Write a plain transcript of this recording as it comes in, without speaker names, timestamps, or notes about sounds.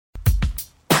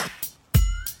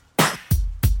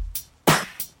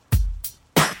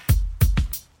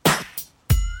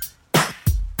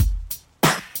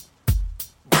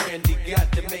Brandy got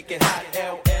to make it hot.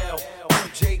 LL.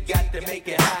 UJ got to make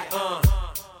it hot.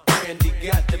 Brandy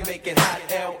got to make it hot.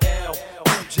 LL.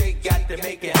 UJ got to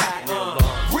make it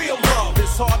hot. Real love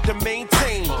is hard to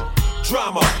maintain.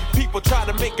 Drama, people try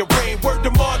to make it rain. Word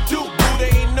to Marduk, boo,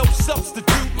 there ain't no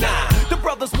substitute. Nah, the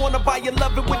brothers wanna buy you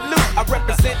loving with loot. I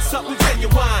represent something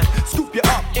genuine. Scoop you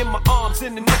up in my arms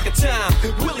in the nick of time.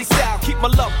 Willie style, keep my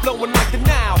love flowing like the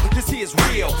Nile. This here's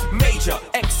real, major.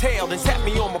 Exhale and tap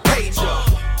me on my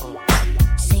pager.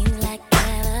 Seems like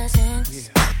ever since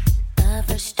the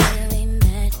first day we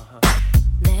met,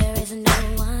 there is no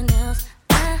one else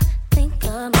I think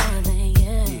of more than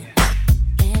you.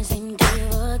 Can't seem to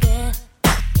forget,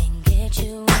 can't get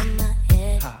you on my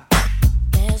head.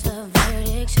 There's the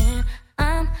verdict and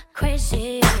I'm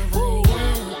crazy over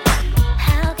you.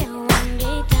 How can one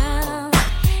be down?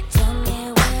 Tell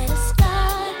me where to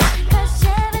start. 'Cause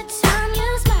every time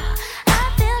you smile, I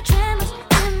feel tremors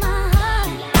in my heart.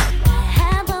 I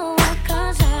have but one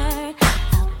concern.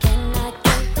 How can I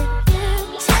get with you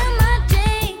till my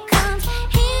day comes?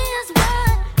 Here's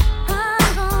what I'm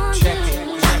gonna Check do.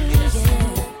 it.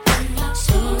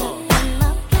 Soon in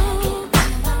my bed,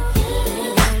 thinking about you.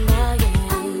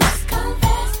 I must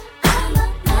confess, I'm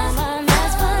a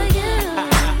mess for you.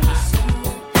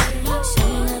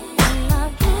 Soon in my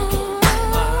bed,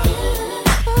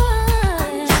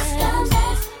 I'm just a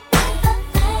mess with a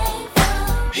thing for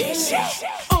you.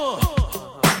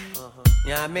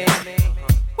 Yeah, I mean,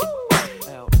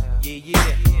 yeah.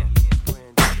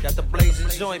 Got the blazing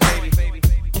joint, baby.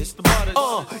 It's the butter.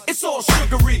 It's all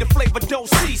sugary, the flavor don't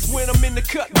cease. When I'm in the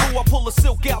cut, boo, I pull a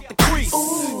silk out the crease.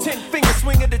 10 fingers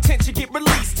swinging, the tension get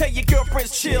released. Tell your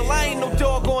girlfriends chill, I ain't no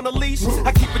dog on a leash.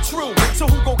 I keep it true, so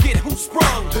who gon' get who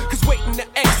sprung? 'Cause waiting to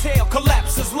exhale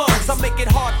collapses lungs. I make it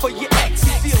hard for your ex,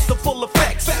 he feels the full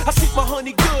effects. I treat my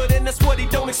honey good, and that's what he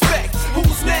don't expect.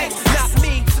 Who's next? Not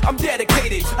me, I'm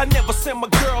dedicated. I never send my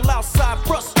girl outside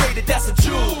frustrated, that's a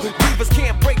jewel. Divas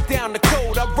can't break down the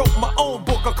code. I wrote my own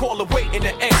book, I call it Waiting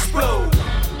to Explode.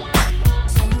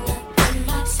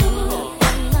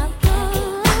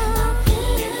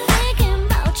 Thinking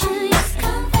about you, yes,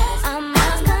 confess. I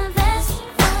must confess,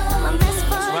 I'm a mess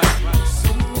for you.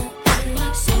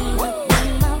 Soon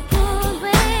in my pool,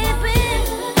 baby.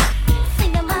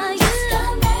 Think about you,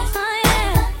 oh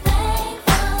yeah.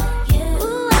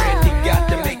 Brandy got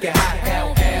to make it hot.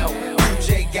 LL. UJ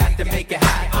got to make it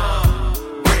hot.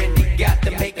 Brandy got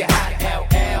to make it hot.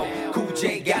 LL. Cool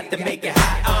J got to make it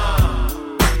hot.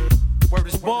 Word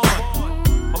is born.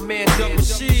 My man Doug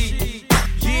Rashid.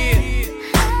 Yeah.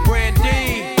 Brandy.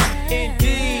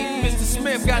 Indeed. Mr.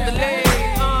 Smith got the leg.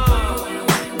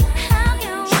 How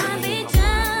can one be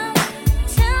down?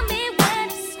 Tell me where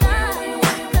to start.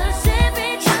 'Cause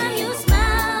every time you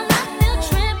smile, I feel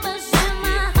tremors in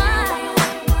my heart.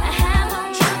 I have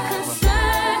one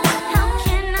concern. How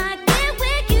can I get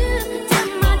with you till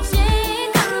my day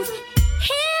comes?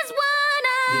 Here's what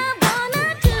I wanna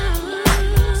do.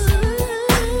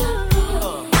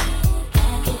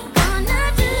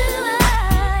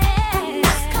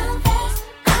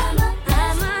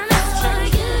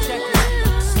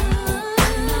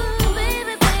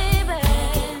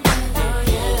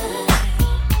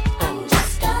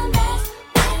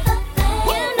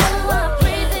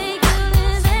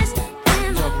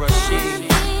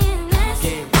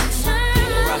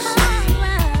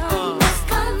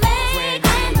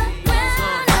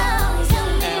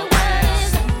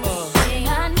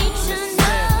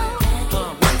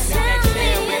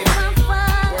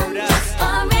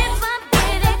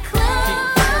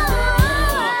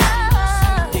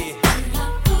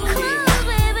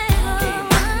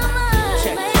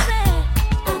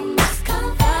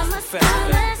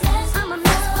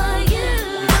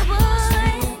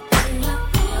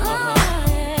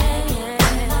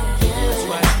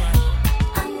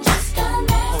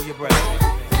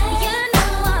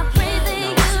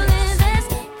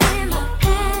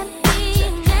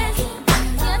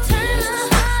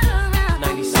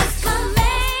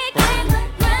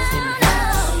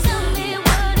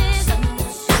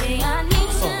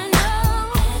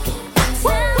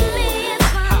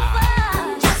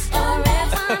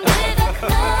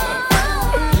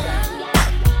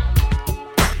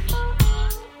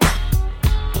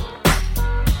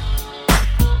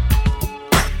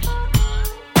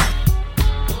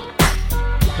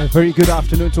 Very good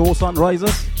afternoon to all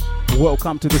sunrisers.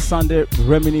 Welcome to the Sunday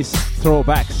Reminisce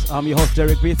Throwbacks. I'm your host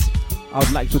Derek Beatz. I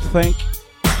would like to thank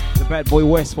the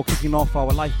BadBoyWest for kicking off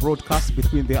our live broadcast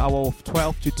between the hour of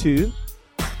 12 to 2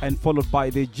 and followed by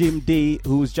the Jim D,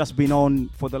 who's just been on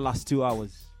for the last 2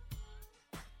 hours.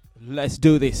 Let's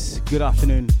do this. Good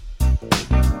afternoon.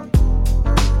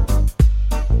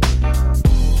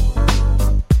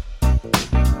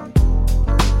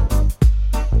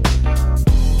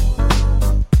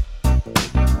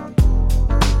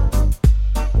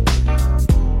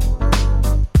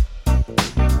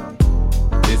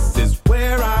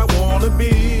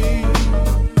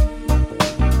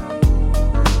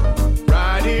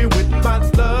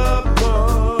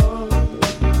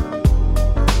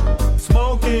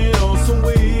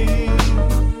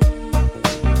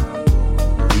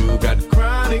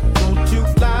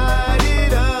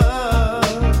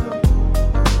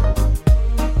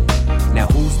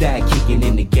 Swinging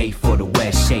in the gate for the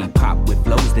West. Shade pop with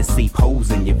flows that seep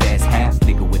holes in your vest. Half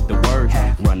nigga with the word.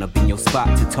 Run up in your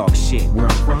spot to talk shit. Where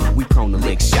I'm from, we prone to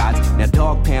lick shots. Now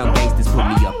dog pound gangsters put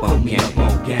me up on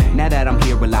game. Now that I'm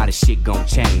here, a lot of shit gon'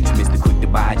 change. Mr. Quick to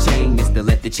buy a chain, Mr.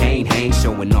 Let the chain hang.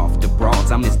 Showing off the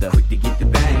broads, I'm Mr. Quick to get the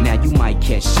bang. Now you might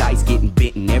catch shites getting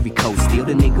bitten every coast. Still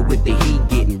the nigga with the heat,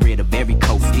 getting rid of every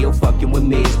coast. Still fucking with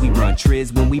mids, we run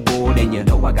triz when we bored. And you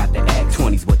know I got the act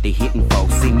 20's what they hitting for.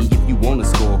 See me if you wanna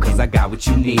score, cause I got what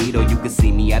you need. Or you can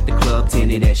see me at the club,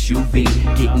 tinted SUV.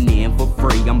 Getting in for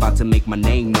free, I'm about to make my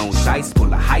name known. Shites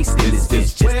full of heist in this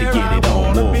bitch just to get it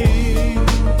on more.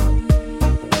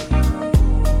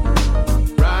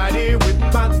 Right here with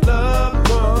my loved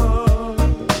one,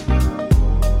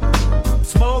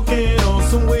 smoking on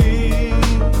some weed.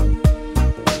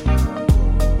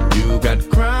 You got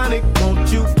chronic,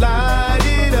 won't you light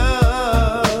it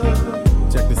up?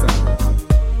 Check this out.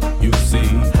 You see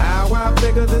how I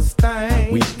figure this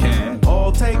thing. We can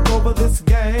all take over this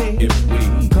game if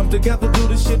we come together, do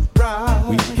the shit right.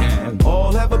 We can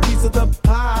all have a piece of the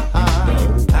pie. You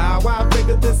know how I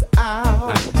figured this out.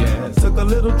 I just took a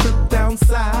little trip down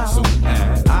south. Soon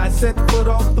as I set foot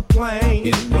off the plane,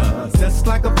 it was just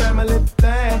like a family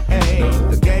thing.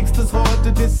 The gangsters hard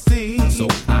to deceive, so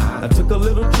I took a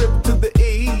little trip to the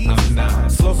east. I'm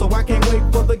not slow, so I can't wait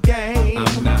for the game.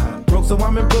 I'm not broke, so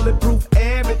I'm in bulletproof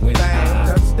everything.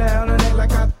 Touchdown and act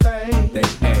like I think they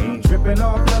ain't dripping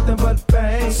off nothing but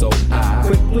bang. So I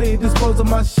quickly dispose of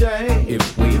my shame.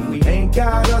 If we ain't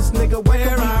got us, nigga,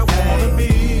 where I wanna be.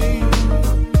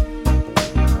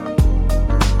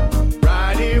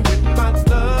 Right here with my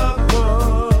loved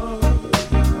one,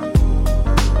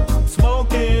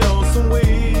 smoking on some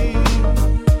weed.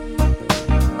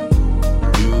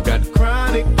 You got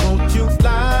chronic, won't you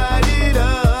light it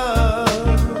up?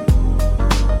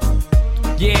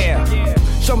 Yeah.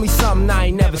 Show me something I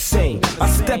ain't never seen. I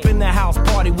step in the house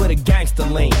party with a gangster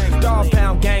lean. Dog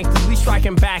pound gangsters, we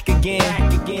striking back again.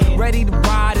 Ready to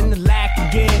ride in the lack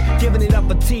again. Giving it up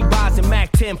for T-Boz and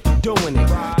Mac 10 for doing it.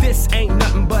 This ain't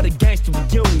nothing but a gangster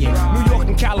reunion. New York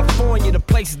and California, the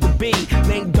places to be.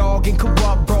 Name Dog and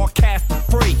Corrupt broadcast for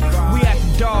free. We at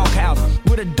the doghouse,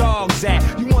 where the dogs at.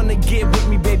 You wanna get with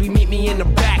me, baby, meet me in the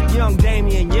back. Young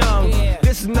Damian Young,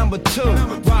 this is number 2.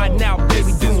 Riding out,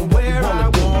 baby, doing what we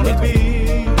wanna be.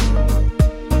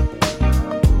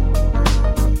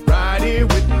 Right here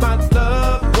with my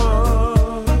loved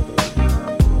one,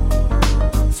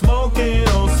 smoking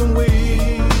on some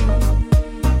weed.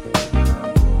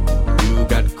 You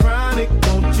got chronic,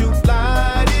 won't you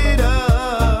light it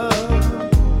up?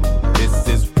 This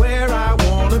is where I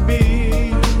wanna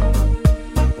be.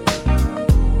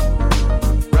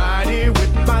 Right here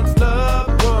with my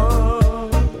loved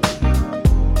one,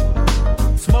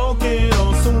 smoking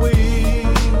on some weed.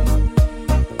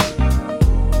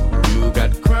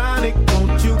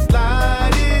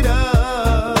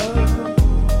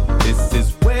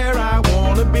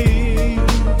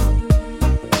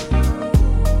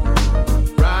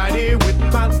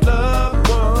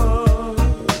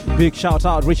 Big shout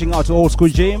out, reaching out to Old School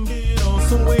Jim,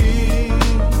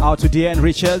 out to DN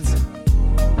Richards,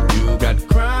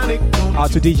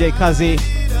 out to DJ Kazi.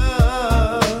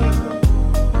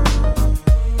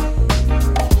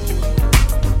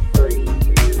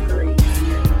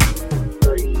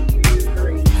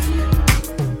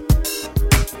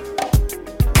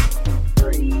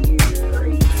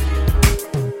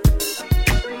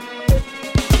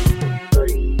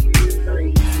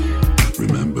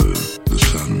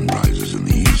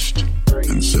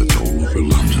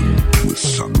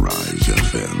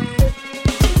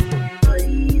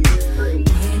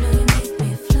 You know you make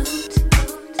me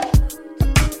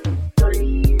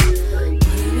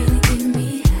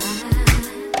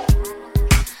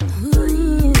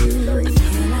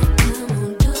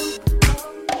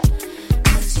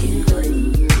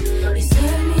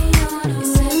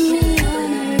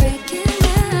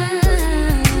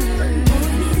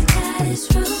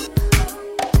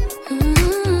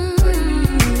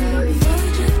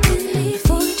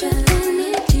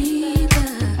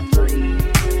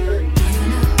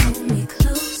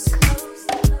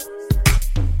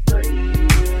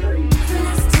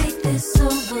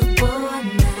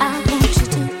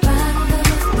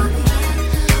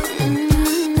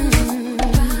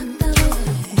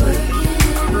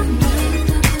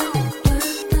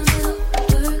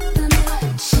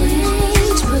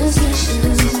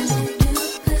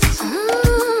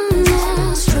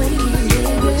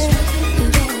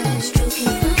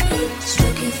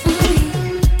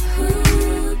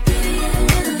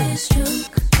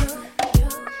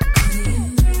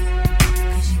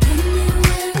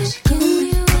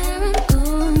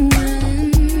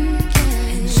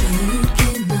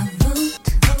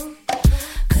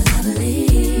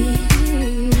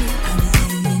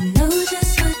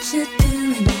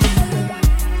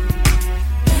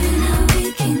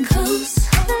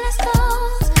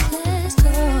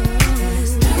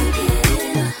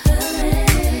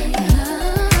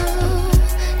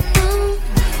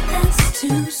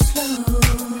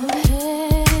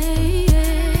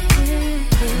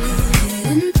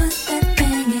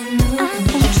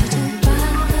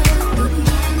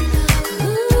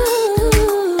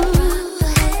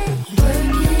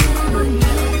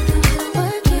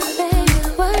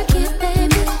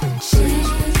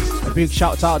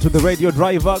shout out to the radio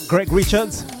driver, Greg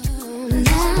Richards.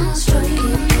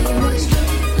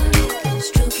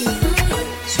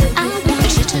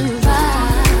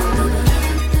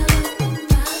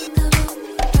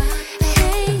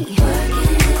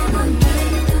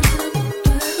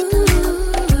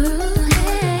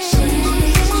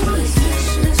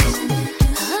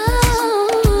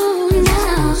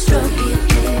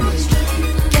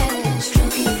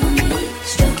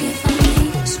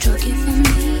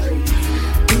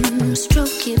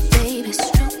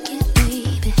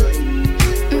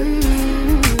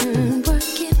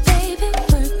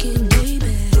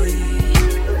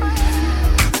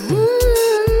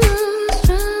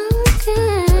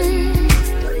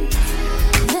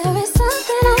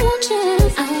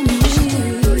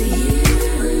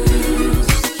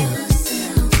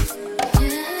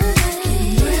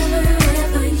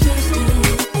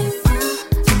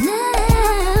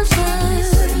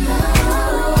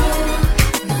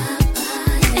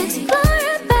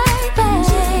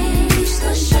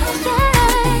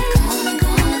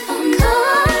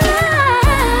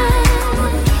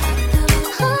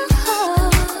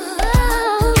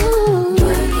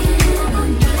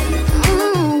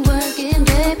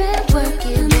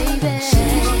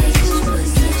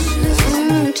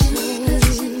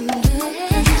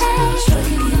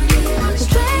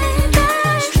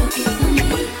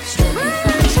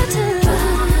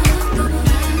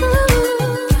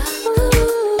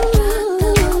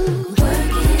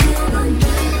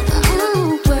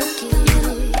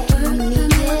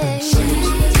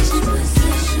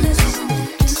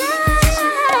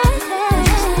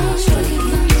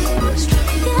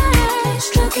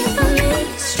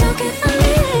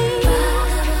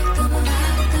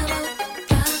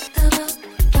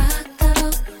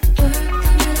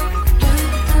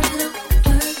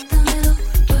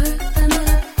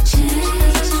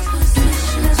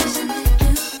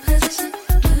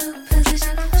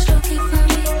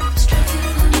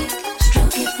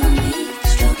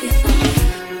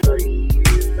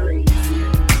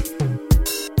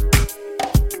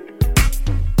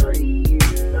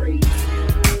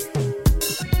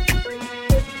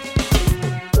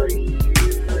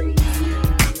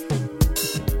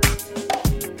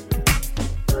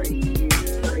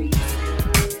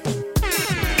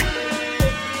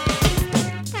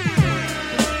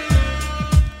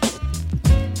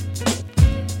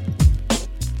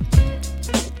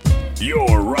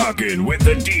 With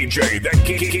the DJ that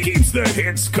keeps the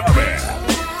hits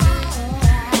coming.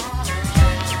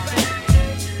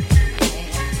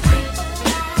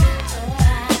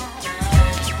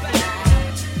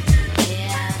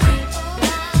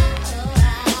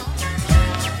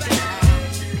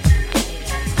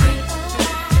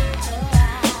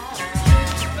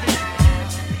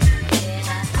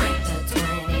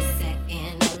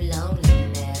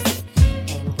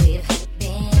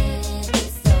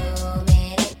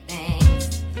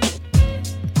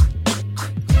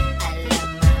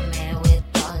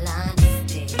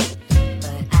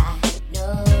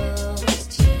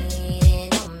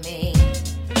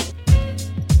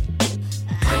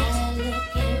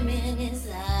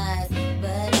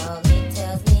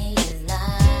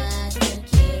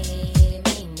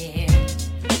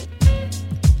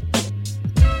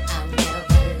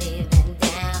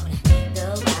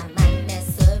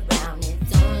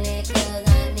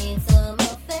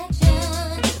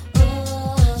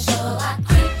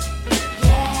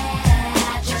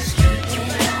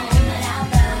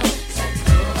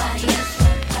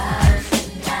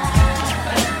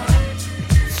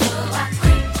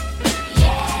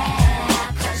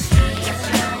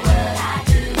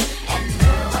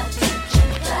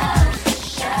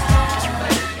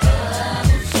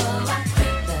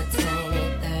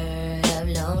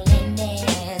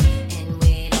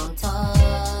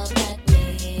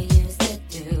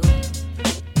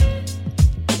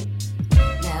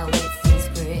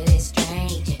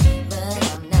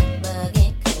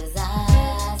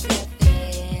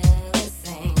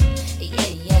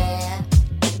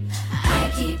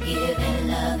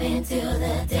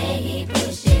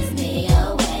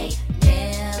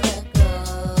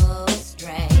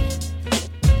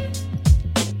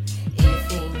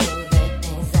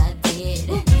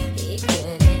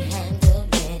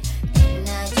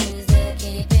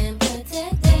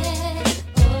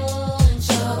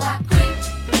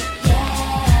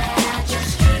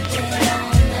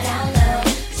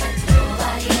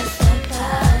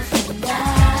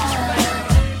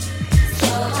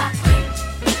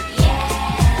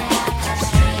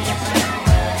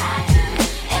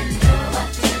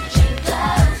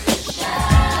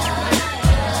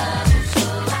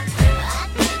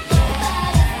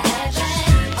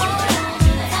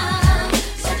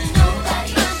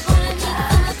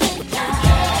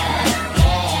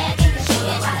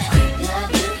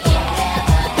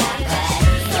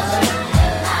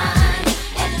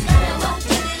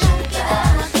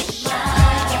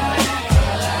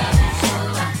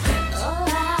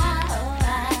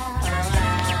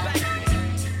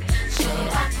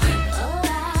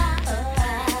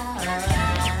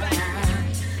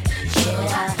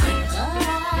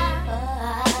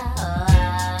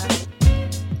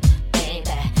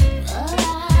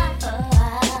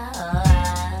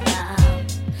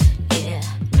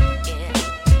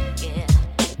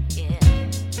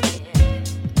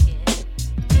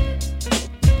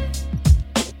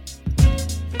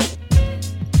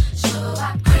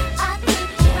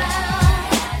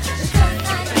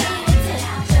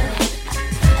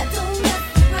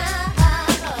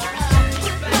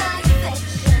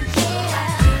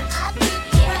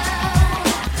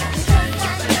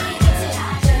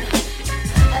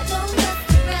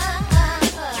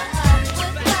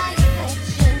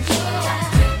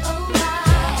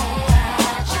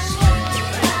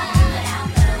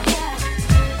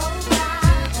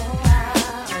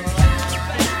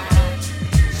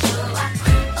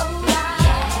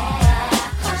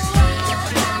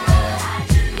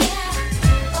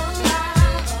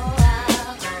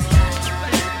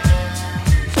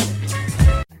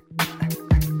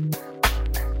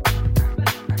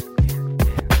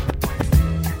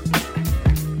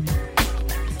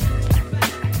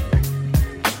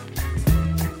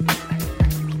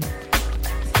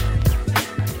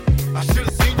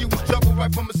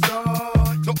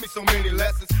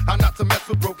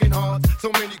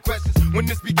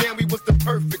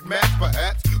 perfect match,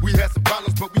 perhaps. We had some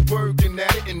problems, but we working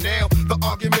at it. And now the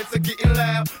arguments are getting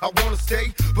loud. I wanna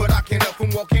stay, but I can't help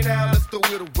from walking out. Let's throw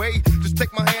it away. Just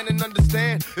take my hand and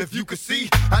understand. If you could see,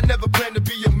 I never planned to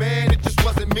be your man. It just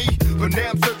wasn't me. But now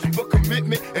I'm searching for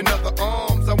commitment and other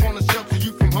arms. I wanna shelter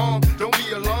you from harm. Don't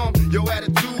be alarmed. Your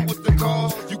attitude was the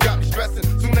cause. You got me stressing.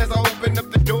 Soon as I open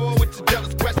up the door with your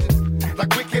jealous questions.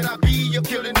 Like, where can I be? You're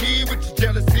killing me with your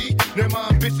jealousy. Now my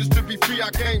ambitions to be free, I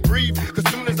can't breathe. Cause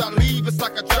soon as I leave, it's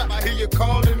like a trap. I hear you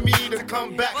calling me to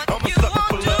come back. I'm a sucker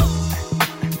for love.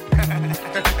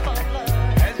 That's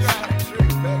right, true,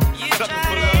 baby. You sucker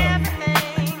for love.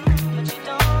 Everything, but you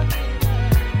don't get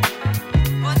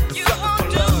what you won't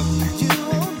do. You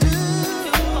won't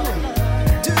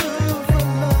do for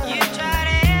love. You tried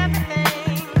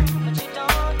everything, but you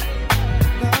don't get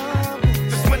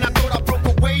just when I thought I broke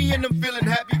away and I'm feeling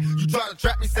happy, you try to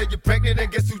trap me, say you're pregnant,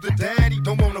 and guess who's the daddy?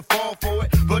 Don't wanna fall for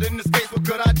it, but in this case, what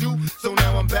could I do? So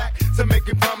now I'm back to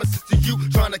making promises to you,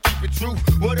 trying to keep it true.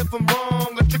 What if I'm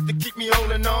wrong? A trick to keep me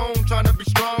holding on, trying to be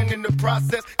strong in the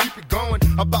process, keep it going.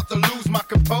 About to lose my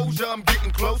composure, I'm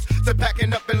getting close to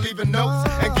packing up and leaving notes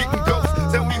and getting ghosts.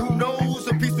 Tell me who knows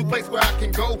a peaceful place where I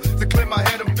can go to clear my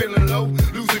head. I'm feeling low,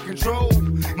 losing control.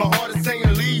 My heart is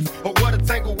saying leave, or what a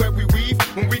tangle where we weave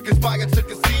when we conspire to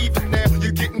conceive. And now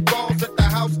you're getting calls at the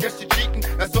house, guess you're cheating.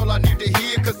 That's all I need to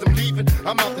hear, cause I'm leaving.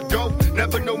 I'm out the door,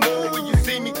 never no more when you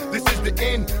see me. This is the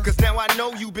end, cause now I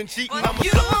know you've been cheating. I'm a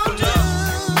sucker for love.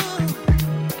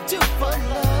 Do for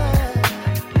love.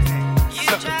 You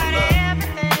tried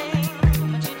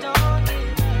everything, but you don't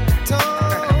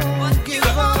give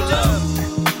up.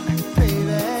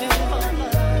 Baby.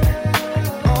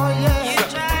 Oh yeah. You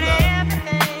tried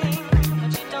everything,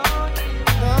 but you don't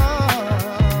give up.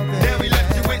 Now we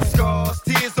left you with scars,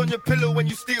 tears on your pillow when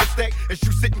you still stay. As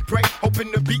you sit and pray,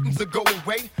 hoping the beatings will go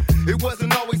away. It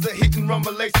wasn't always a hit and run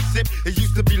relationship. It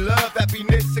used to be love,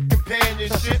 happiness, and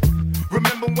companionship.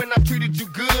 Remember when I treated you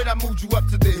good? I moved you up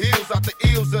to the hills, out the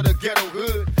ills of the ghetto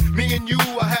hood. Me and you,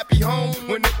 a happy home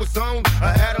when it was on.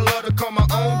 I had a love to call my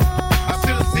own. I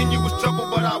should have seen you was trouble,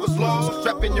 but I was lost.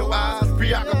 Trapped in your eyes,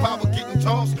 preoccupied with getting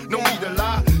tossed. No need to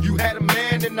lie, you had a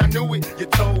man and I knew it. You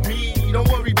told me, don't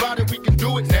worry about it, we can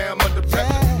do it. Now I'm under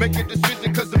pressure, make a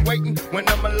decision cause I'm waiting. When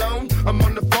I'm alone, I'm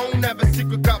on the phone, having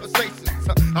secret conversations.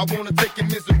 I wanna take your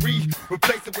misery,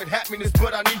 replace it with happiness,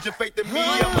 but I need your faith in me.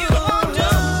 I'm a sucker for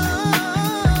love.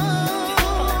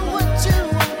 What you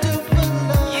won't do for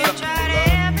love. You tried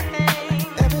everything,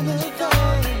 every little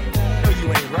thing. No, you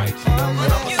ain't right, you know, but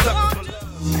I'm a sucker for love.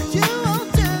 You won't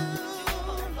do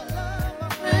for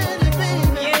love, really,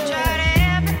 baby. You tried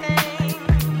everything,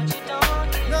 but you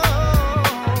don't know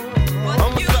what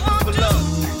you won't do.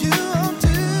 You won't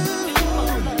do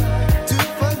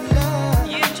for love.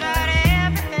 You tried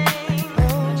everything,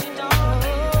 but you don't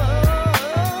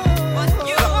what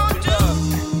you won't do.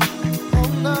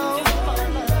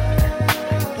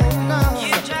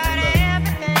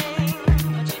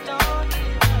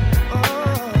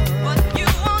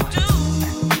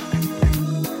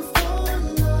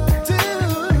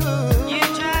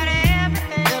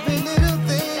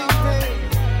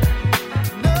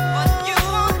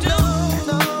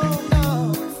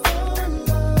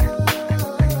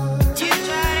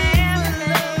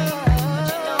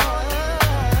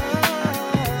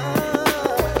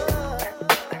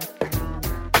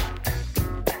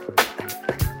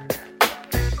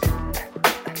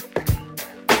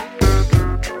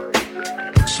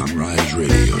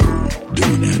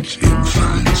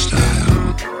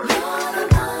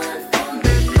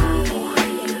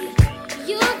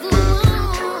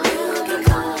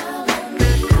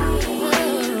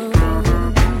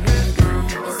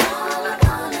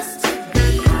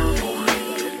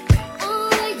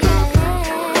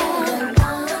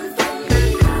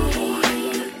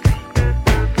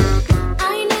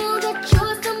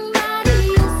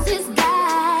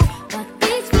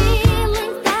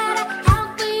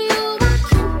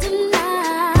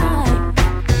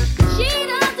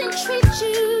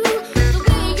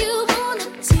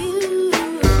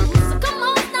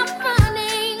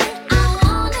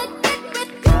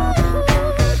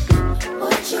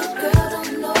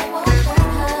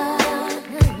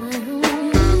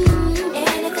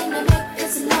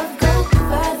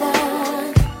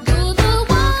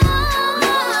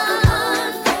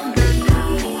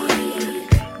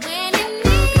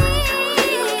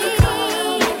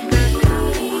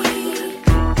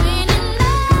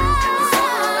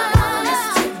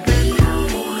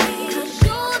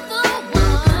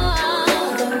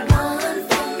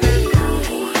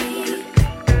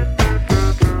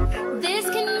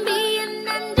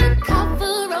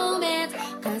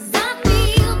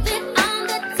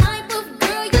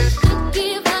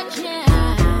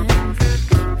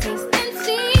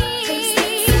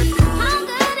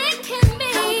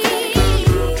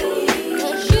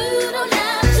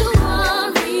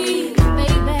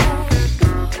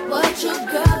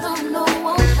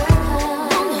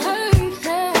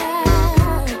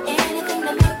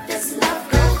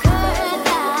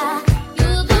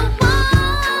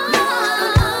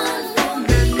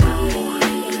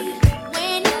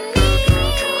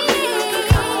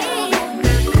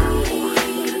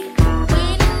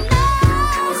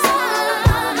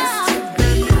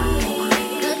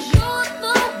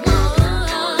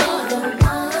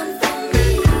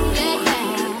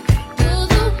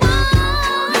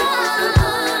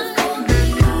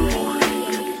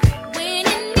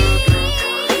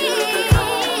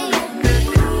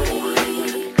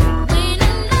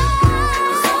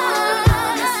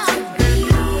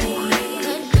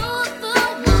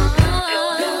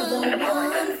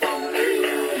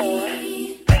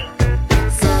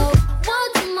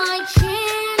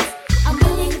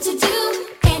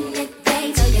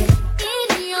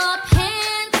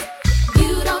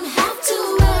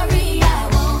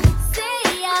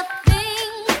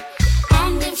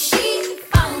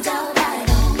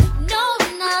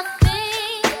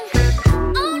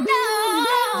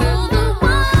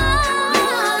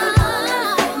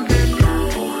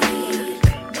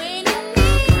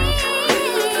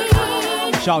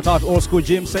 Shout out Old School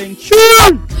Jim saying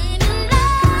tune.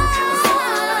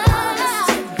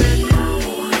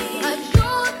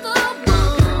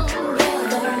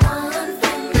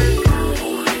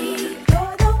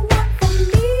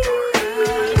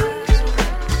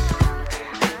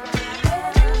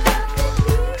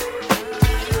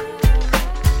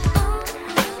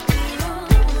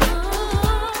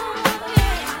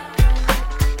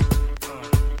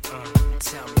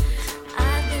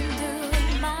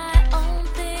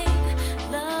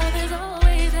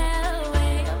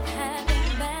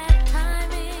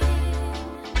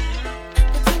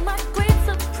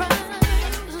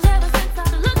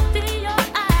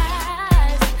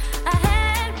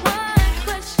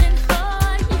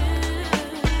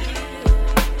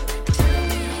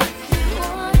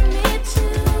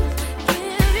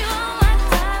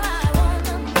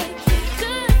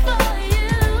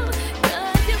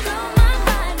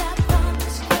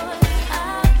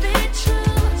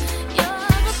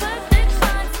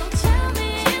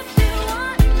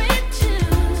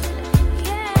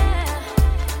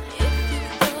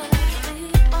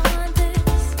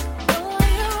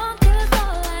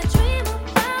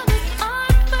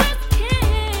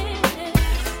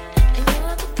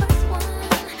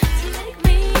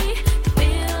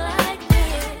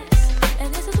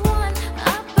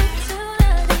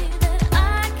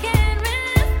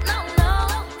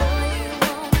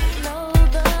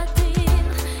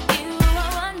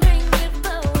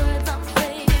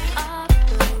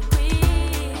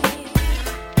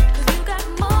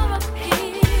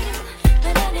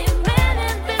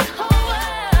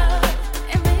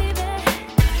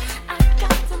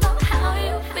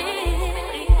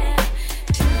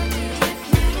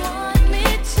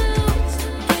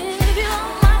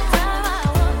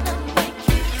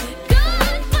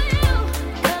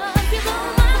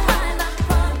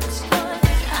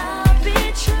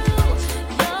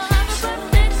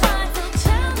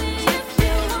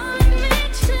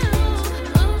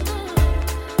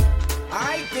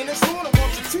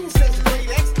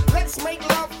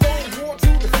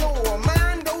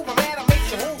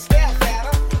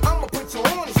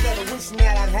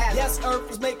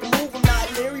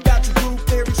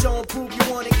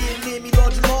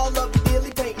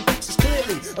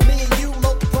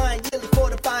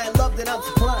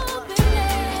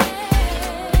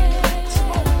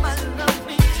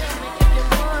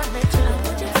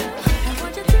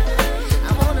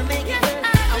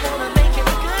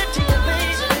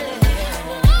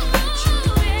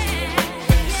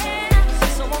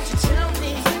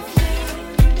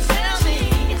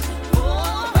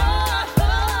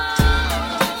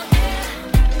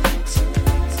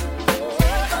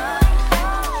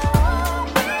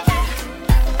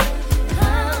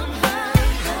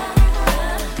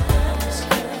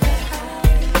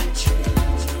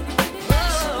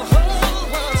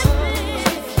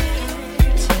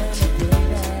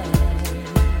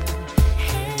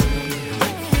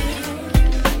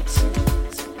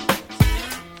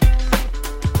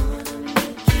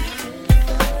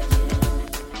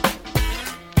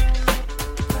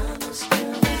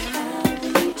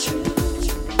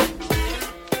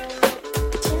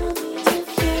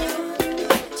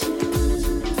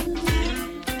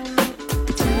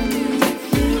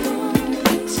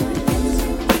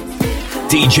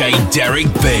 DJ Derek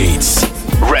Beatz.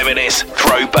 Reminisce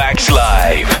Throwbacks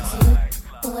Live.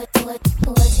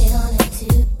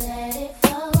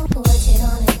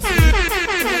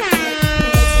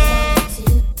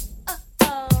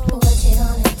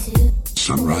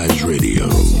 Sunrise Radio,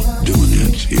 doing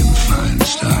it in fine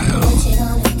style.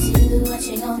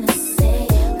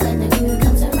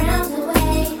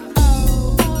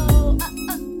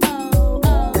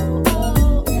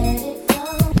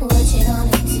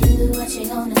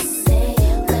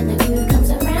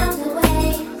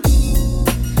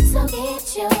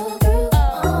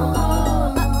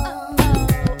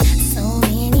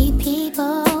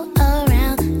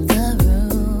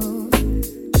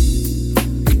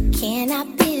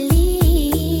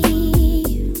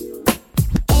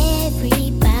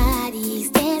 Everybody's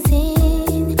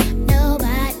dancing,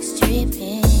 nobody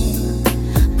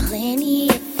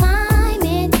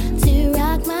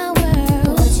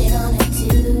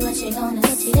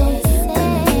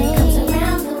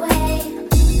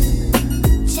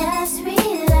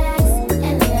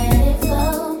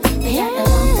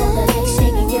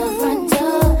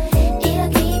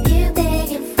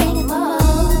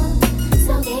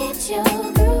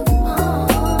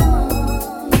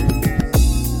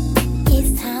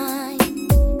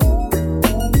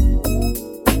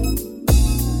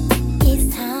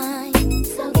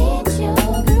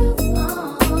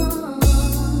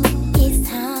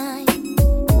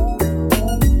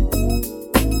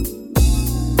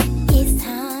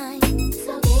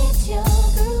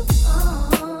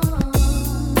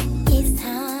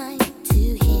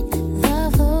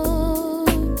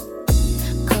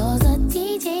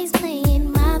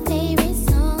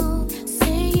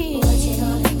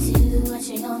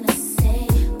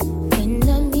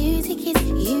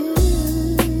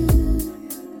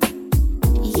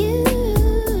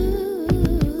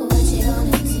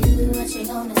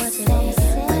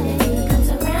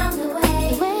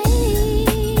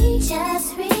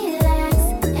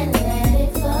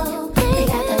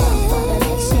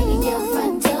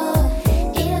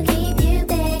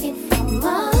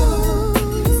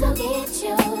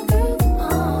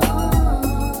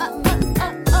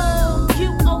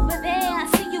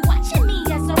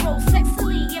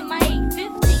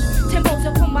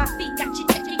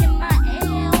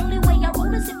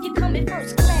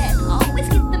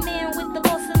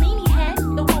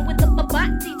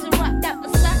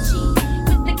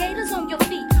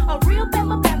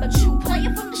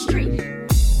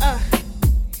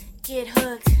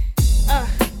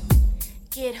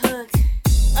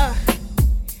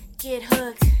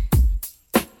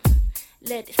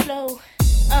flow.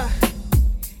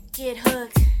 Get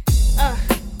hooked.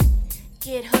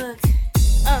 Get hooked.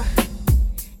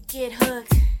 Get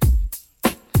hooked.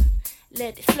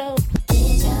 Let it flow.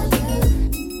 Get your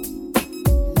groove.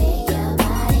 Make your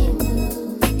body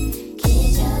move.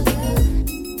 Get your groove.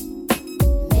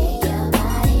 Make your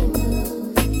body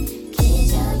move. Get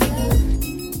your groove.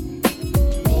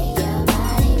 Make your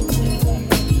body move.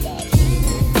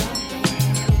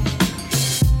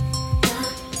 The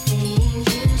things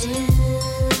you do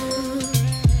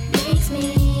makes me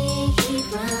keep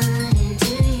running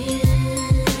to you.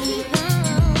 Keep on.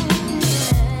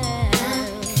 The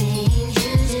things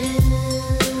you do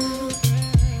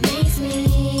makes me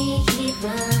keep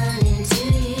running to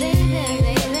you.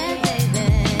 Baby, baby.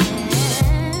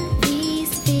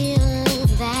 These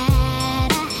feelings that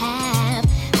I have,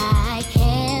 I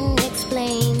can't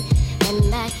explain,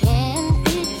 and I can't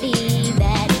believe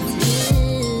that it's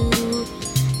you.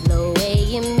 The way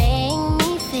you make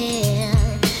me feel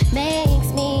makes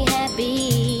me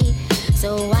happy. So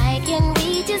why can't we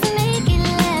just make it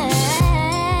last?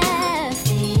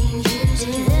 Things you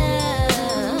do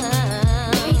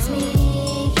makes me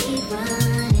keep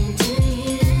running to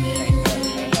you.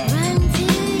 Run to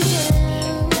you.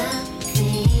 The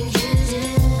things you do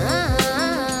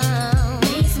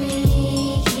makes me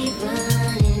keep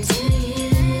running to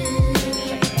you.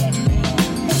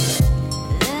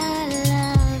 The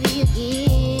love you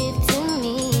give to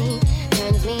me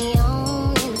turns me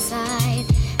on inside,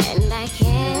 and I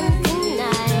can't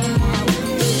deny how it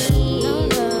feels.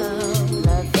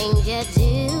 The things you do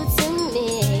to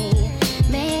me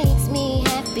makes me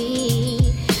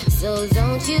happy. So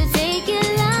don't you take your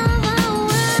love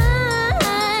away.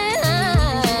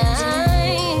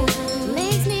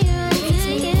 Makes me run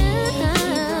to you.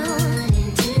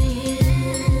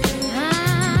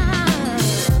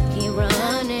 Keep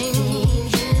running.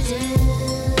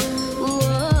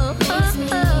 Whoa. Makes me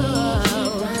keep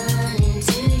running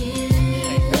to you.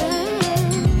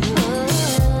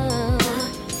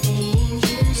 Things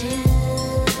you do.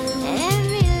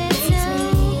 Every little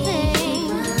thing.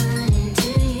 Running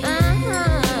to you.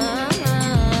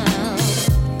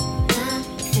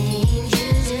 Things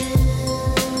you do.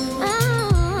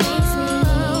 Makes me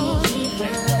keep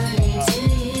running to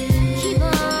you. Keep on.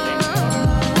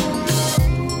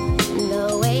 The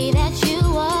way that you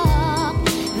walk,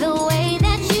 the way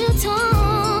that you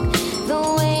talk, the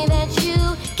way that you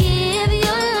give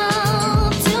your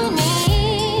love to me.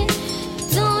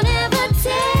 Don't ever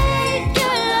take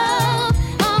your love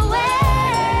away.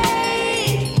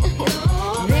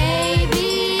 Baby,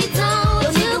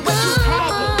 don't you go.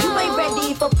 You ain't ready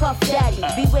for Puff Daddy.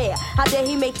 Beware, how dare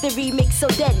he make the remix so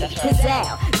deadly?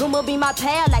 Pizzazz, Guma be my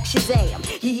pal like Shazam.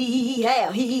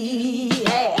 He-ha.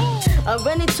 I'm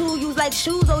running to you like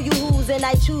shoes, oh you who's, and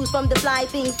I choose from the fly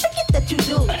things. Forget that you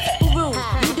do. Who rules?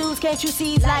 You dudes can't you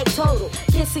see like total?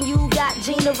 Kissing you got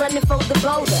Gina running for the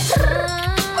boulder.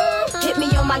 Hit me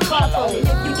on my car phone. If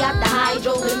you got the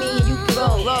hydro with me, you can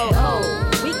roll.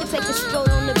 We can take a stroll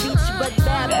on the beach, but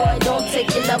bad boy, don't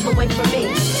take your love away from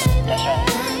me.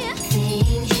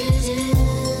 Things you do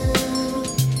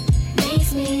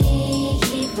makes me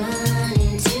keep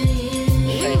running to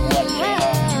you.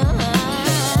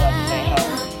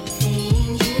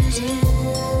 Things you do.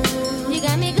 You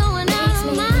got me going off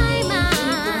my mind.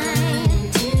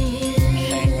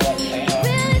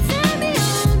 Really turn me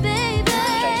on, baby.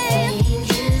 Things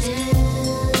you do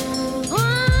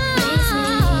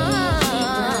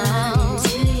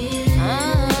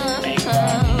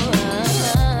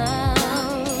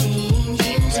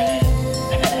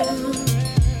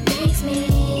makes me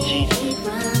keep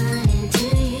running to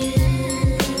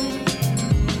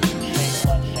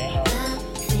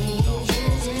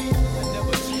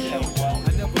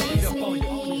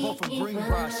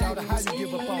Shout out how you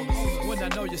give up on us when I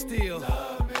know you still.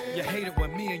 You hate it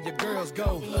when me and your girls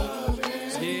go.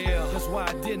 Yeah, that's why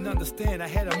I didn't understand. I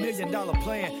had $1 million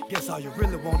plan. Guess all you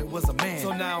really wanted was a man.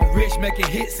 So now I'm rich making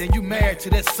hits and you married to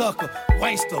that sucker.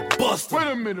 Waster, buster. Wait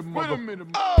a minute.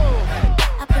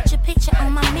 Oh. I put your picture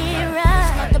on my mirror.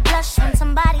 Start to blush when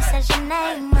somebody says your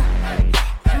name.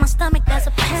 In my stomach there's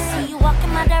a pain. See you walk in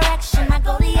my direction, I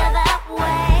go the other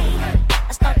way.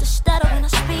 I start to stutter when I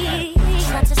speak.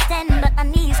 Try to stand but my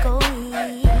knees go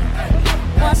weak.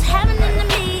 What's happening to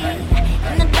me?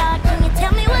 In the dark, can you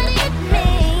tell me what it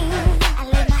means? I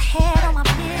lay my head on my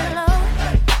pillow.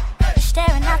 You're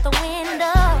staring out the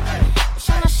window. It's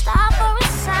on a stop or a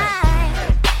sign.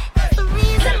 It's the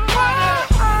reason why.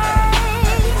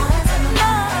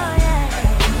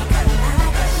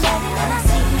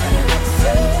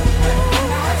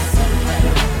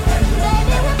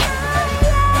 Baby, we're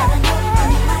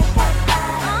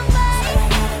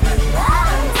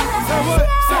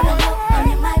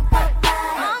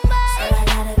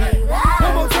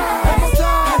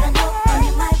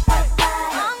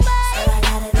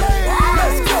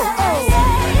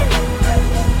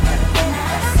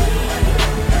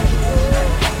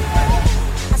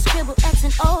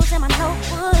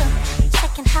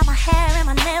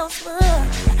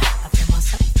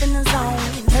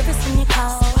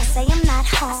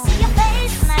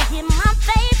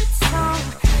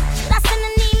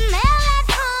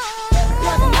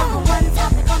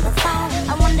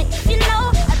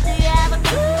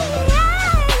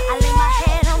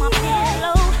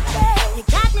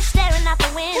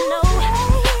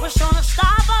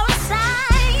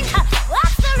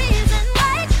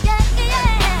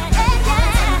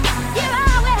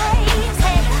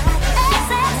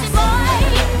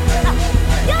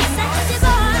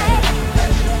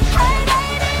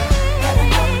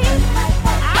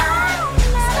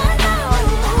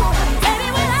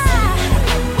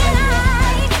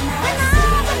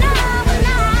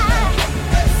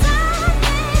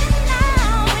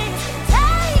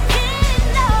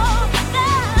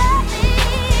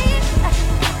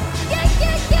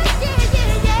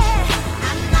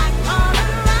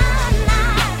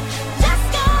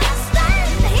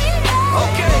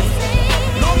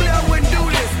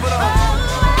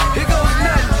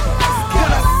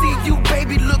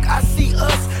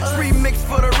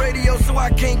I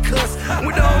can't cuss.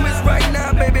 With the homies right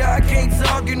now, baby, I can't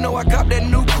talk. You know I got that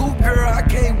new coupe, girl, I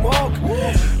can't walk.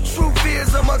 Truth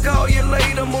is, I'ma call you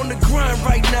later. I'm on the grind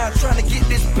right now, trying to get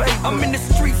this paper. I'm in the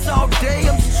streets all day,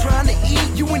 I'm just trying to eat.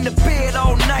 You in the bed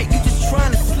all night, you just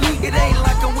trying to sleep. It ain't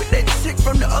like I'm with that chick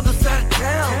from the other side of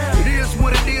town. It is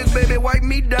what it is, baby, wipe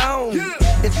me down.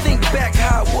 And think back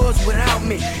how it was without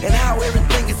me, and how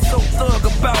everything is so thug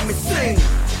about me. Sing.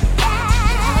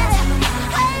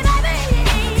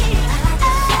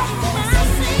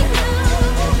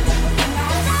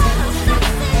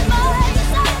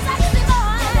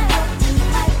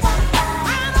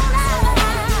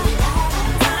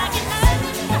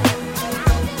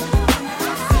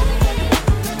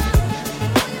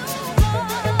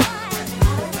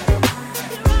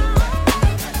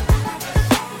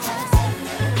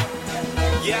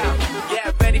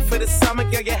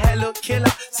 Girl, your hair look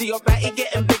killer. See your body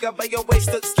getting bigger, but your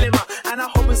waist looks slimmer. And I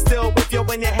hope it's still with you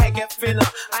when your hair get thinner.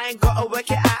 I ain't gotta work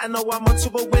it out, I know I'm on to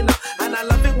a winner. And I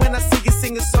love it when I see you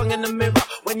sing a song in the mirror.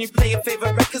 When you play your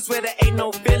favorite records where there ain't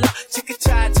no filler. Chicka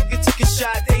chai, chicka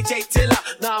shy, DJ Dilla.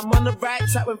 Now I'm on the right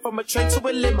track, went from a train to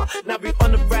a limo. Now we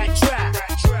on the right track.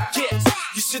 Yes,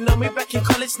 you should know me back in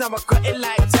college, now I got it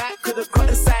like that. Could've got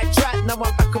inside track, now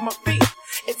I'm back on my feet.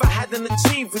 If I hadn't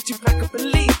achieved, would you pack up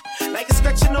and leave? Like it's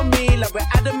scratching on me, like we're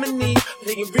Adam and Eve.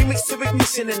 Playing remix to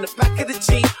Ignition in the back of the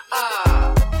Jeep.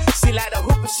 She like the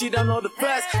hoop, but she don't know the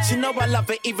verse. She know I love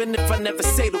it, even if I never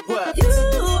say the word. You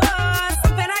are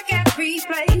something I can't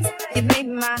replace. You made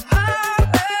my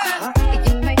heart hurt.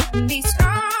 You make me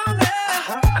stronger.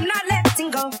 I'm not letting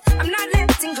go. I'm not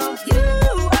letting go. You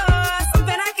are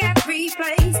something I can't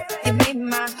replace. You made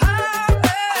my heart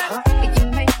hurt. You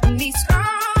make me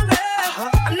stronger.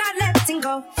 I'm not letting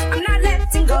go. I'm not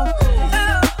letting go.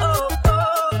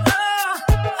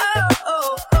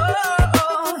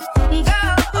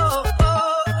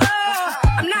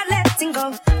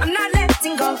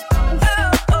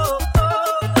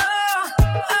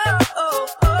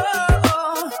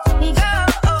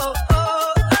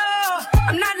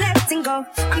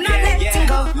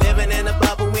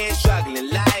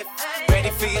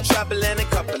 Trouble and a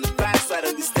couple of vibes. Why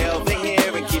don't you stay over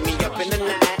here and keep me up in the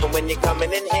night? And when you're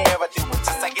coming in here, I do it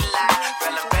just like you like.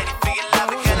 Girl, I'm ready for your love,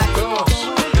 and can I go?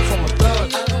 From a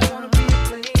thug. I don't wanna be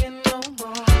playing no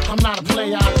more. I'm not a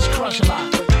player, I just crush a lot.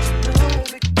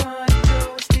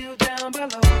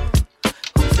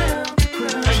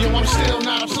 Hey yo, I'm still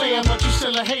not a player, but you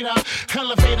still a hater.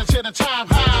 Elevator to the top,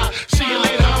 high. See you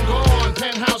later, I'm gone.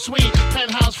 Penthouse suite,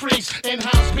 penthouse freaks,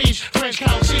 in-house beach, French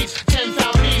couch seats,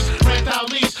 10,000 East, rent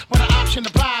out lease. With an option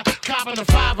to buy, copping a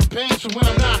 5 of pins from when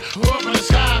I'm not. Up in the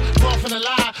sky, off in the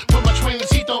lie. With my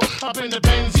twincito, up in the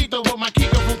Benzito. With my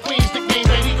Kiko from Queens, nickname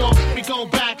Redico. We go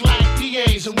back like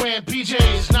PAs and wear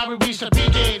PJs. Now we reach the B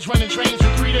gauge, running trains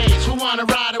for 3 days. Who wanna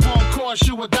ride? It won't cost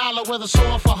you $1. With a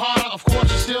sore for harder, of course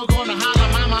you're still gonna holler.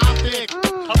 Mama, I'm thick.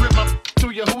 I rip my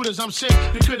through your hooters, I'm sick.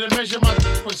 You couldn't measure my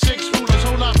with 6 rulers.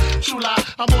 Hold up, true lie.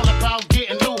 I'm all about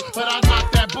getting loot, but I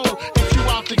knock that bull if you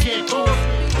out to get cool.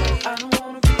 I don't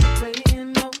wanna be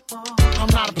playing no more. I'm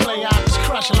not a player, I just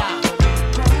crush a lot.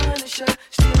 Punisher,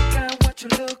 still got what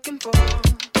you're looking for.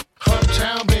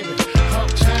 Uptown, baby,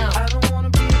 uptown. I don't wanna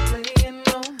be playing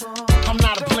no more. I'm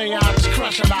not a player, I just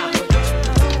crush a lot.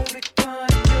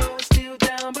 Still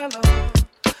down below.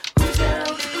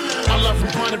 I love from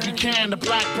point if you can, the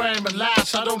black brand, but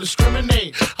last I don't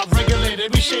discriminate. I regulate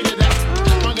every shade of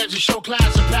that. Long as you show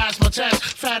class and pass my test.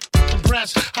 Fat and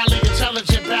breasts, highly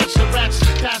intelligent bachelorettes.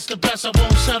 That's the best, I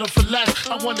won't settle for less.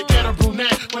 I want to get a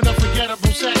brunette with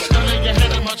unforgettable sex. I lay your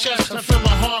head on my chest and feel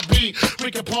my heartbeat.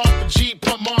 We can park the Jeep,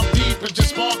 put more deep and just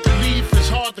spark the leaf. It's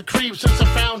hard to creep since I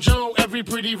found Joe. Every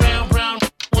pretty round brown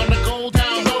wanna go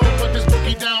down low. Put this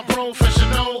boogie down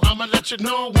professional. I'ma let you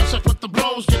know once I put the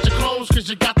blows. Get your clothes, cause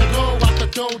you got to go out the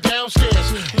door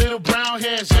downstairs. Little brown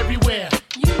hairs everywhere.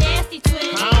 You nasty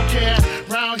twin. I don't care.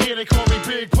 Round here they call me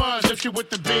Big Puns. If you with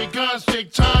the big guns,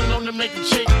 big tongue, known to make a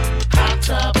chick hot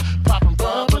tub, popping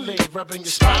bubbly, rubbing your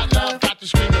spot, love. Got to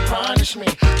scream and punish me,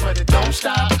 but it don't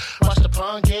stop. Watch the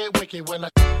pun get wicked when I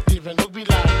even look be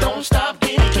like, don't stop,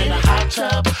 get in a hot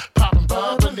tub, popping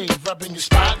bubbly, rubbing your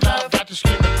spot, love. Got to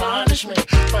scream and punish me,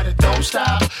 but it don't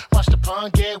stop. Watch the pun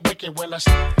get wicked when I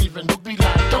even look be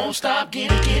like, don't stop,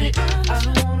 get it, get it. I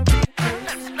don't wanna be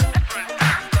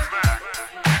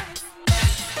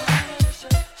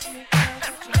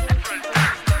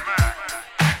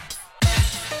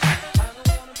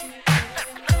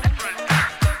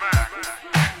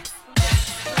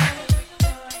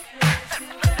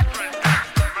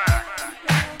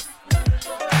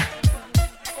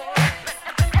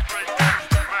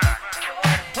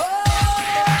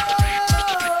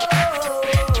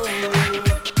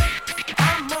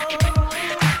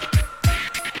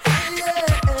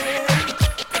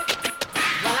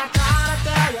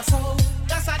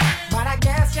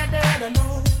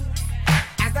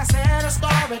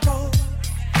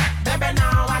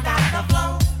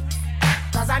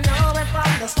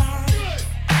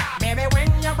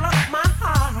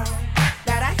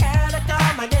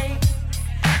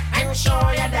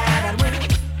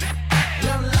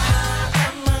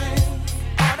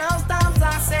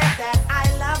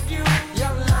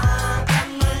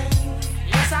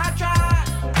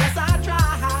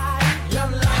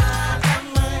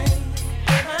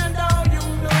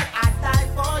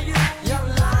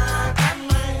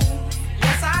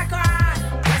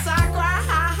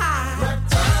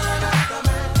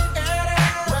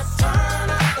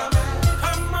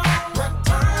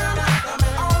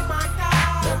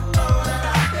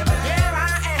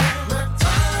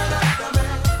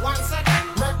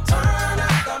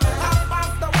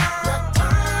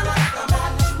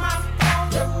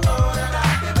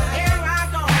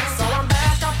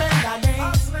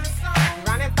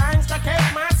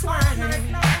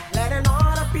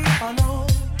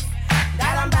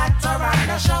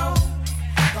show.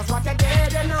 Cause what you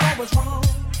did, you know was wrong.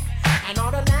 And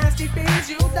all the nasty things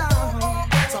you done.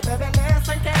 So baby,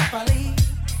 listen carefully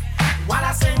while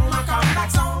I sing my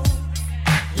comeback song.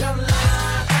 You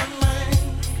lied to me.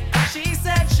 She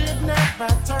said she'd never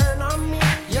turn on me.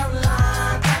 You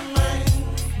lied to me.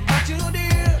 But you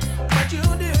did, but you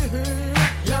did.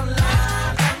 You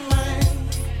lied to me.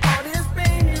 All this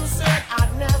pain you said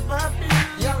I'd never feel.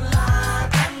 You lied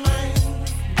to me.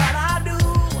 But I do,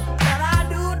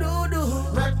 do.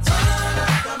 Return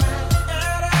up to me.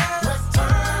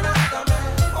 Return up to me.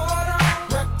 Hold on.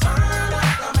 Return up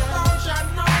to me. Don't you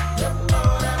know? You know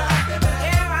that I've been there.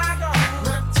 Here I go.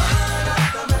 Return up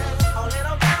to me. Oh,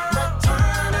 little girl.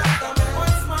 Return up to me.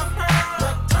 What's my pearl?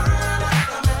 Return up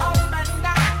to me. Up and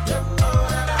down. You know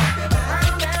that I've been there.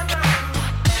 Round and round.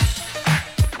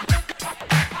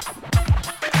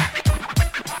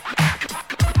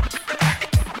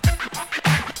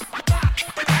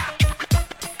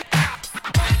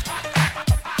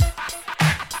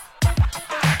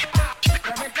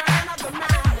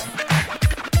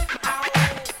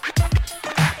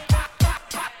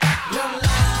 You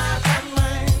lied to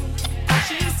me.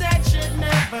 She said she'd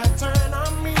never turn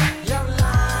on me. You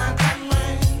lied to me.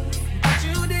 But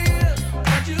you did,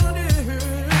 but you did.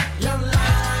 You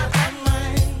lied to me.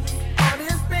 All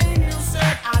this pain you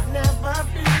said I'd never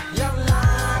feel. You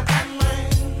lied to me.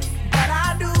 But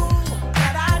I do,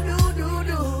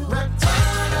 do.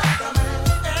 Return up to me.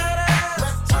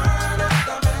 Return up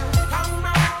to me. Come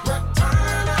on.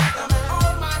 Return up to me. Oh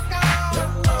my God. You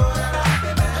know that I've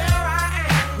been there. Here I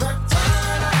am.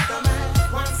 Return up to me.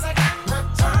 Once again.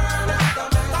 Return up to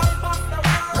me. Top of the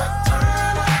world.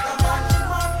 Return up to me.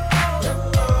 You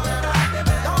know that I've been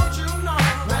there. Don't you know?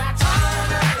 Return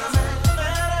up to me.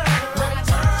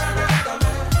 Return up to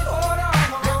me. Hold on.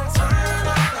 Return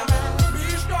up to me. Be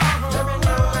strong. You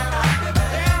know that I've been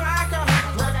there. Here I come.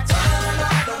 Return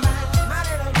up to me. My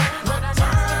little girl.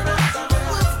 Return up to me.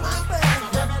 What's my best?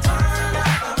 Return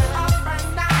up to me. Up and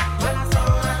down. When I saw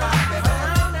that I've been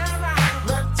round and round.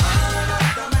 Return up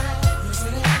to me. You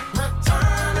see it?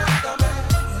 Return up to me.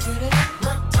 You see it?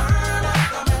 Return up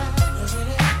to me. You see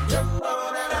it? You know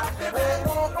that I've been there.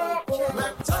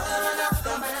 Return up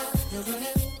to me. You see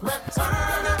it?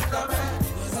 Return up to me.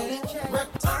 You see it?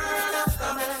 Return up to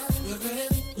me. You see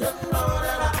it? You know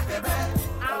that I've been there.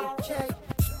 Okay.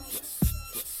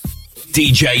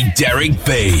 DJ Derek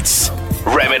Beatz.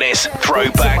 Reminisce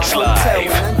Throwbacks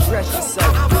Live. Undress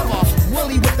yourself. I'm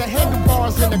Willie with the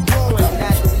handlebars and the glory.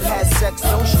 After we had sex,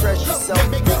 don't stress yourself.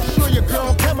 Make sure your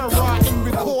girl camera and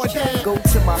record that. Go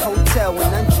to my hotel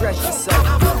and undress yourself.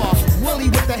 I'm Willie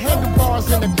with the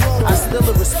handlebars and the glory. I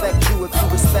still respect you if you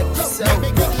respect yourself.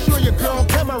 Make sure your girl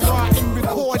camera and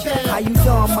record that. How you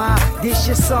doing, ma? This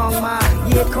your song, ma.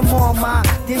 Yeah, come on, ma.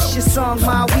 This your song,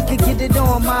 ma. We could get it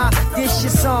on, ma. This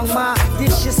your song, ma.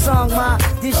 This your song, ma.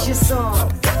 This your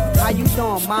song. How you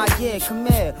doing, ma? Yeah, come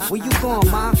here. Where you going,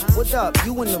 ma? What up?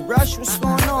 You in the rush? What's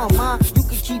going on, ma? You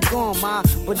can keep going, ma.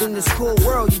 But in this cool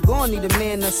world, you gon' need a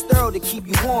man that's thorough to keep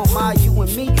you warm, ma. You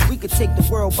and me, we could take the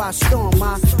world by storm,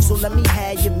 ma. So let me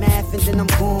have your math and then I'm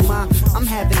gone, ma. I'm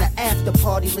having an after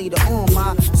party later on,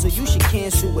 ma. So you should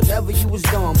cancel whatever you was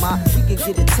doing, ma. We could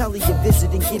get a telly, a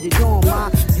visit and get it on, ma.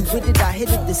 You with it, I hit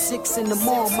it to 6 in the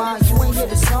morning, ma. You ain't hear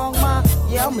the song, ma?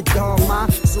 Yeah, I'm a dog, ma.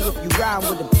 So if you ride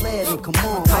with a player, then come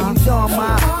on, ma. How you doing,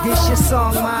 ma? This your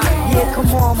song, ma. Yeah,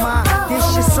 come on, ma.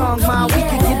 This your song, ma. We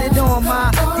can get it on,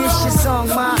 ma. This your song,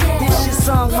 ma. This your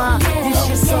song, ma. This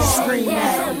your song. Scream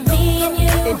at me.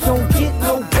 It don't get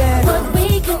no better. What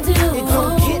we can do. It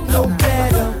don't get no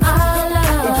better.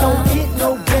 It don't get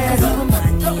no better. You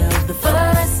remind me of the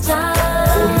first time.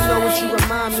 Oh, you know what you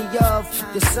remind me of?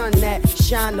 The sun that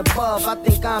shine above. I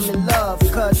think I'm in love.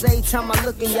 Cause every time I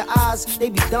look in your eyes, they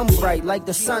be dumb bright like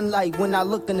the sunlight when I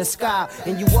look in the sky.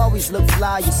 And you always look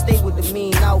fly. You stay with the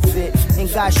mean outfit and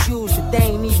got shoes that they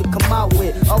ain't even come out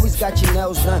with. Always got your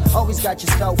nails done. Always got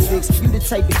your scalp fixed. You the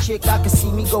type of chick I can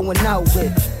see me going out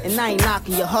with. And I ain't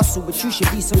knocking your hustle, but you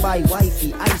should be somebody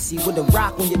wifey, icy with a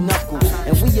rock on your knuckle.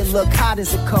 And we you look hot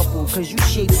as a couple, cause you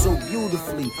shape so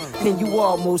beautifully. And you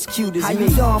almost cute as me. How you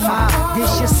doing, ma?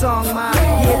 This your song, ma.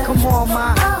 Yeah, come on,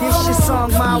 ma. This your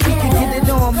song, ma. We can get it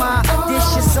on, ma.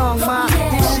 This your song, ma.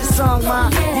 This your song, ma.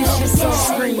 This your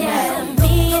song. Scream at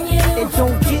me. It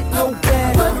don't get no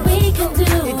better. What we can do.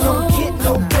 It don't get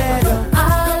no better.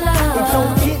 It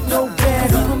don't get no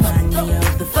better. You remind me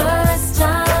of the first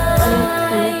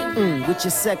time. With with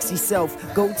your sexy self.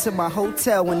 Go to my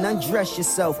hotel and undress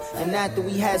yourself. And after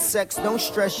we had sex, don't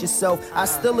stress yourself. I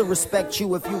still respect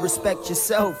you if you respect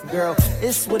yourself, girl.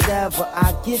 It's whatever,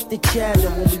 I get the chatter.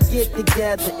 When we get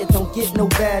together, it don't get no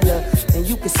better. And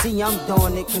you can see I'm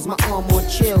doing it, cause my arm on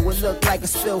chill would look like a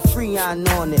spill Freon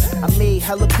on it. I made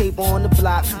hella paper on the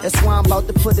block. That's why I'm about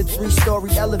to put a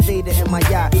 3-story elevator in my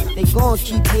yacht. They gon'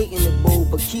 keep hating it, boo,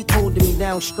 but keep holding me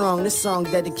down strong. This song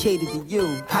dedicated to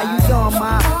you. How you doing,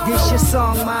 ma? This your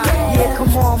song, ma. Yeah,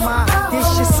 come on, ma.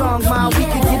 This your song, ma. We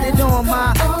can get it on,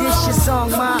 ma. This your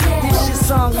song, ma. This your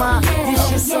song, ma.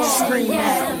 This your song. Scream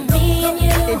at me.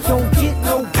 It don't get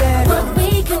no better. What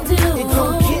we can do. It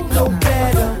don't get no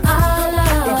better.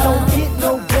 It don't get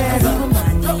no better. You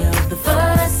remind me of the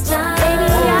first time. Baby,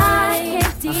 I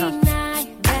can't deny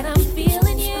that I'm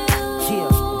feeling you.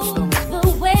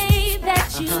 The way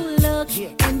that you look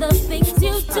and the things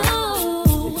you do.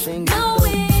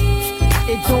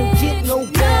 It don't get no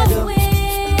better.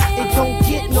 It don't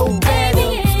get no better.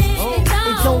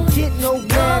 It don't get no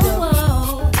better.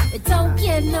 It don't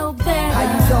get no better. How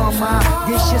you doing, ma?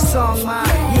 This your song, ma.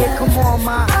 Yeah, come on,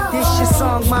 ma. This your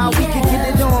song, ma. We can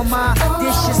get it on, ma.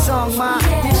 This your song, ma.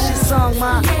 This your song,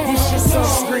 ma. This your song.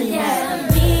 Scream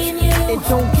at me. It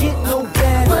don't get no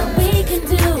better. What we can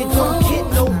do. It don't get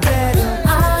no better.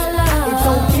 It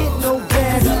don't get no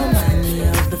better. You remind me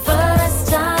of the first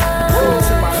time. Go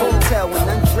to my hotel and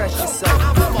undress yourself.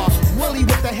 I'm a Willie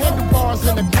with the handlebars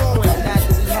and the glowing. And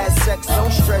after we had sex,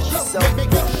 don't stress yourself.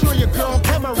 Make sure your girl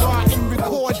camera and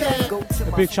record that.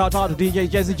 A big shout out to DJ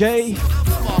Jazzy J.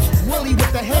 Willie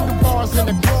with the handlebars and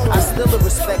the glowing. I still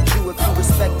respect you if you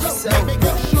respect yourself. Make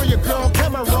sure your girl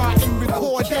camera and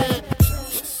record that.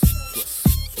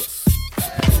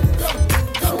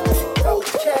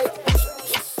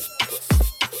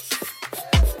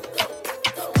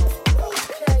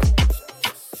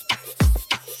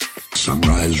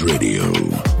 Sunrise Radio,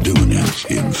 doing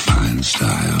it in fine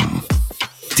style.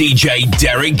 DJ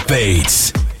Derek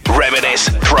Beatz. Reminisce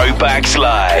Throwbacks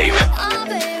Live. Oh,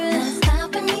 baby, don't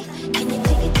stop with me. Can you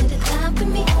take it to the top with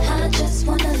me? I just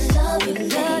wanna love you,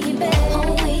 baby.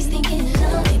 Always thinking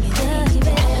love you,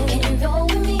 baby. Can you roll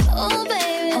with me? Oh,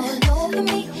 baby, all over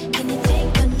me. Can you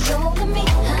take control of me?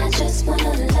 I just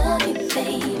wanna love you,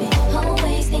 baby.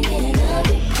 Always thinking of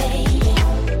you, baby.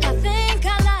 I think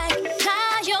I like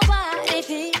how your body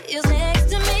feels next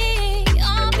to me.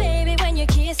 Oh, baby, when you're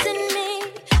kissing me.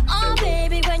 Oh,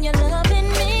 baby, when you're loving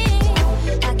me.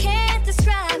 I can't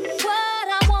describe what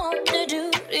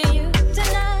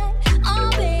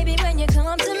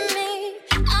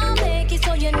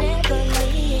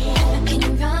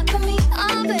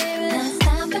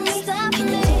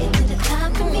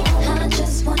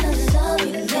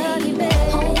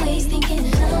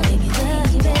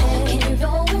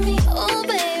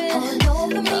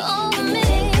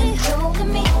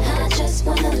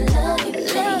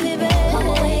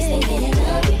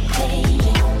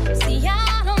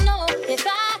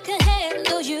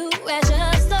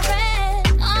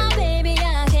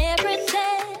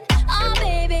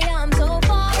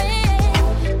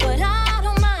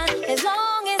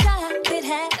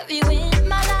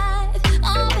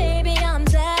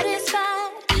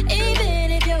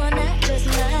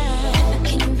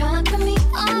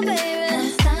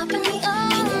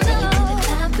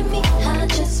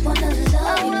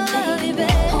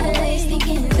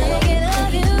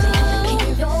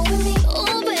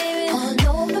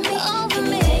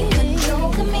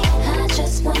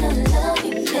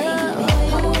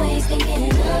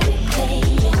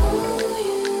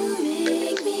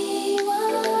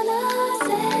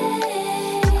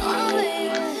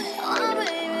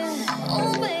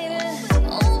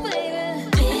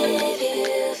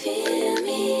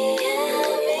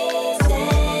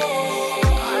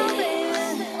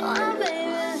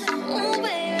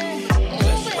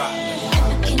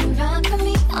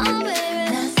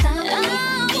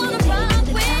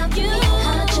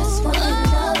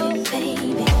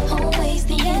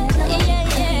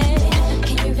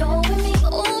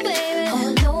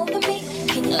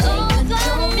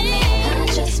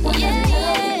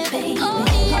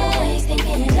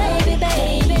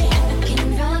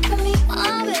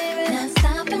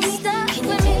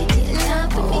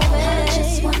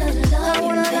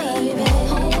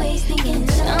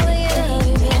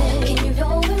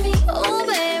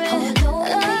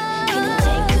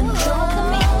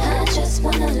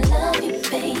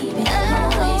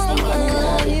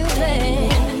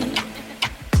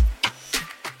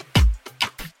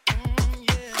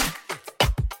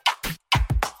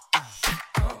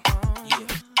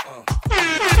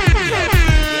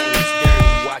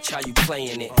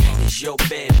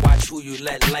you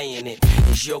let lay in it.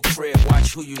 It's your crib,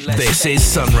 watch who you let. This is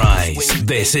Sunrise.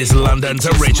 This is London's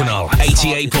original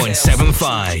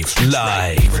 88.75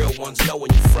 live. Real ones know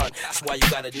when you front. That's why you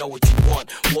gotta know what you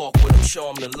want. Walk with them,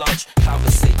 show them the lunch.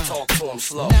 Conversate, talk to them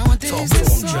slow. Nowadays Talk to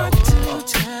it's them, hard Joe.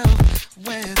 to tell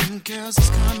where them girls is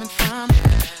coming from.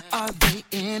 Are they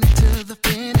in it to the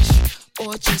finish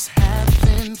or just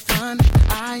having fun?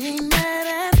 I ain't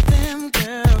mad at them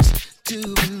girls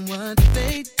doing what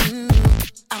they do,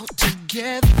 out to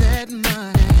get that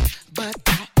money, but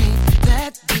I ain't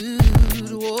that dude.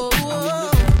 Whoa,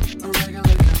 whoa. A regular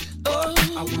girl. Oh,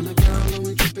 I want a girl who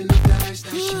ain't keeping the dice.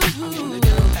 That shit. I want a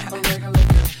girl, a regular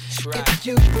girl. If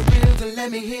you for real, then let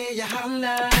me hear you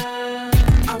holler.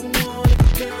 I want a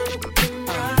girl who can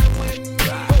ride with me,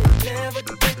 never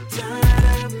get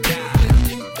tired of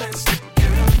me. That's the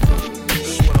girl for me.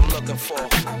 That's what I'm looking for. I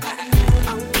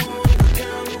want a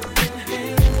girl who can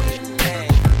hang with me.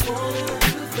 Wanna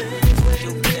do things with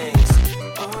me.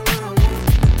 All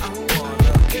I want a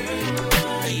girl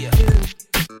like you.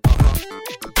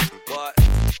 What?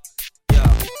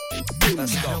 Yeah.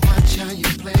 Let's go. Watch how you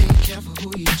play, careful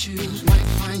who you choose. Might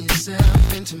find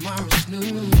yourself in tomorrow's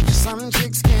news. Some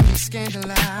chicks can be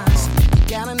scandalized. You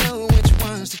gotta know which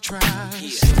ones to trust.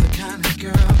 She's the kind of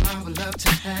girl I would love to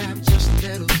have. Just a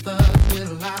little thug with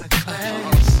a lot of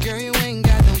class. Girl, you ain't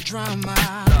got no drama.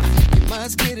 You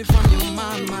must get it from your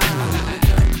mama.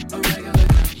 A regular girl.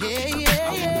 Yeah,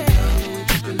 yeah, yeah.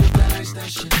 Keeping the bags, that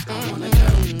shit. I want a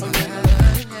girl, a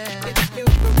regular girl. If you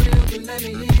for real, then let me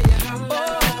hear you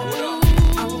holler.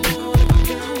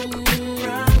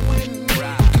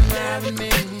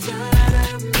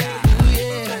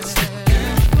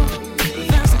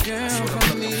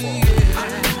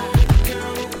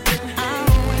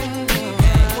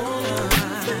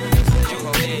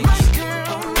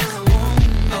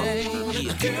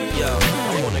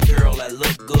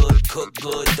 Cook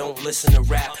good, don't listen to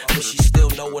rap, but she still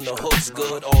know when the hook's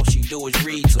good. All she do is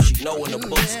read, so she know when the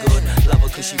book's good. Love her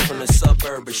cause she from the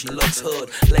suburb, but she looks hood.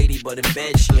 Lady, but in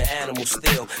bed she an animal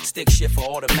still. Stick shit for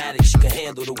automatic, she can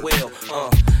handle the wheel.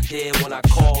 There when I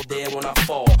call, there when I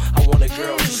fall. I want a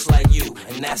girl just like you,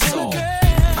 and that's all.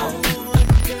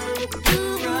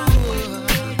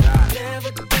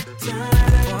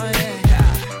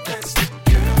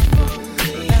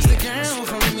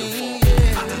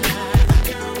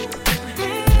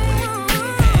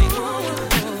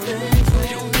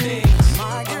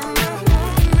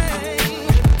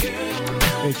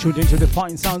 Tuned into the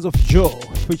fine sounds of Joe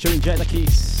featuring Jada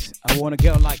Kiss. I want a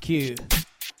girl like you.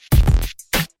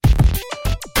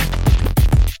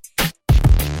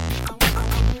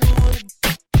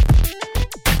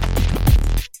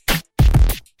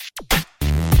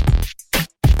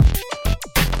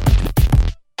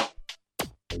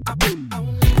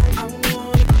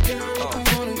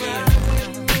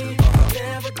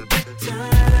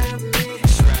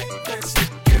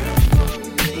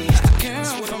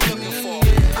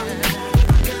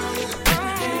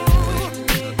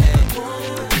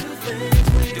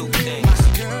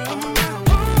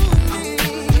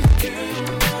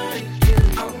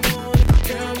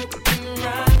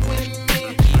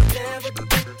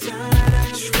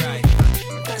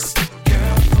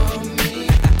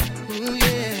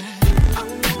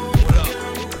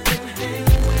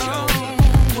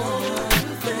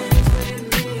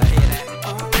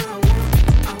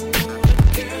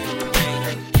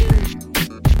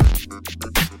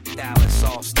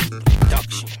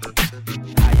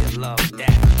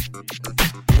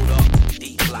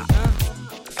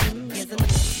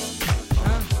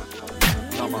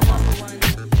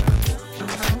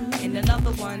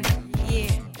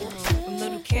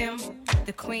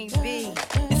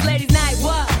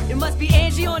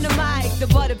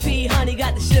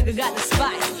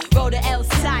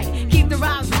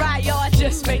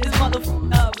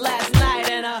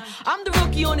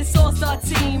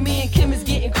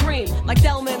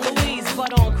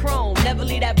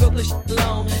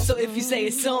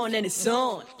 And it's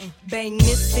on. Bang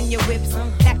this in your whips.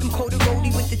 Stack them cold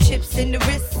roadie with the chips in the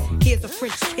wrist. Here's a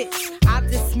French kiss. I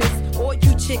dismiss all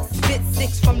you chicks. Spit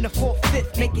 6 from the 4th,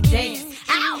 5th. Make it dance.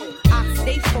 Ow! I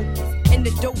stay focused in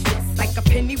the dopest. Like a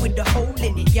penny with a hole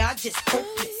in it. Y'all just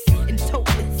hopeless and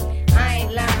topless. I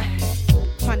ain't lying.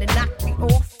 Trying to knock me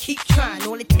off. Keep trying.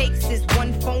 All it takes is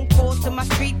one phone call to my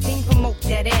street team. Promote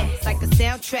that ass like a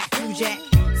soundtrack. You jack.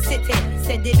 Sit there.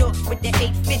 Send it off with the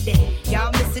 850.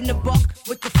 Y'all missing the buck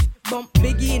with the bump.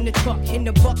 Biggie in the truck. In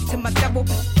the buck to my double.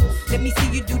 Let me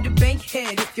see you do the bank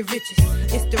head if you're richest.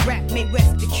 It's the rap made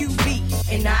West, the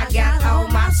QB. And I got all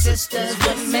my sisters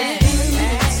with me.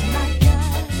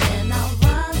 And I'll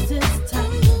rise this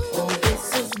time. Oh,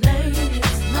 this is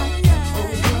ladies' night.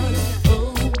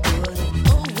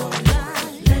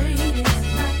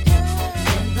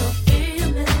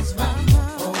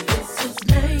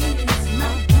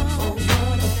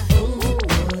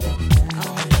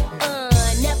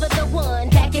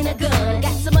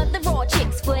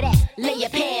 lay your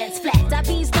pants flat. I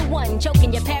be's the one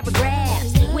choking your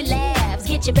paragraphs with laughs.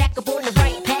 Get you back up on the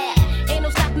right path. Ain't no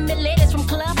stopping me, ladies from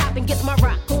club hopping. Gets my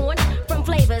rock on. From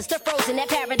flavors to frozen at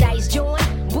paradise joint.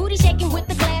 Booty shaking with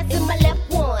the glass in my left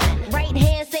one. Right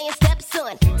hand saying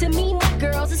stepson. To me, my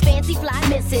girls is fancy fly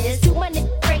misses. To my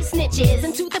great snitches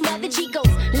and to the mother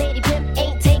Chicos. Lady pimp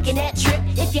ain't taking that trip.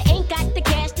 If you ain't got the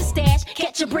cash to stash,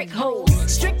 catch a brick hole.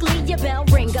 Strictly your bell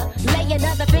ringer. Lay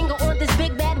another finger on this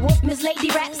big bad wolf, Miss Lady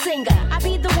Rap Singer. I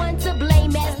be the one to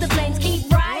blame as the flames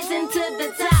keep rising to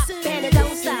the top. And it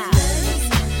don't stop.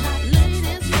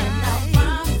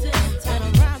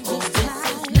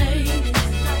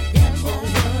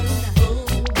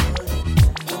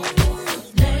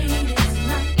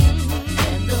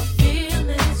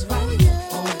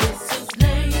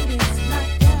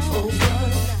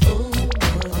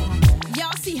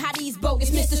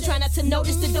 To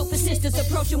notice the dope assistants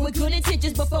approaching with good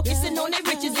intentions, but focusing on their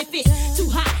riches. If it's too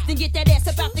hot, then get that ass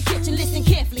about the kitchen. Listen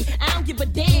carefully. I don't give a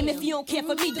damn if you don't care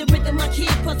for me. The rhythm I kid,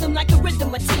 plus I'm like a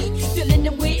rhythm of tea. Feeling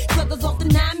the wig, brothers off the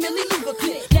 9 milli Luger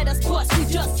clip. Let us bust, we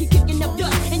just keep kicking up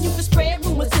dust, and you can spread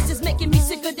rumors. This is making me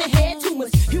sick of the head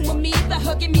tumors. Humor me by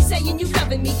hugging me, saying you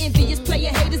loving me. Envious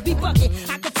player haters be bucking.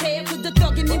 I could tell with the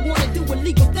thug in me wanna do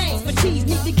illegal things for cheese.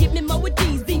 Need to give me more with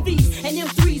these VVs and them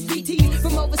 3s BTs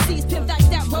from overseas. Pimp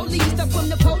diced out rollies. Up from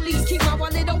the police, keep my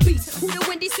wallet obese. Who the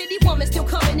Windy City woman still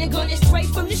coming and gunning straight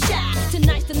from the shop.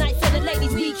 Tonight's the night for the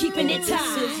ladies, we keeping it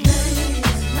tight.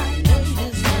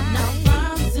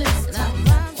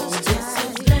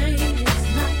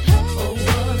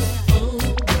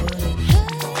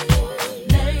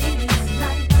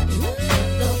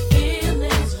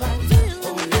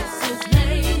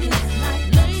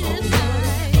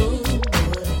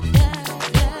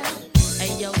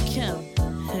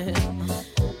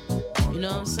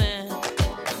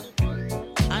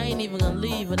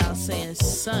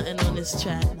 Something on this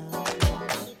track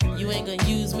now. You ain't gonna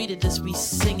use me to just be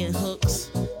singing hooks.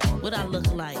 What I look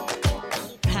like?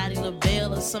 Patti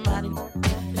LaBelle or somebody?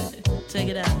 Take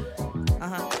it out.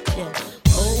 Yeah.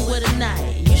 Oh, what a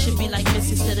night. You should be like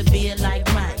Missy instead of being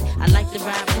like Mike. I like to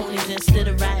ride ponies instead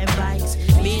of riding bikes.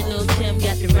 Me and Lil' Kim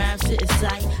got the rhymes to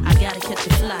incite. I gotta catch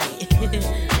a flight.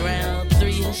 Round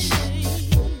 3-ish.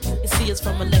 You see us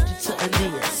from Electric to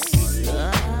Aeneas.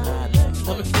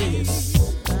 From the fierce.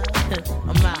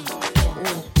 I'm out.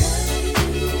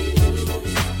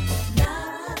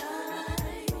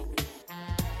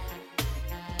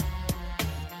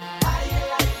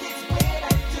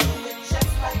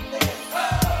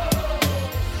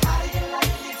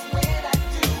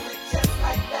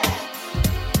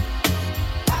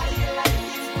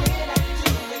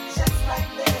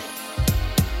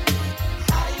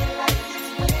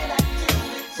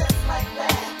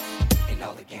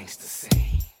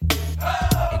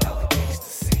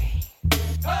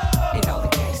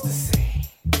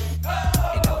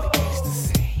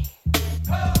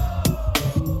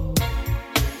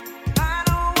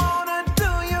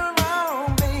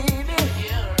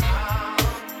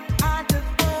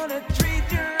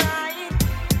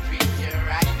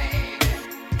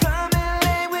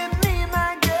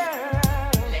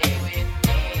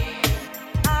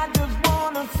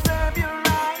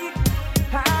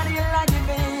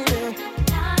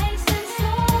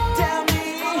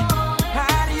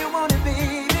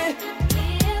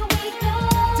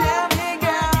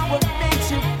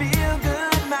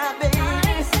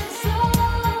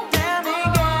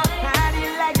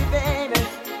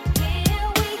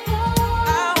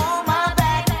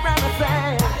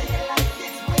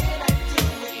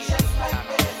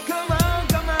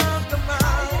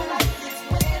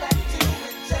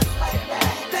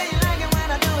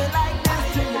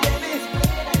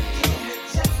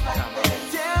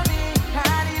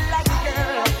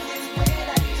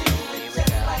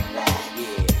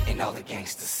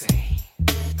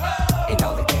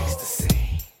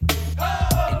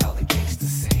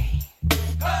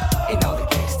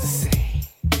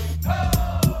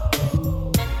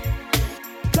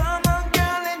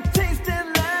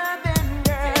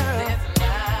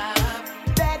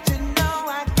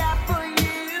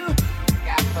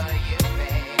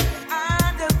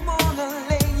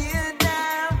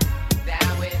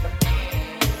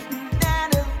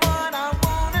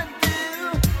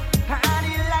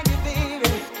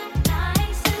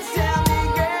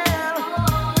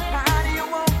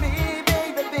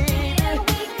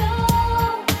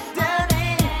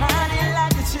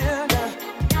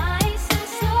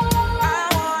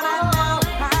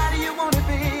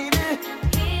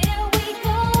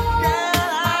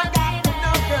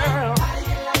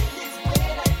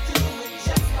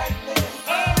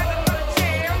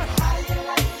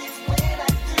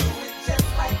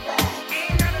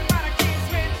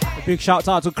 Big shout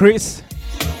out to Chris.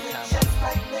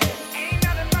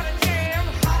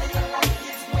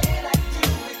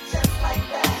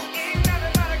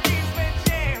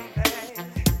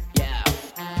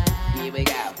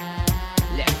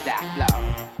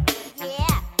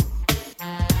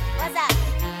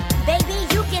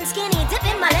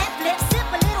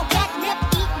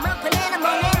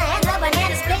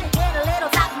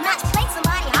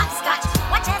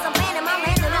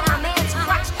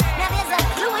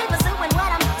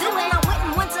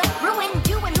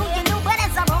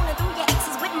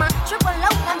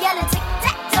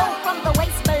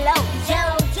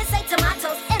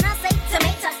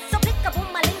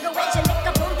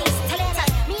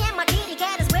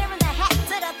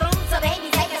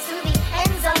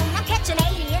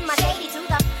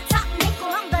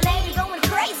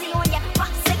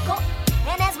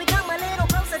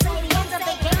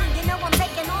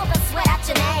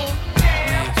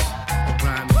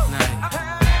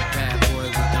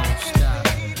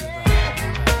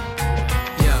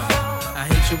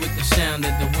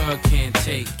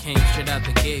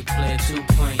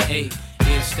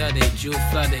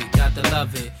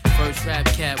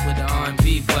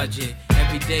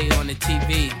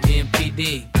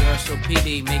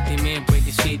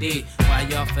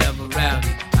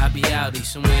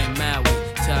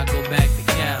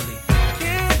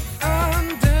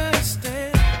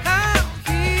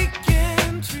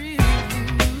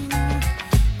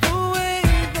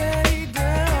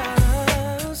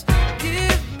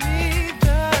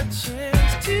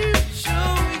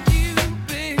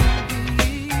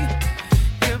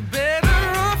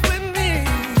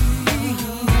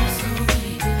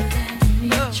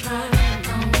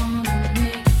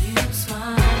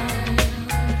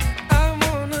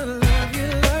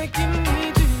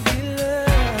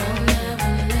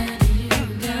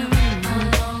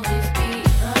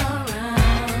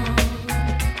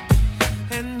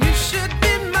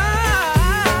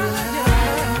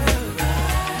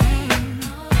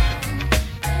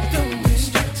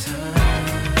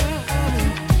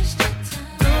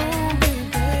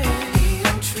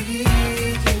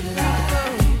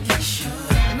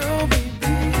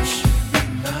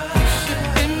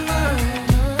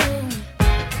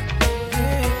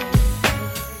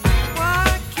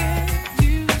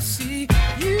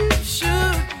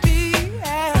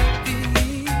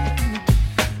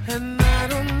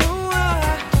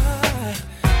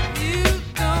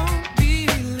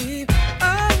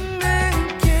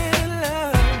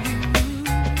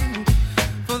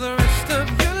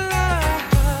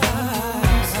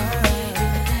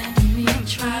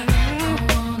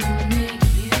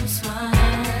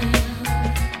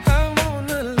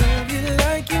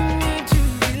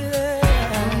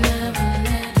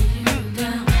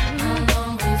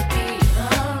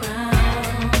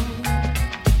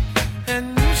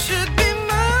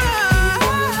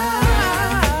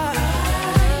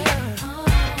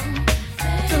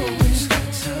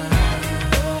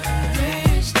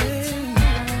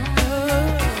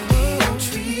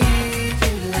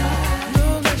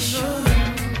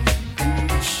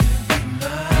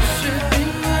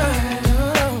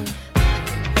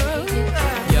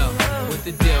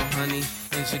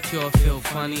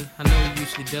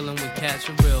 Dealing with cash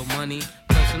for real money.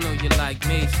 Plus I know you like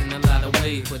Mace in a lot of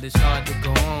ways, but it's hard to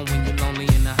go on when you're lonely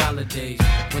in the holidays.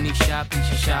 When he shop, he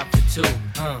should shop for two.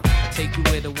 Take you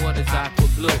where the water's aqua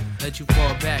blue. Let you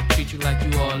fall back, treat you like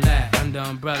you all that. Under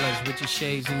umbrellas with your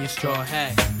shades and your straw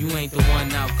hat. You ain't the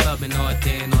one out clubbing all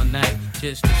day and all night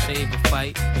just to save a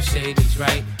fight. You say he's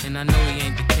right, and I know he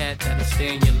ain't the cat that'll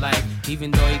stay in your life.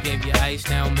 Even though he gave you ice,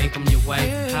 now make him your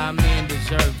wife. How a man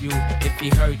deserve you if he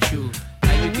hurt you?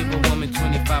 You give a woman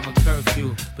 25 a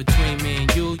curfew. Between me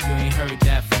and you ain't heard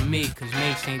that from me. Cause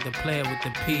Mace ain't the player with the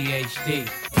PhD.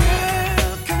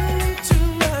 Girl, come into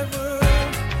my world.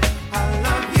 I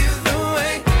love you the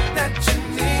way that you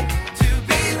need to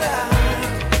be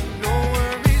loved. No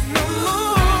worries no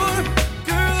more.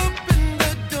 Girl, open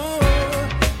the door.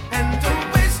 And don't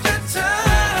waste your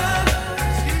time.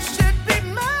 You should be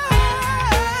mine.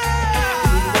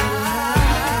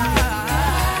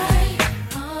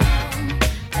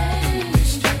 Don't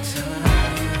waste your time.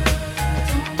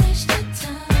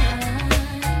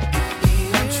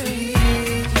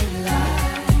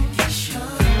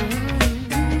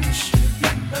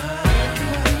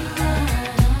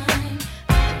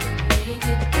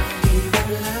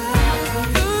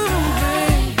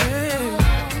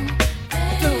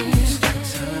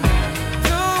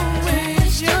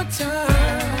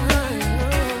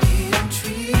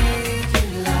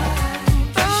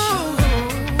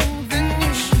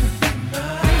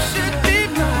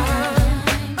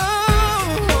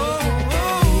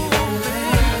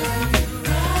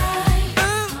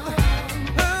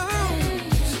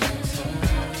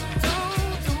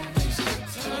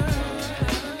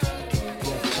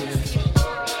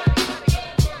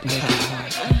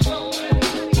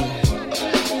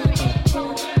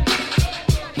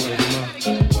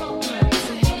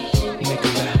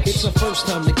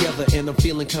 I'm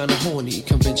feeling kinda horny.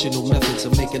 Conventional methods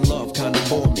of making love kinda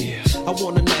bore me. I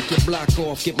wanna knock your block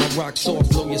off, get my rocks off,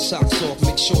 blow your socks off,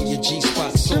 make sure your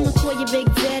G-spot's I'ma off. call you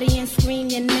Big Daddy and scream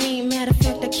your name. Matter of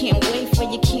fact, I can't wait for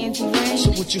your candy rain.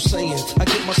 So what you saying? I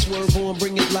get my swerve on,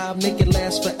 bring it live, make it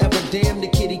last forever. Damn, the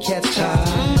kitty cat's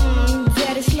tired.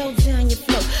 Daddy, slow down your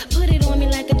flow. Put it on me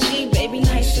like a G, baby,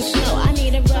 nice and slow. I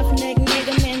need a roughneck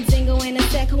nigga, Mandingo in a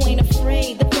sack who ain't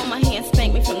afraid to pull my hand,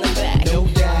 spank me from the back. No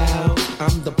doubt,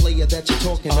 I'm the player that you're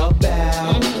talking about.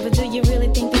 But do you really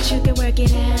think that you can work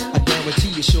it out? I guarantee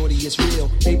you, shorty, it's real.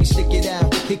 Baby, stick it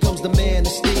out. Here comes the man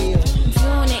of steel.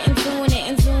 Doing it and doing it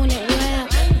and doing it well.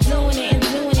 Doing it and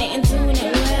doing it and doing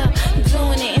it well.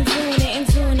 Doing it and doing it and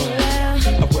doing it well.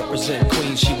 I represent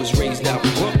Queens, she was raised out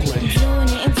in Brooklyn. Doing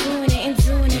it and doing it and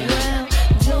doing it well.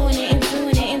 Doing it and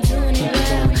doing it and doing it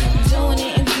well. Doing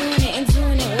it and doing it and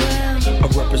doing it well. I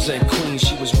represent Queens,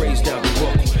 she was raised out in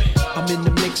Brooklyn. I'm in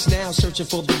the mix now, searching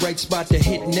for the right spot to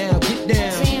hit now. Get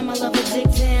down. Damn, I love a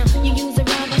dick down. You use a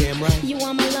rubber. Damn right. You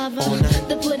are my lover.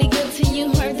 The pretty good to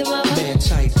you, heard the rubber. Man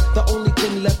tight. The only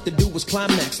thing left to do was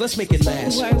climax. Let's make it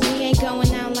last. Word, we ain't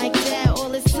going out like that. All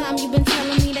this time you've been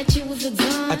telling me that you was a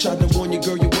dumb. I tried to warn you,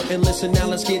 girl, you wouldn't listen. Now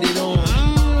let's get it on.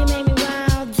 You made me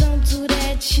wild. Don't do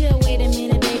that. Chill. Wait a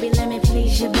minute, baby. Let me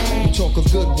please your back. Talk a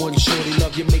good one, shorty.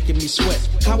 Love you, making me sweat.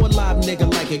 How a live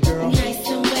nigga like it, girl? Nice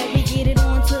and wet. We get it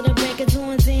on to the break of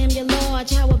dawn. Damn, you're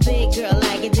large. How a big girl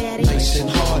like it, daddy? Nice and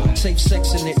hard. Safe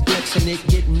sexing it, flexing it,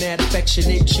 getting that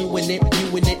affectionate, chewing it,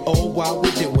 viewing it, all while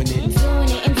we're doing it. Doing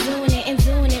it and doing it and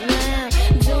doing it well.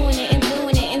 Doing it and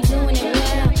doing it and doing it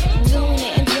well. Doing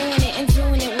it and doing it and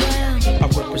doing it well. I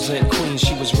represent Queens,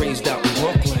 she was raised out in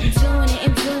Brooklyn. Doing it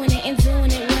and doing it and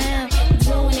doing it well.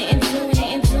 Doing it and doing it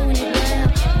and doing it well.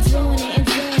 Doing it and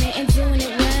doing it and doing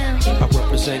it well. I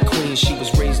represent Queens, she was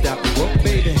raised out in Brooklyn.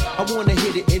 Baby, I wanna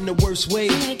hit it in the worst way.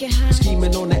 Make it hot.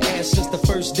 Scheming on the ass since the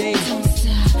first day. Don't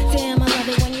stop. Damn, I love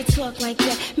it when you talk like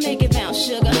that. Make it bounce,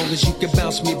 sugar. Long as you can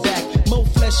bounce me back. More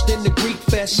flesh than the Greek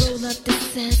fest. Roll up the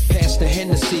cess. Pass the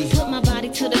Hennessy. Put my body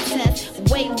to the test.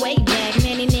 Way back,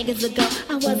 many niggas ago.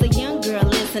 I was a young girl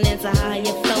listening to higher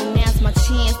flow. Now's my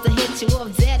chance to hit you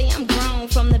up, daddy. I'm grown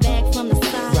from the back, from the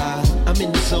side. Right, I'm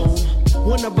in the zone.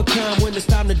 One of a kind when it's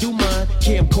time to do mine.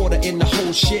 Camcorder in the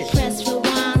whole shit. Press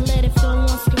rewind, let it flow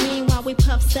on screen while we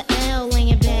puffs the L.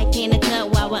 Laying back in the cut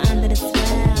while we're under the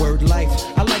spell. Word life,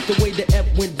 I like the way the F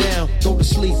went down. Go to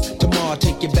sleep, tomorrow I'll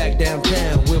take you back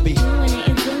downtown. We'll be doing it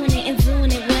and doing it and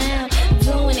doing it well.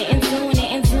 Doing it and doing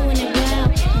it and doing it well.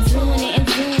 Doing it and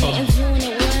doing it and doing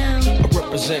it well. I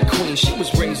represent Queens, she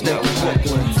was raised out in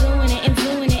Brooklyn. Doing it and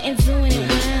doing it and doing it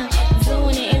well.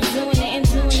 Doing it and doing it and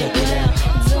doing it well.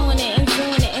 Doing it and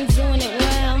doing it and doing it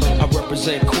well. I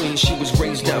represent Queens, she was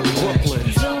raised out in Brooklyn.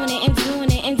 Doing it and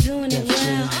doing it and doing it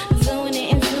well. Doing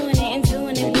it and doing it and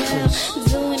doing it well.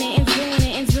 Doing it and doing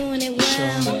it and doing it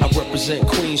well. I represent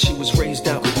Queens, she was raised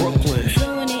out in Brooklyn.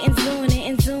 Doing it and doing it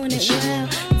and doing it well.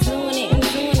 Doing it and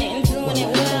doing it and doing it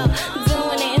well.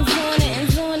 Doing it and doing it and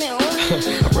doing it well.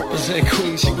 I represent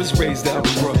Queens, she was raised out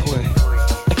in Brooklyn.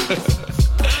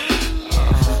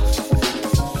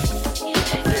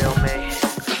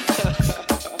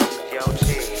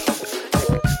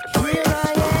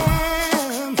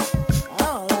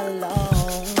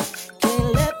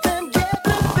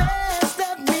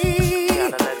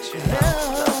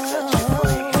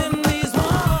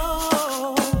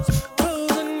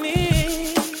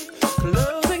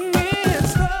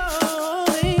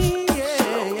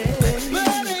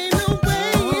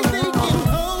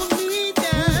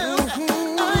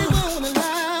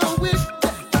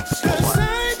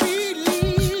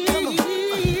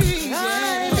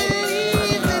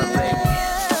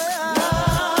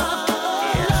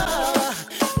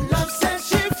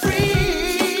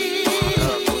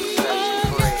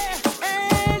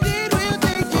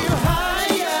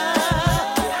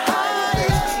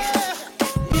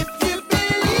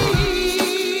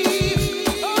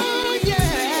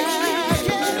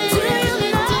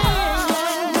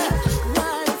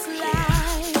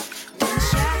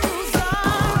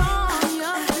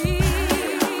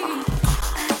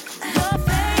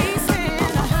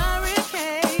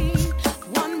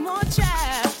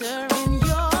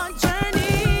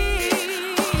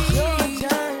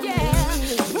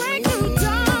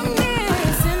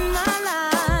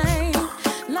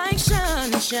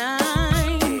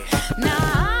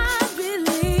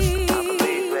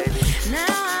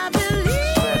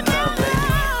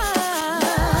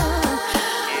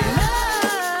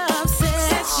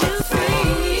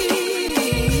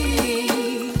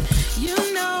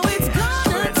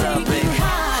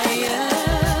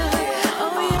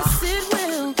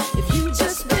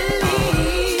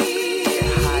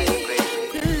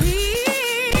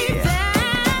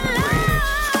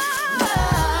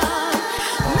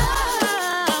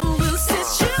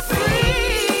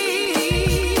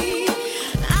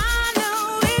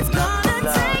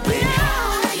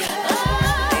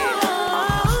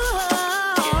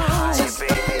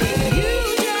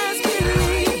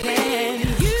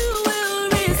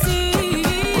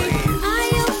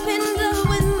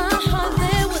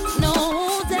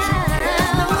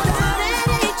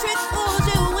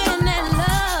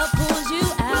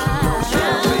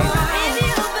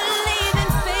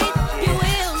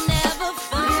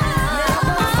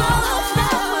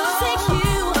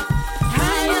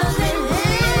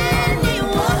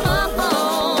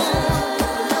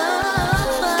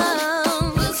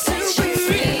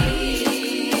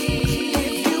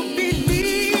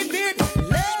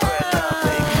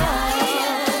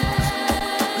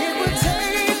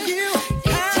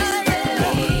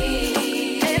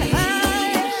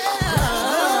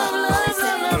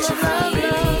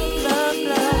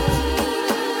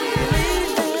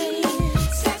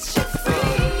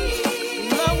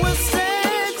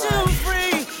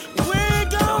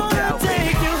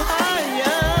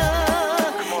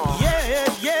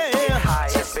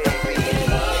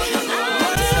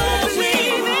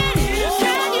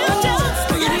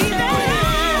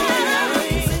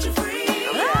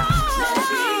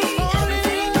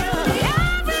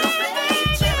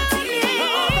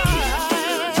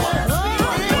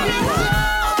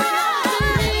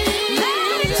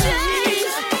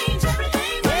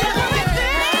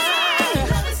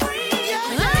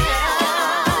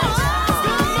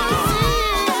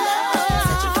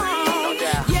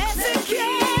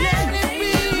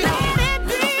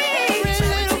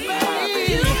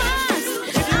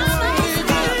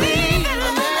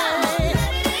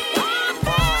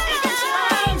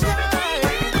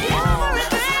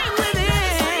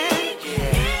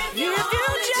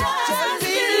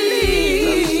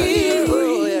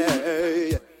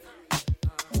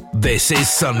 This is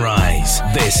Sunrise.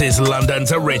 This is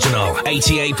London's original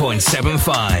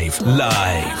 88.75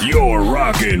 live. You're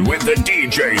rocking with the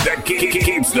DJ that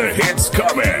keeps the hits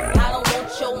coming. I don't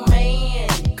want your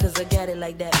man, cause I got it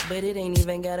like that, but it ain't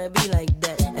even gotta be like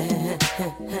that.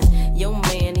 Your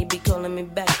man, he be calling me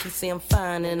back, he say I'm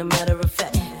fine, and a matter of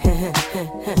fact,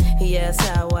 he asks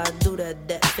how I do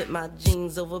that fit my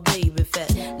jeans over baby fat.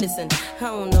 Listen, I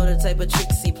don't know the type of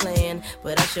tricks he playing,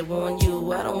 but I should warn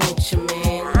you, I don't want your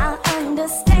man. I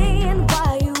understand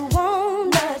why you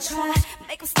wanna try,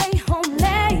 make him stay home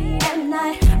late at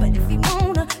night, but if he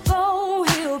wanna go,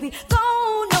 he'll be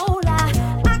gone, no lie.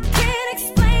 I can't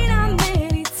explain how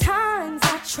many times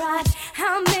I tried,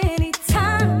 how many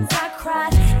times I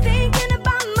cried, thinking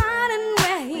about mine and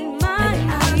where he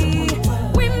might be.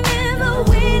 Remember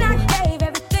when I gave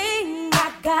everything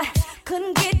I got,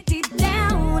 couldn't get deep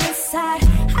down inside.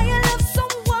 How you love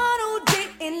someone who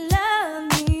didn't love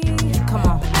me? Come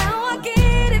on. Now I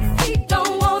get if he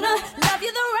don't wanna love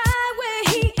you the right way,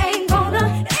 he ain't gonna.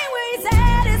 Anyway, he's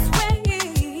at his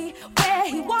way, where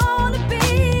he wanna be.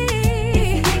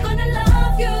 If he ain't gonna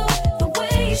love you the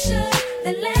way he should,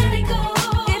 then let it go.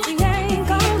 If he ain't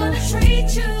gonna treat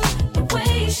you the way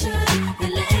he should,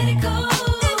 then let it go.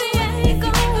 If he ain't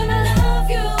gonna love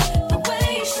you the way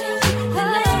he should, then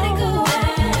let it go.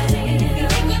 If he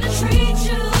ain't gonna treat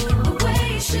you the way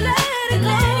he should, then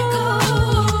let it go.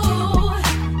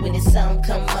 When the song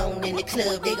come on in the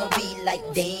club, they gon' be like,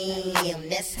 damn,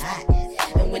 that's hot.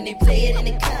 And when they play it in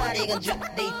the car, they gon'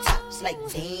 drop their tops like,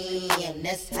 damn,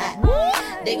 that's hot.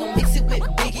 They gon' mix it with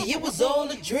Biggie, it was all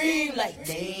a dream, like,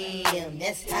 damn,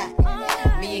 that's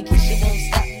hot. Me and Keisha won't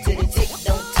stop till the tick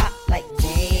don't top, like,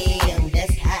 damn,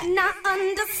 that's hot. And I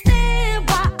understand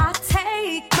why I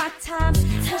take my time.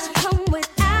 Cause you come with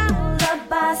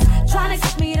alibis, trying to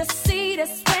get me to see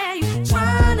that's where you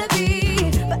trying to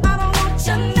be. But I don't want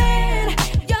your man.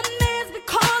 Your man's been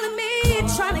calling me,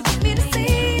 trying to get me to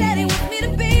see that he wants me to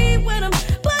be with him,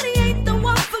 but he ain't the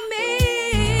one for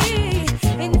me.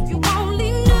 And if you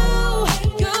only knew,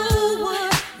 you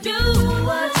would do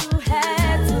what you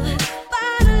had to.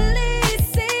 Finally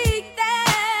see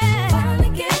that. Finally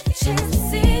get the chance to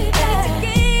see that.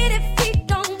 Get if he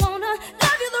don't wanna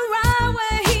love you the right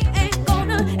way, he ain't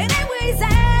gonna. And anyways,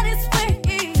 at his way,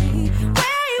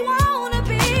 where he wanna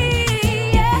be.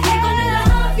 Yeah, he gonna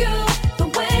love you the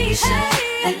way he should,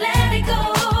 and let it go.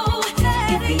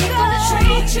 If he ain't gonna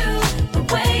treat you the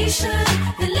way he should,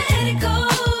 then let it go.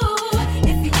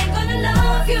 If he ain't gonna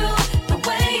love you the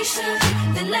way he should,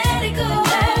 then let it go.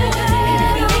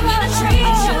 If he ain't gonna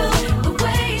treat you the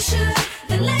way he should,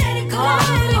 then let it go.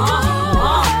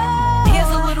 Here's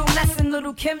a little lesson,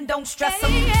 little Kim, don't stress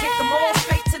him. Kick them all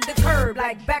straight to the curb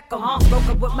like Beckham. Broke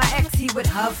up with my ex, he with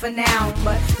her for now,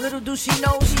 but little do she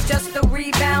know she's just a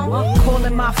rebound.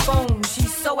 Calling my phone,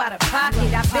 she's so out of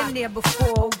pocket. I've been there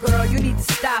before, oh girl, you need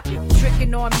to stop it.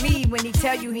 Tricking on me when he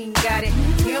tell you he ain't got it.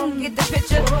 You don't get the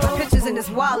picture, the picture's in his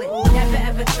wallet. Never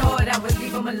ever thought I would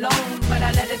leave him alone, but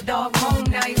I let a dog home,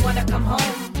 now he wanna come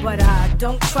home. But I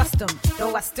don't trust him,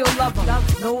 though I still love him.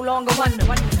 No longer wonder,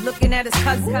 looking at his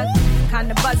cousin,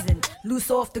 kinda buzzing,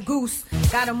 loose off the goose.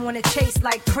 Got him on a chase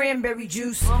like cranberry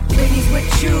juice. When he's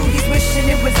with you, he's wishing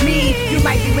it was me. You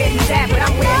might be where he's at, but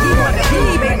I'm where he wanna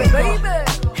be, baby.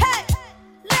 Hey,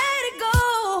 let it go.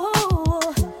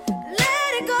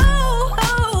 Let it go.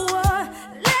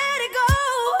 Let it go.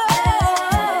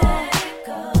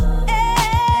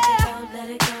 Let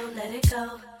it go. Let it go.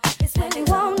 It's when he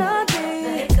wanna be.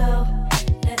 Let it go.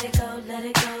 Let it go. Let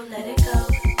it go. Let it go.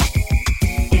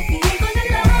 If he ain't gonna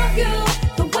love you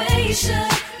the way he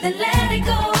should, then let it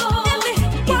go.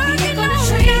 If he ain't gonna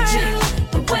treat you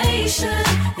the way he should,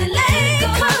 then let it go.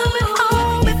 Coming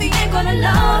home if he ain't gonna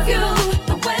love you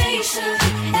the way he should,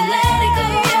 then let it go.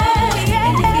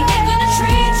 And if he ain't gonna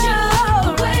treat you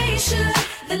the way he should,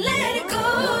 then let it go.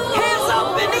 Hands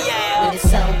up in the air. When the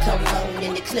song come on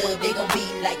in the club, they gon' be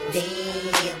like,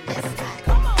 damn, that's hot.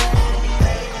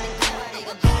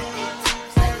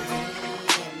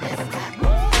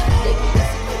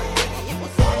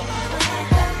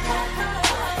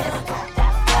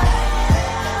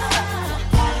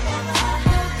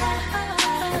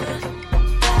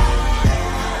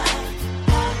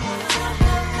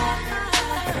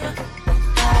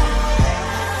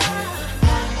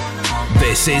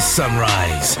 This is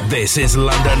Sunrise. This is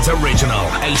London's original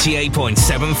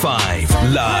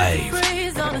 88.75 live.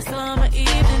 Breeze on a summer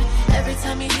evening. Every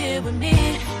time you're here with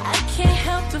me, I can't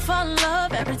help to fall in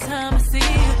love every time I see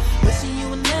you. Wishing you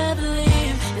would never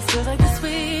leave. It feels like the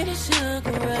sweetest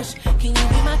sugar rush. Can you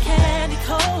be my candy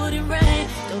coated rain?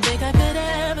 Don't think I could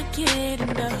ever get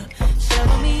enough.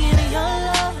 Shower me in your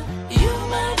love. You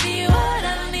might be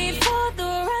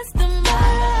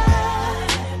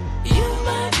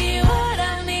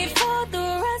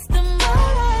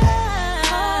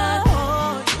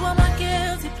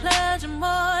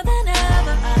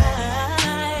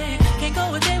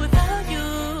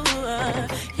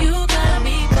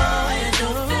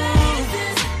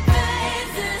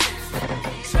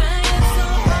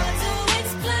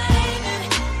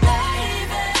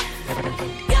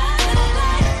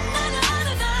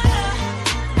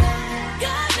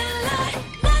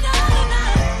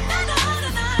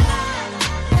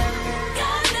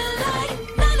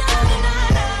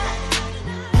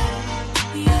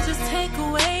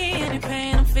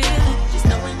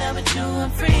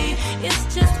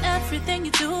everything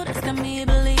you do, that's got me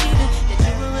believing that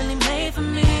you were really made for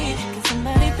me. Can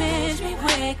somebody pinch me,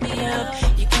 wake me up?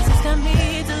 Your kisses got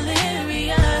me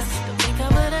delirious. Don't think I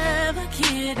would ever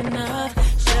get enough.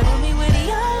 Shadow me with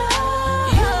your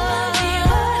love. You might be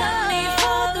what I need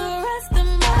for the rest of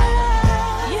my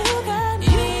life. You got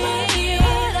me. You might be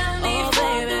what I need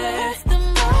for the rest of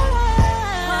my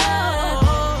life.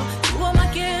 You are my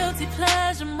guilty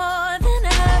pleasure more than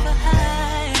ever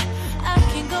high. I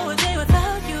can't go a day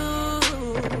without you.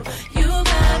 You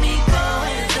got me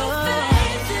going through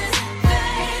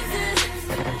phases,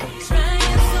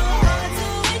 trying so hard to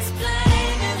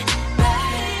explain it,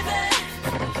 baby.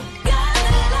 Got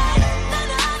me like na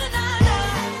na na na na.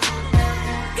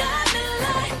 Got me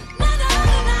like na na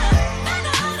na na na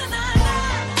na na na.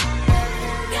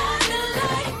 Got me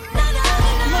like na na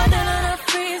na na. More than enough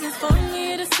reasons for me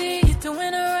to see you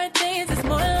doing the right things. It's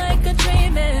more like a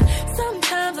dream, and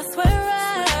sometimes I swear I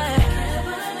can't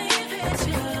believe it's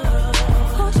you.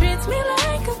 Who treats me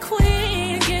like a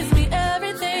queen, gives me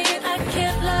everything, I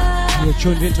can't lie. You're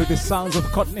tuned into the sounds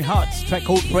of Courtney Hart's track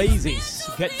called Phrases.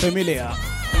 Get familiar.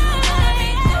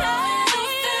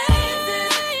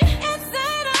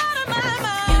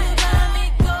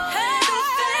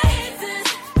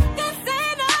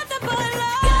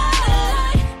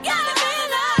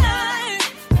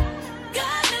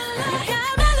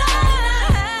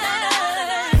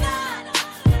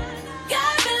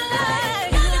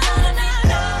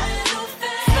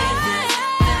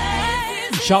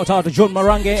 Shout out to John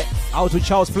Marange, out to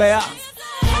Charles Player.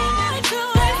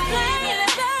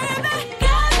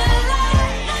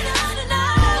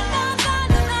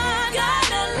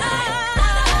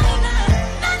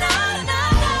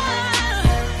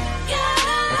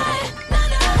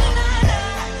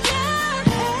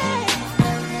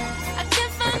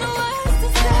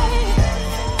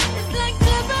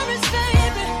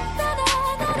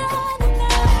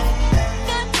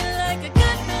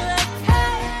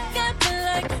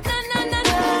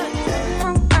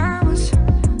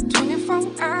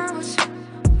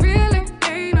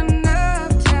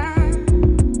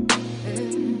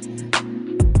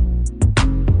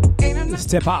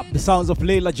 Step up, the sounds of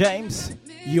Leila James.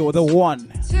 You're the one.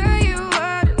 Tell you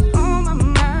what is on my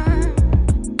mind.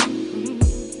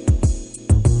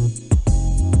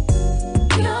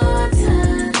 Your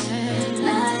touch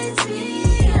lights me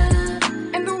up,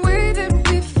 and the way that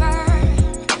we fight,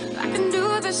 I can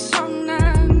do this all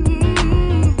night.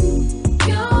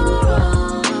 You're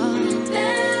all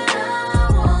that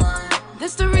I want.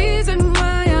 That's the reason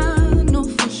why I know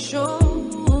for sure.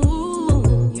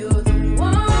 You're the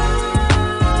one.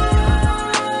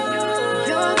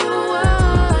 You're the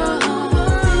one.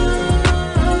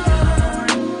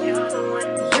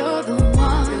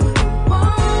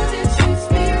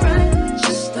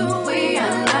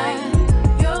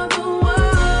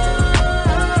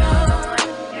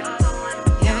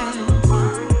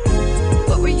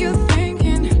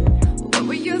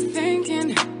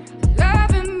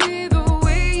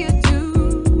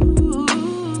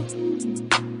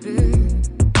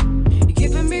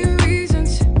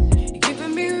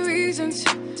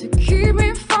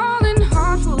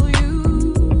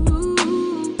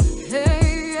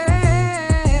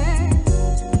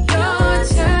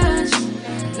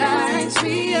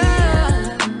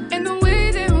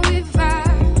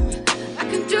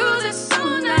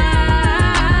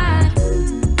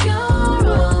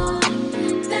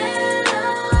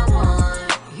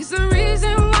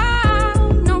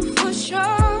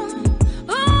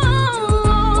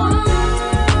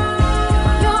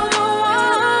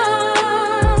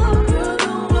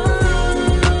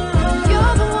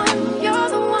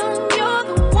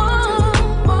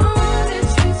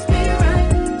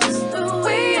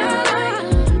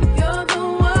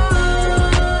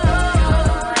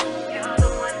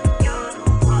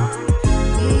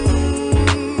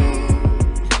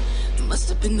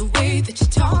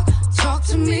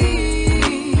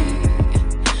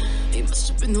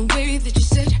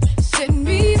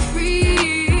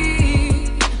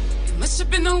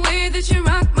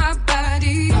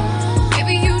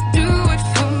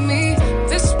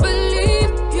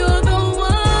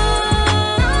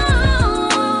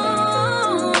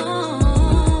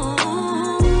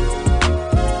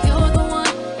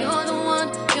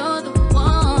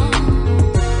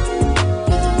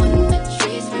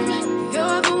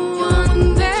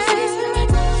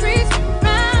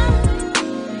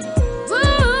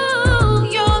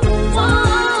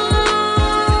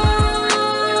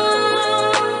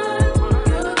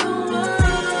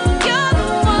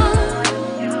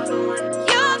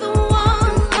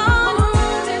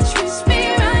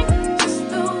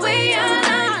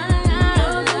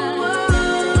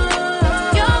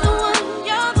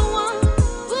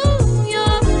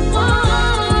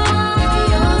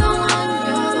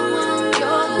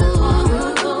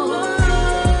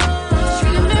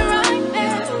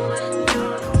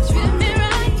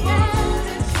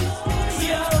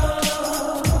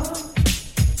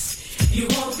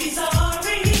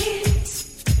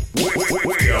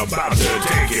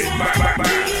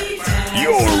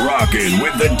 rocking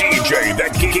with the DJ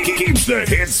that keeps the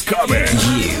hits coming.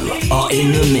 You are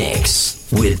in the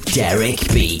mix with Derek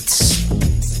Beatz.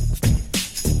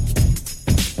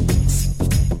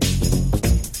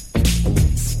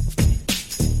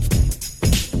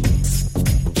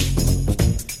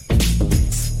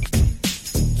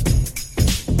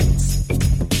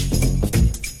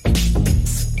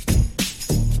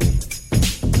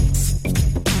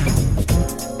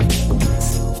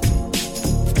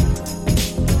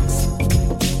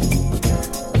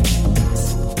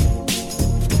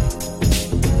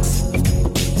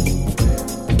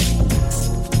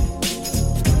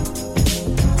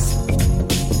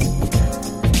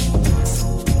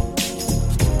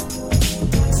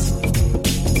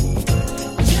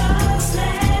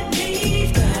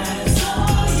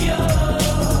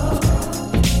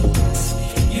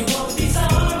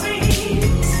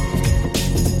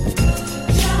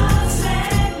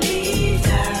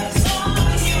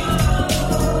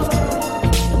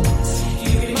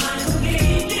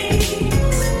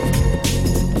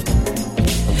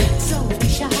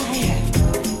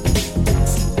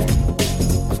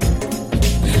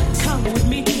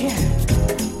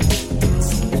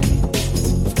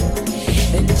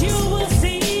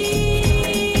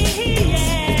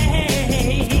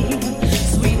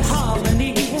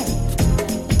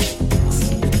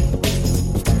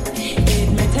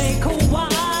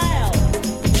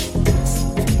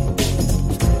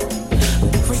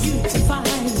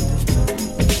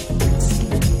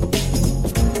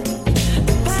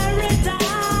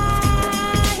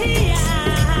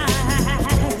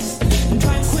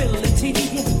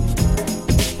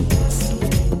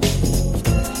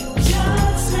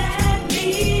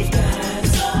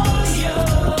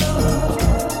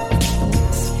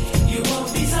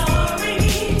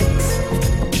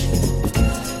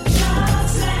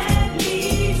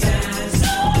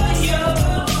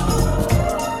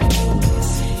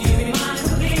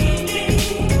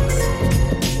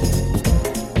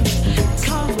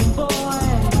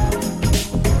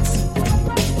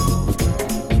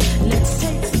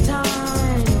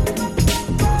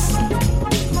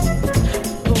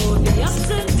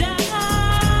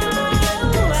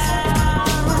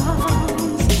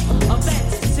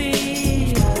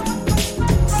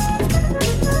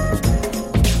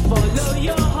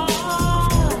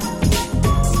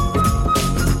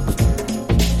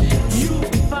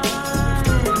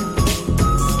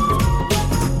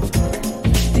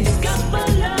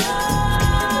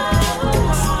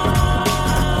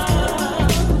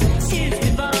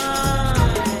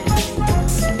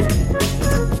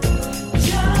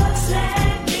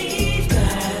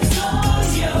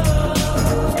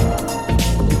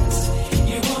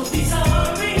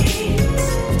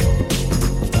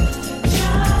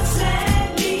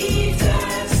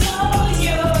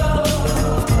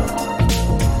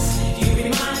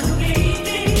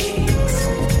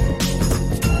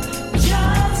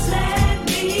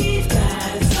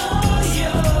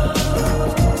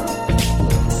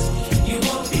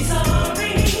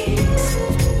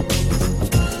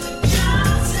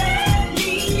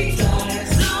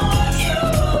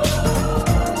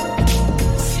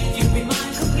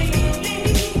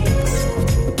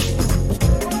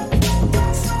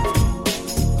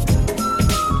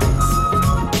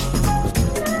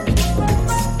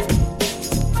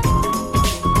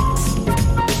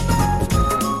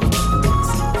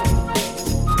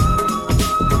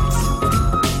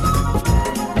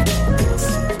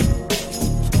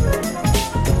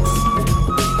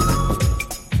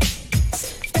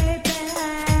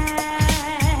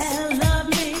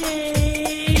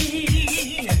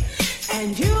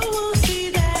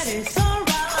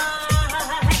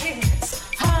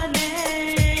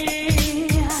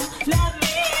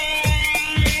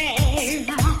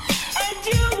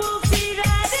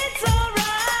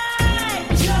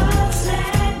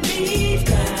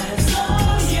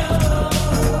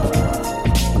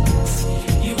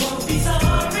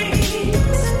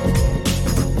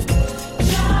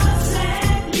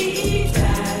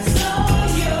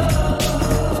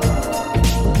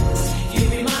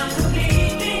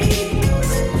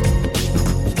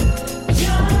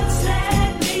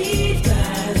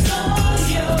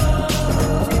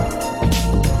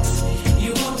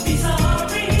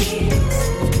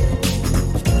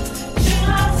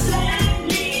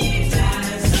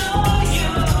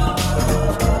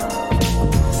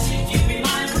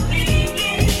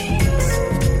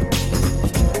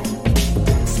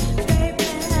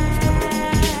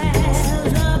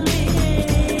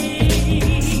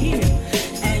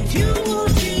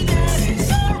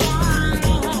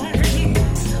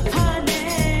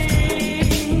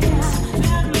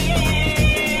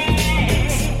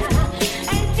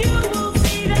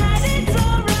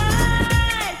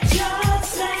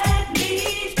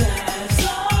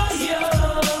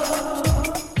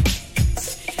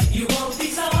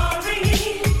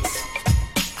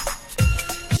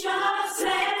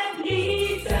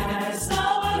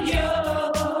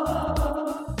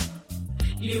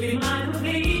 You remind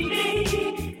me.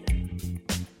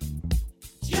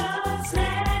 Just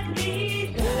let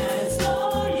me dance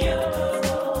for you.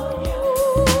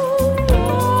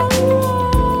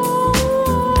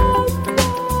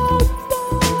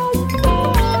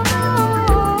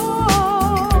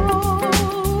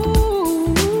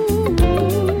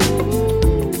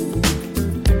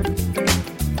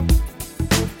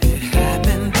 It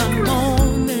happened the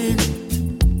moment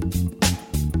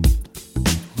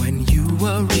when you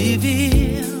were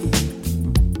revealed.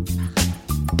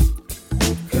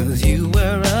 'Cause you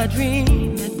were a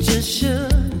dream that just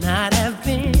should not have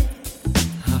been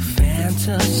a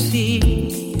fantasy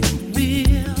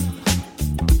real.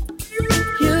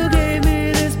 You gave me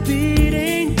this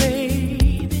beating,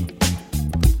 baby,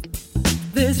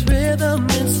 this rhythm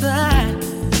inside.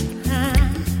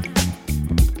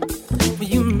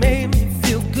 You made me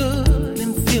feel good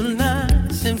and feel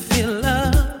nice and feel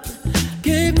love.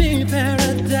 Gave me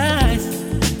paradise.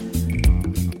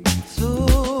 So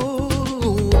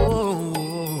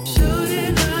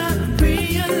shouldn't I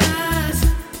realize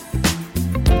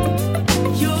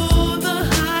you're the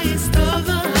highest of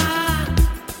the high?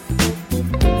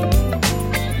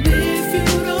 If you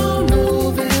don't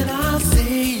know, then I'll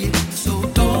say it. So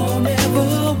don't ever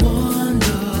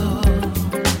wonder.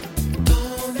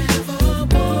 Don't ever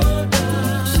wonder.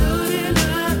 Shouldn't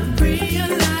I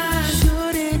realize?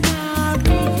 Shouldn't I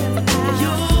realize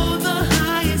you're the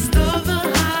highest of the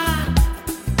high?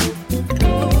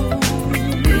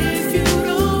 If you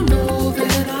don't know,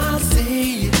 then I'll say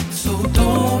it. So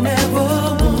don't ever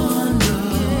wonder.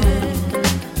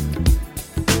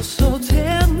 So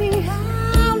tell me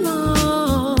how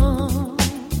long.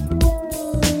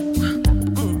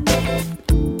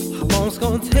 How long's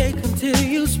gonna take until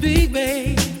you speak,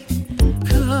 babe?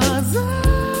 'Cause I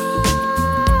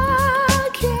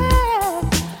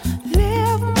can't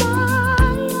live my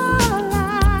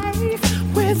life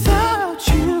without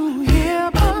you here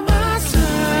by my side.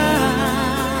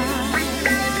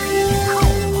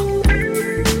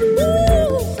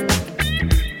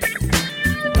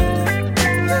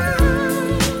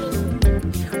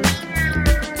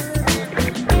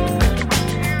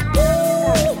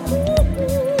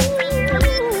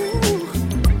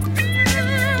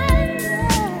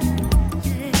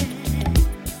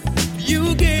 You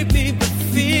gave me the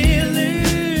feeling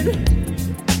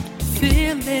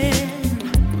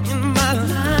in my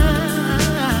life.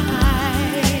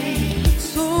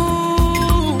 So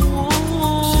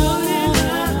shouldn't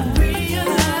I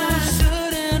realize?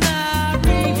 Shouldn't I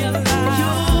realize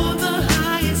you're the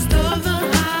highest of the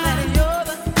high? You're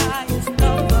the highest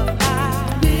of the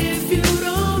high. If you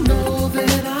don't know,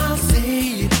 then I'll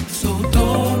say it. So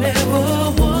don't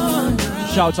ever wonder.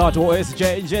 Shout out to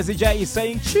OSJ and Jesse J is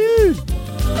saying choose.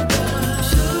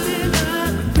 Shouldn't I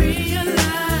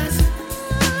realize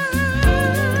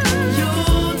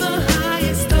you're the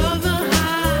highest of the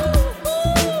high?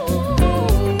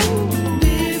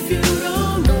 If you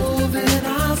don't know, then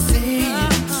I'll say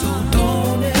it. So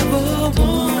don't ever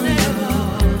wonder.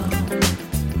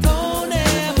 Don't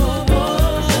ever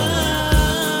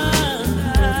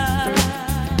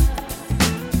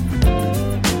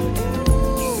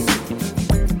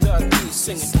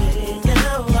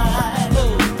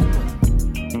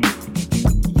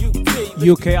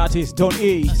UK artist Don't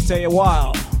E, stay a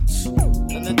while.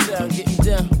 And the town getting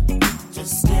down.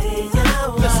 Just stay a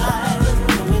while.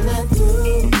 Coming that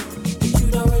through, but you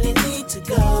don't really need to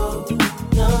go.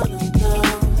 No, no, no.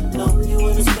 No, you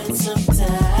wanna spend some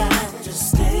time. Just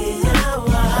stay a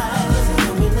while.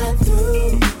 Coming that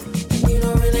through, you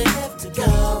don't really have to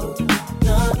go.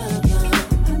 No, no, no.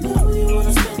 I know you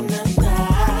wanna spend that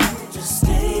night. Just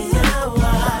stay a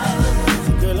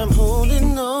while. Girl, I'm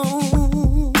holding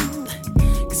on,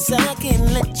 'cause I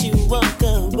can't let you walk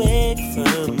away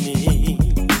from me.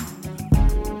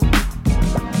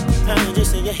 I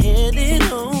just say you're headed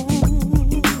home.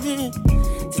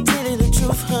 To tell you the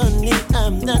truth, honey,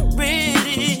 I'm not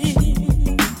ready.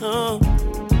 Oh.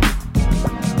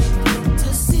 To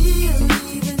see you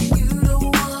leaving, you don't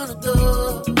wanna go.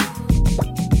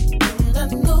 And I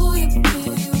know you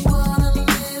feel you want a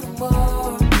little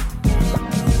more.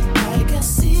 I can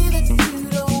see that you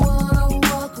don't wanna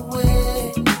walk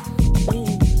away. You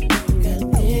got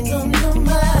things on your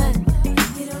mind.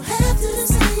 You don't have to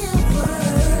say a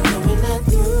word. Knowing that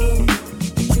through,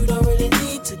 but you don't really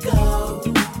need to go.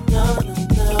 No, no,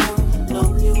 no. No,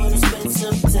 you wanna spend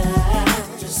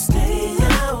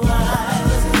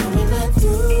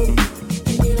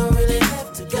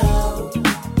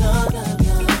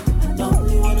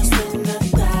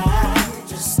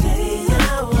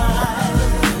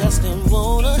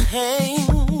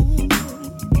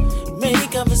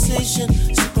conversation,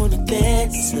 sip on a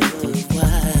glass of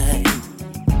wine.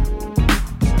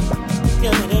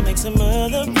 Yeah, but it makes some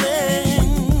other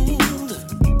plans,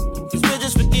 'cause we're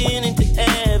just beginning to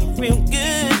have a real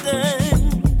good time.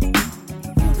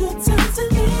 Real good time to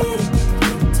meet,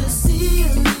 to see you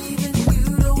leaving, you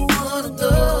don't wanna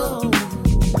go.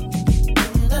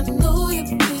 And I know you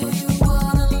feel you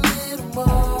want a little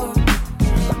more.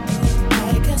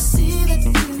 I can see that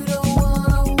you don't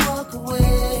wanna walk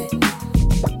away.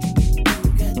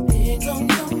 You got things on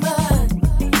your mind,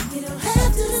 you don't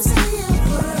have to say a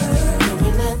word.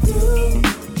 Knowing that through,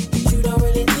 you don't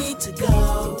really need to go.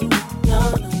 No,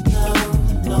 no, no,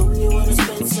 no, you wanna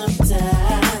spend some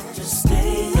time, just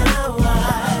stay a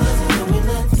while. Knowing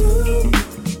that through,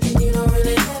 and you don't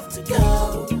really have to go.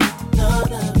 No,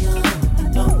 no, no,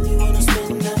 no, you wanna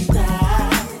spend the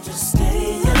night, just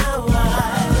stay a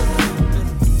while.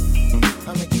 I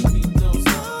make you beat those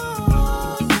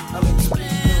songs, I make you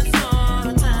spend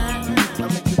some time, I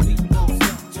make you beat those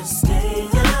songs, just stay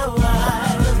a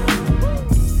while.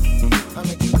 I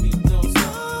make you beat those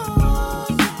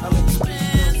songs, I make you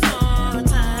spend some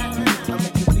time, I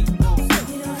make you beat those songs.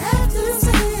 You don't have to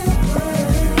say a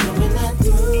word. Knowing that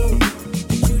through,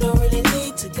 but you don't really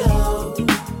need to go.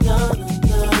 No, no,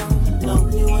 no, no,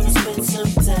 you wanna spend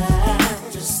some time,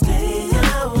 just stay a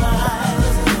while.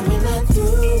 Knowing that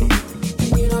through, and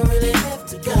you don't really have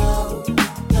to go.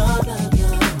 No, no, no,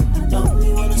 no,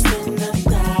 you wanna spend the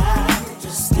night,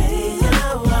 just stay a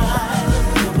while.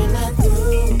 Knowing that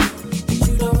through, but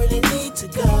you don't really need to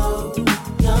go.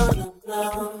 No, no, no,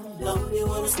 no, you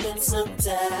wanna spend some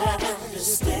time, just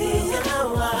stay a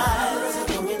while.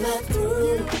 Knowing that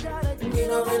through, you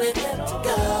don't really have to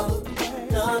go.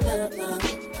 No, no, no,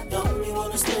 no, you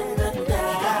wanna spend the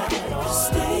night, just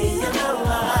stay a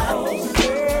while.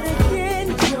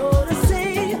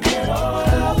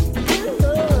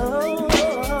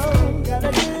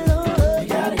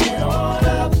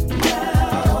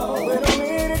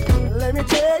 Let me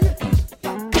tell you,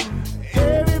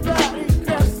 everybody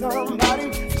grab somebody,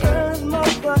 turn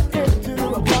mother into a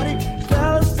party.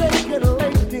 Fellas, take it,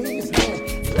 ladies,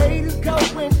 ladies, go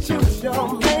and choose your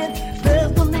man.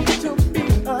 There's no need to be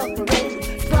afraid.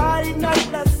 Friday night,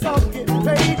 let's all get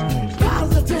paid.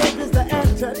 Positive is the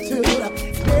attitude,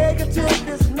 negative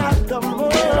is not the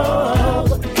move.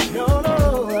 No, no,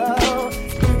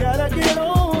 you gotta get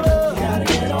on up. You gotta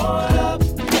get on up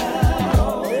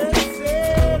now. Let's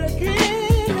say it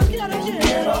again, you gotta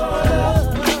get on up.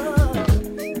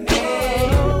 Hey,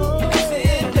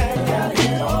 sit down, you gotta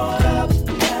get on up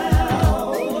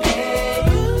now. Hey,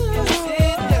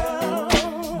 sit down.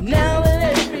 Now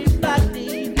everybody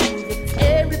moving,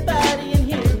 everybody in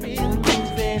here is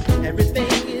moving.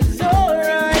 Everything is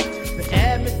alright, the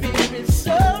atmosphere is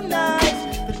so nice.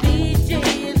 The DJ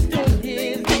is doing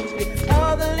his duty,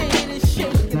 all the ladies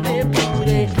shaking their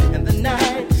booty, and the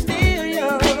night is still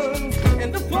young,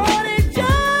 and the party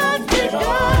just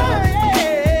begun.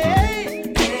 Hey,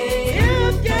 you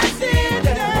can sit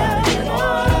down. Oh,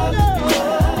 no.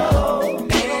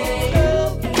 Hey, you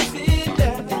can sit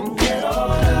down. Get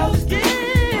on up. Get on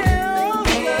up.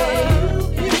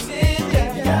 You sit down.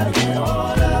 You gotta get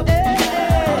on up. Hey,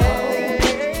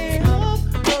 oh,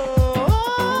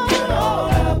 get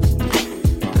on up.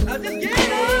 Now just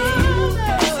get on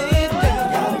up. Sit down.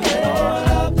 Gotta get on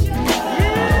up. You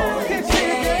can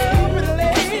sit down with the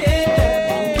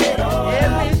ladies. Get on up.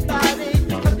 Everybody,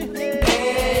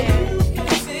 hey, you can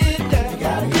sit down. You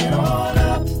gotta get on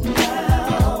up now.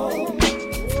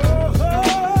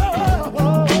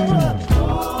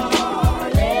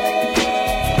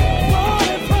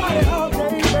 Party all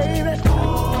day, baby.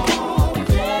 All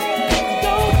day.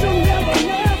 Don't you never,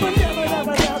 never, never,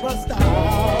 never, never stop.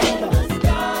 Never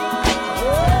stop.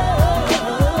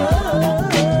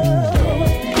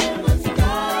 Never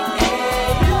stop.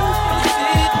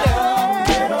 Sit down.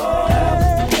 Get on up.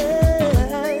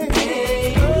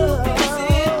 Hey, you can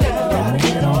sit down. Gotta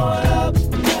get on up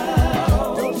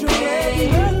now. Don't you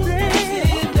let nothing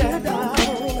sit down.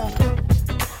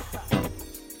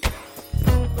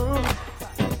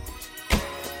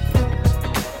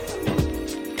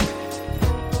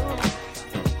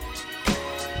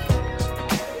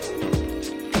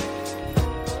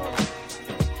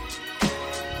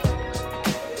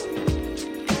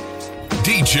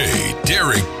 DJ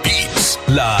Derek Beatz.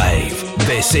 Live.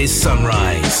 This is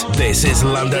Sunrise. This is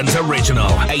London's original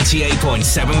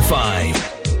 88.75.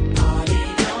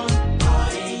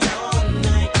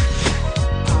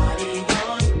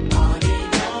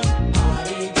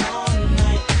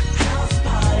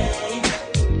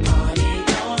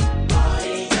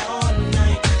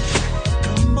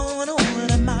 Come on over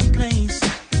to my place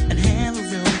and have a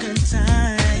real good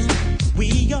time.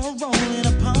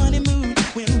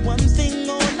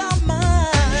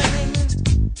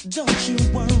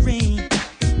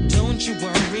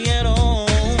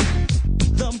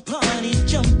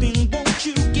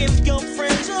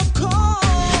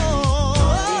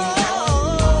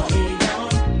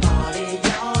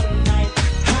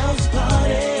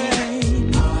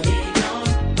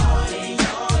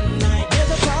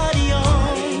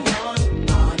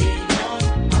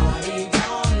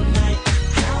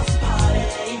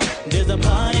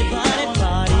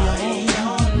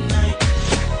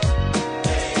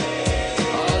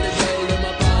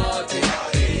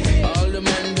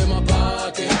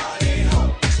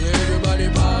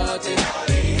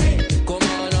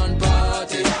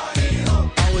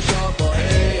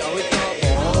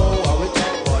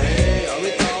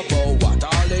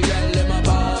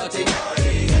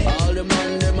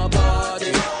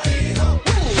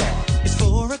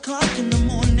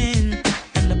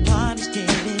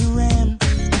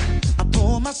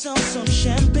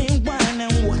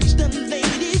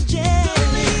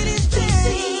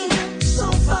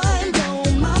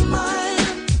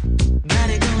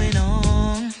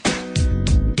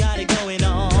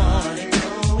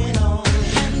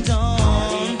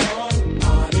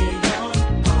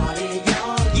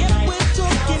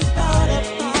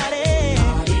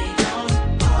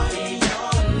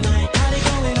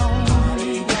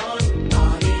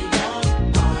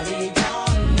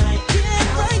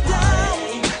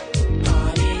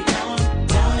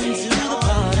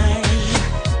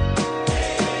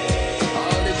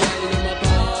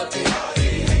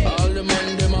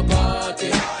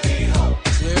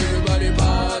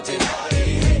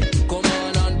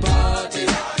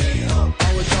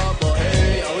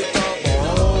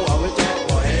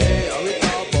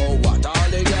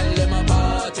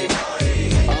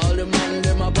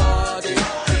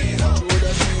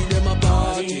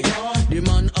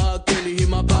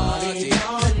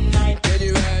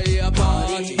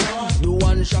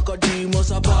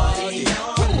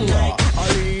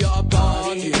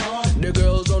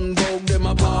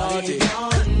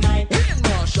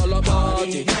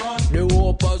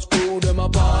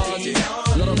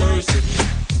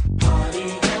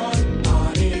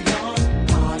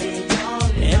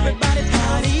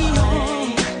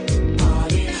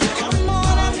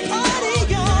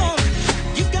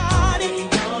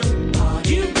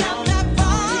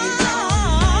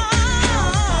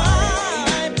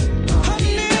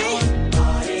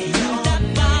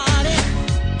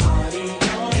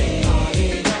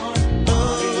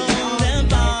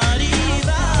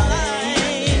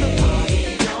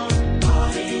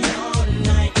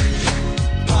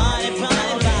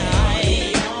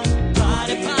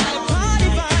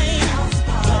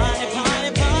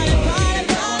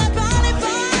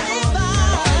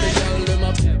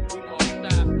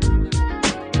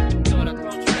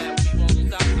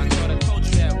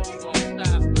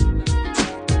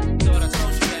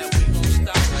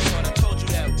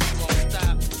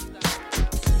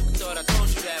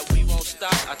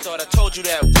 you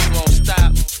that we won't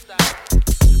stop.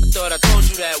 I thought I told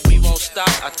you that we won't stop.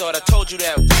 I thought I told you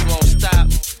that we won't stop.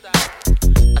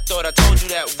 I thought I told you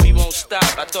that we won't stop.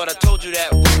 I thought I told you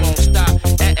that we won't stop.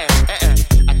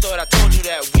 I thought I told you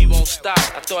that we won't stop.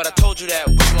 I thought I told you that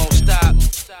we won't stop.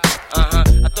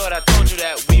 I thought I told you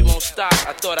that we won't stop.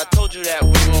 I thought I told you that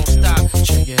we won't stop.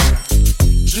 Check it out.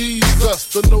 Jesus,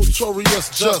 the notorious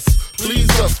just. Please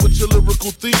us with your lyrical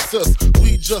thesis.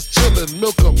 We just chillin',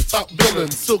 milk 'em, top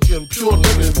billin', silkin', pure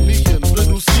linen, me and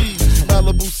little C,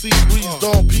 Malibu sea breeze,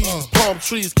 dawn peas, palm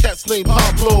trees, cats named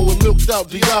Pablo, and milked out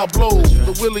Diablo,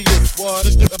 the williest.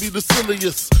 This nigga be the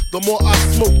silliest. The more I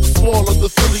smoke, the smaller the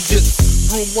silly gets.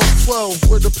 Room 112,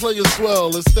 where the players dwell,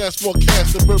 and stash more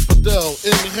cash than Bert Fidel.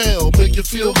 Inhale, make you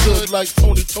feel good like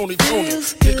Tony.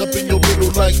 Pick up in your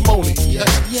middle like Moni. Yeah.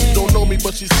 She don't know me,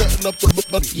 but she's setting up the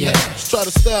yeah. Try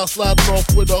to style sliding off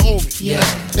with a homie. Yeah.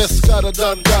 Escada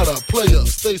Dangada, player,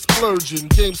 stay splurging.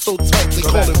 Game so tight they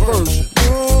call it version.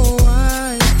 Oh,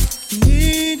 I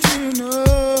need to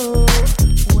know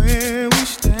where we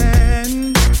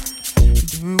stand.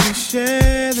 Do we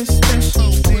share the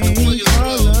special thing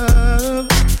called love?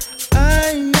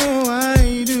 I know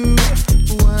I do.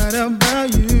 What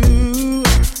about you?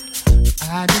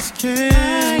 I just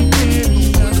can't get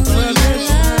enough of your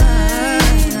time.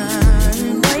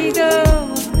 Where you go?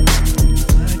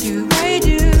 What do I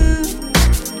do?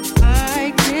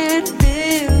 I can't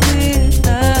live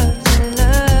without your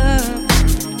love.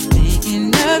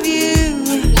 Thinking of you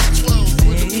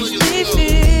makes me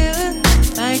feel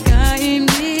like I am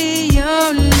the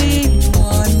only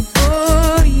one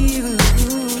for you.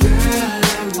 Girl,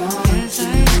 I want to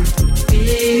be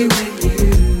with you.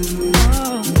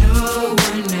 No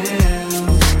one else,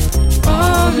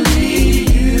 only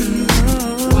you.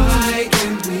 Why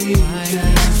can't we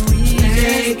just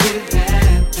make it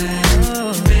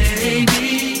happen? Baby,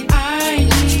 I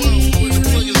need you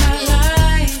in my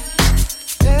life.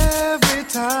 Every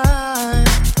time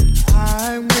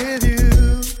I'm with you,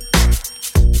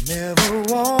 never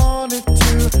wanted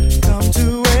to come to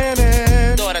an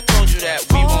end. Thought I told you that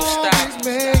we won't stop. Always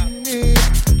make me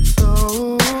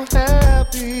so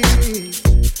happy.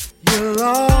 You'll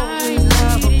always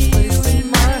have a place in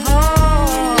my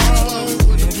heart.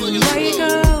 Where you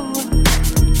go?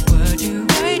 What do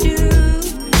I do?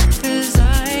 'Cause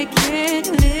I can't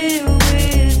live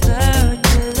without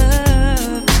your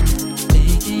love.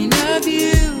 Thinking of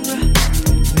you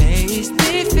makes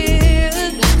me feel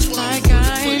like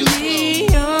I'm the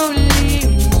only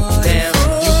one. Damn,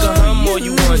 you can hum all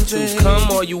you want to, come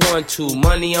all you want to.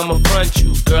 Money, I'ma front you.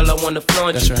 Girl, I wanna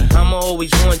flaunt you. right. I'ma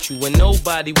always want you when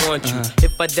nobody wants you.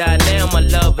 If I die now, my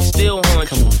love will still haunt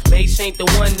you. Mace ain't the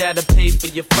one that'll pay for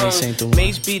your Mace ain't the phone. one.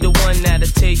 Mace be the one that'll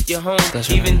take you home. That's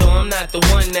right. Even though I'm not the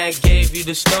one that gave you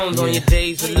the stones on your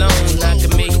days alone, I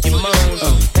can make you moan.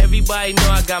 Everybody know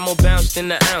I got more bounce than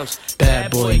the ounce.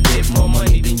 Bad boy, get more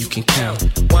money than you can count.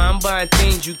 Why I'm buying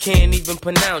things you can't even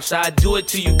pronounce. I do it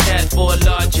to you, cat, for a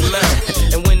large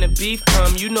amount. And when the beef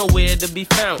come, you know where to be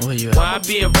found. Where you at? Why I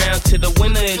be around till the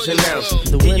winner is announced?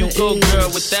 The Here you winner go, is- girl,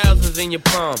 with thousands in your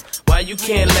palm. Why you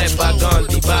can't let bygones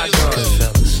be bygones?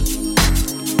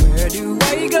 Where do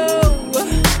I go?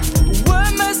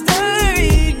 What must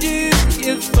I do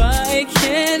if I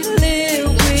can't live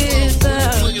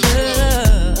without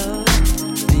love?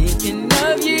 Thinking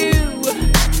of you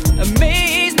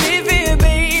makes me feel,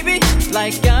 baby,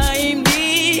 like I'm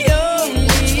the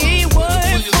only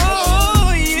one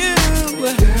for you.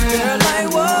 Girl, I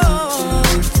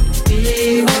want to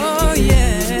be with oh,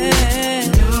 yeah.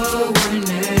 No one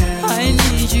else. I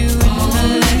need you in my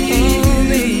life, oh,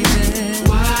 baby.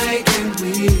 Why can't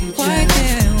we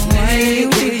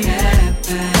make it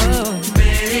happen? Oh,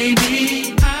 baby,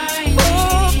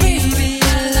 oh, baby,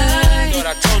 I Thought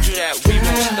I told you that we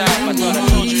won't stop. I thought I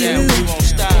told you that we won't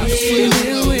stop.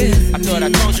 I thought I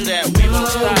told you that we won't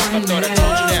stop. I thought I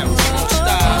told you that we won't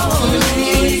stop. I thought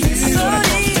I told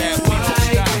you that we won't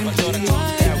stop. I thought I told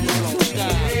you that we won't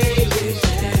stop.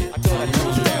 I thought I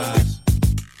told you that.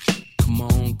 Come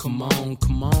on, come on,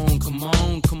 come on, come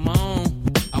on, come on.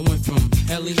 I went from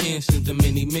Helly Hansen to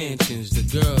many mansions. The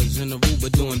girls in the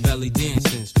Aruba doing belly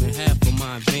dancing. Spent half of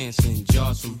my advancing,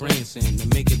 jars from Branson to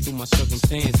make it through my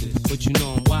circumstances. But you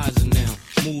know I'm wiser now.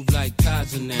 Move like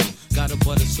Kaiser now. Got a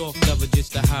butter soft cover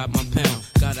just to hide my pound.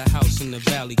 Got a house in the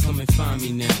valley, come and find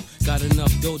me now. Got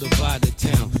enough dough to buy the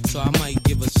town. So I might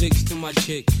give a 6 to my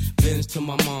chick, Benz to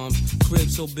my mom's. Crib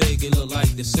so big it look like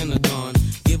the Synagogue.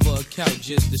 Give her a couch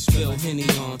just to spill Henny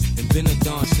on. And been a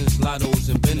dawn since Lotto's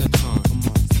and Benetton. Come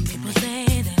on. People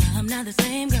say that I'm not the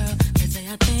same girl. They say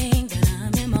I think that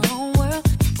I'm in my own world.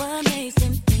 What makes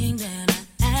them think that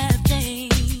I have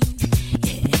changed?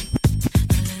 Yeah.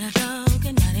 joke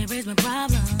and now they raise my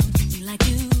problems. Be like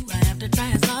you, I have to try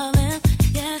and solve them.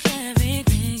 Yes,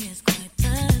 everything is quite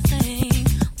the same.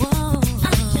 Whoa,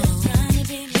 I'm just trying to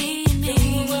be me.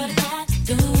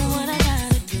 Do what I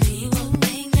gotta do. People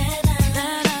think that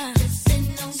I'm just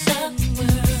sitting on top of the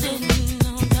world. Sitting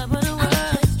on top of the world.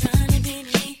 I'm just trying to be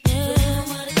me. Do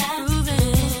what I gotta do.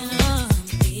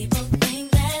 People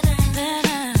think that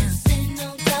I'm just sitting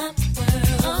on top of the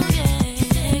world. Oh yeah,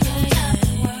 sitting on top of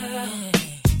the world.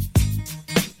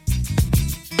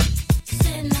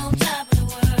 Sitting on top of the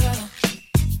world.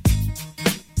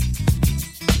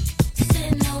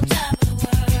 Sitting on top of the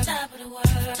world. Top of the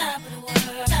world. Top of the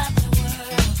world. Top of the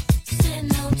world.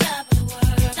 Sitting on top of the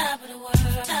world. Top of the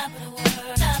world. Top of the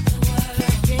world. Top of the world.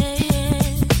 Yeah.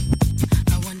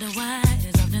 I wonder why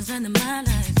it's often said in my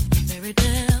life, fairy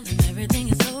tale and everything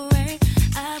is so right.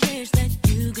 I wish that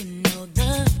you could know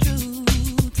the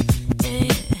truth.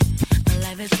 Yeah. My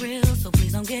life is real, so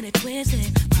please don't get it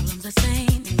twisted. Problems the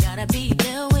same and gotta be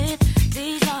dealt with.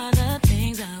 These are the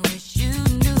things I wish you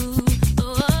knew.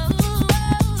 Always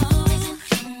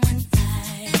on one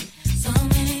side, so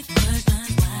many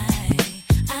questions why.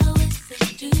 I wish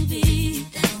that you be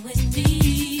down with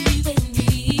me, with me.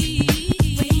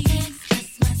 We can't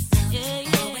express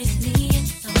myself, always need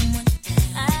someone else.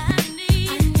 I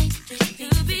need to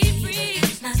be free.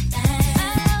 It's not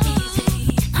that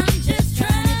easy. I'm just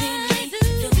trying to be me,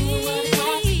 do what I gotta do.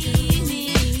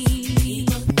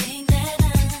 People think that I'm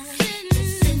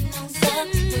sitting on top of the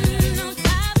world.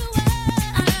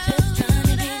 I'm just trying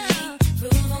to be me,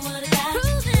 proving what I gotta do.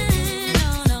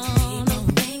 People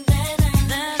think that I'm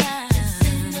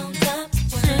sitting on top of the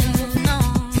world. Sitting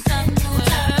on top of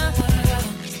the world.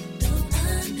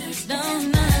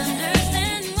 Don't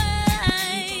understand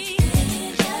why.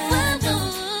 Well,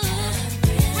 those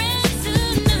friends who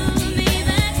knew me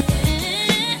back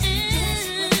then.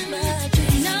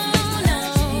 No,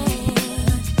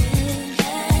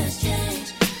 has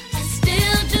changed. I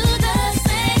still do the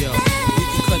same Yo, we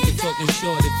can cut the talking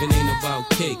short if it ain't about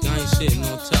cake. I ain't sitting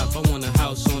on top, I want a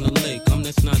house on the lake. I'm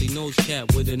that snotty nose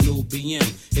cat with a new BM.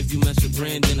 If you mess with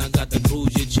Brandon, I got to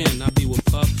bruise your chin. I be with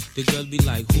Puff, the girls be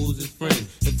like, who's his friend?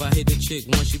 If I hit the chick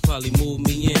once, she probably move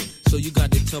me in. So you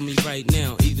got to tell me right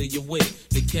now, either you're with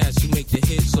the cats who make the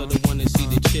hits or the one that see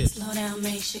the chips. Slow down,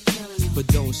 Mace, you're killing me. But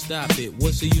don't stop it.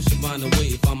 What's the use of buying away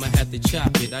if I'ma have to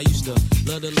chop it? I used to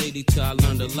love the lady till I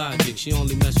learned the logic. She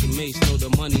only mess with Mace, know the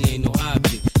money ain't no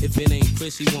object. If it ain't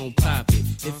Chris, he won't pop it.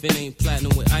 If it ain't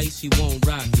platinum with ice, he won't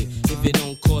rock it. If it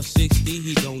don't cost 60,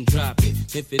 he don't drop it.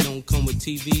 If it don't come with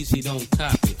TVs, he don't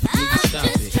cop it. Nigga, stop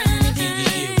it.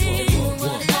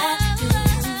 What?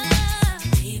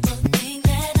 People think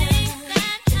that I'm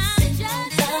sitting on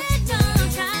top of the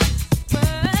world.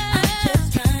 I'm just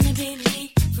trying to be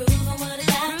me, proving what I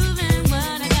gotta prove.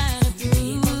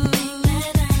 People think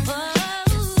that I'm sitting on top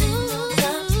of the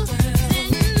world.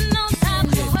 Sitting on top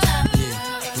of the world.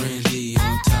 Granty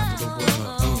on top of the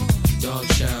world. Dog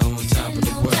Chow on top of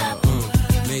the world.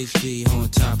 Mace B on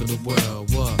top of the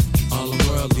world. What? All the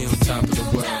world be on top of the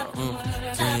world.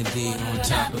 Granty on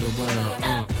top of the world.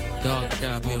 Dog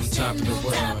Chow be on top of the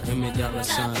world.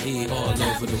 $$E all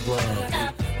over the world.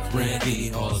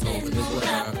 Granty all over the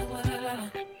world.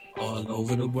 All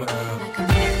over the world.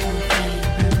 That's the way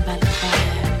love goes.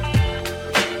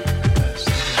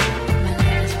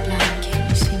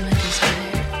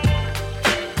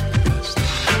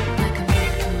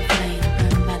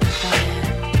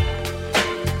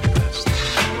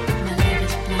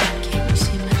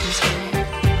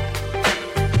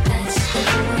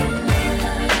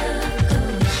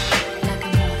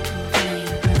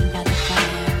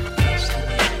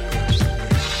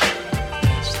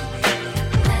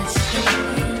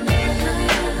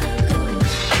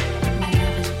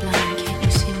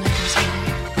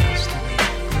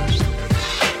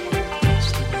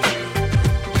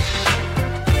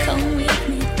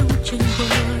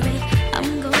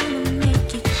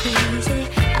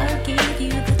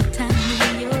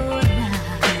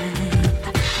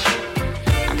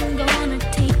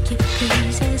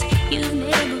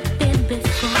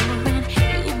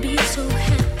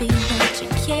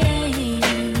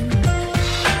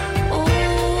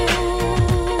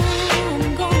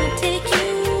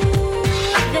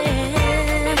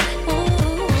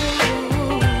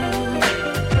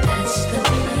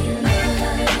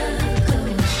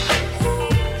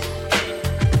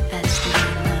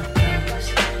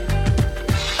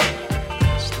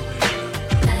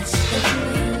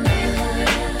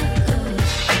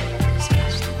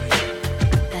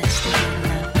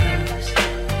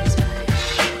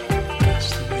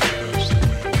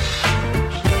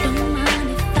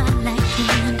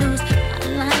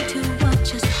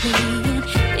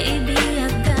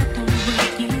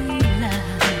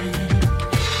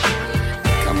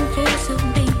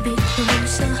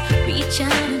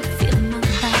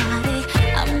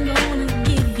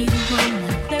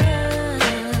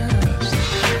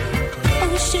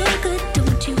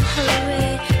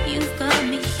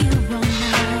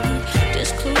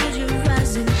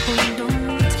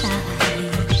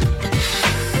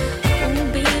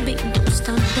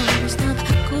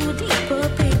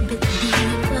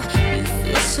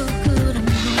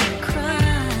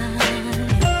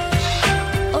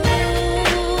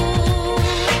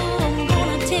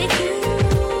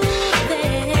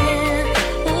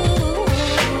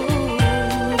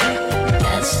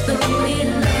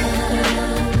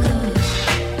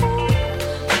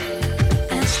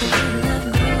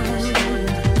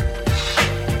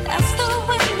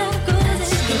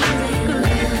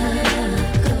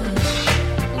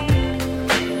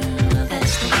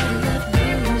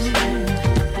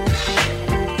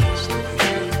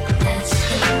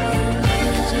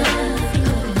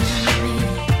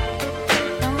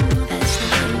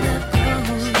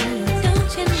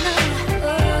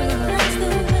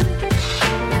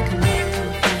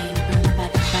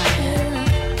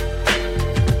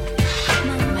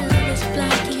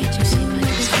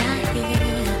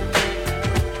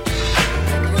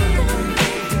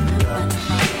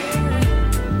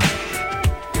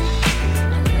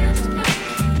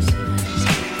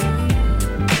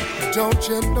 Don't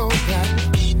you know that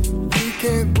we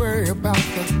can't worry about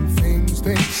the things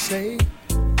they say?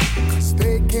 'Cause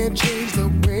they can't change the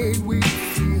way we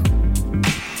feel.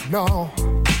 No.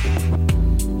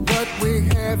 What we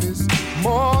have is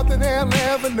more than they'll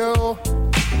ever know.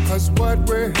 'Cause what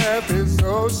we have is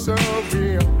oh so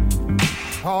real.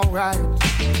 Alright.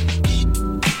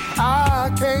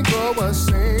 I can't go a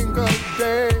single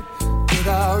day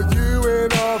without you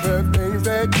and all the things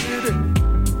that you do.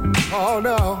 Oh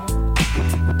no.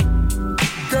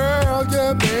 Girl,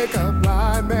 you make a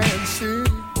blind man see.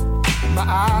 My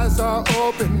eyes are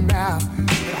open now,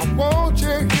 and I want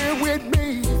you here with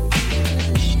me.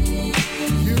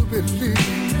 You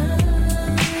believe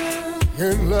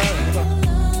in love.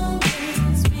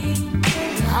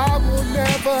 I will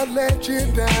never let you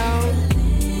down.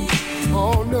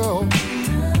 Oh no.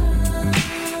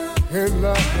 In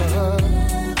love,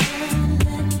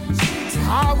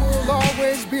 I will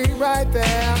always be right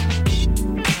there.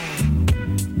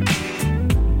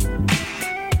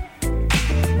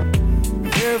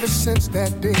 Ever since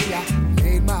that day I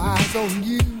laid my eyes on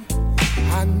you,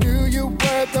 I knew you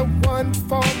were the one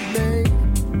for me.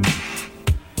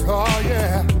 Oh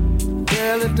yeah,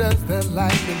 rarely does the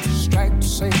lightning strike the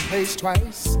same place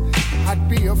twice. I'd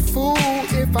be a fool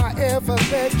if I ever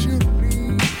let you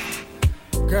leave.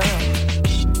 Girl,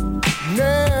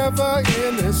 never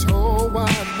in this whole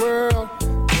wide world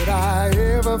would I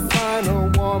ever find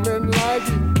a woman like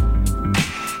you.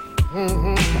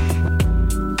 Mm-hmm.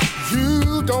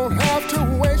 You don't have to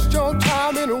waste your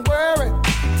time in worry.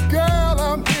 Girl,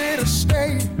 I'm here to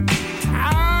stay.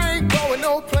 I ain't going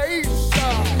no place.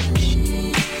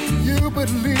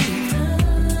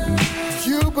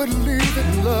 You believe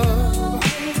in love.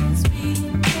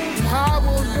 I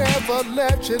will never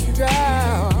let you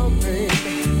down,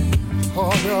 baby.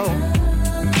 Oh no,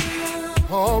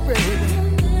 oh baby.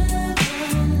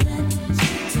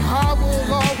 I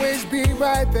will always be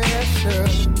right there, sure.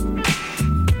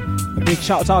 A big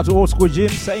shout out to Old School Jim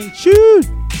saying tune.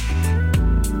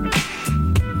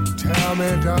 Tell me,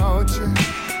 don't you?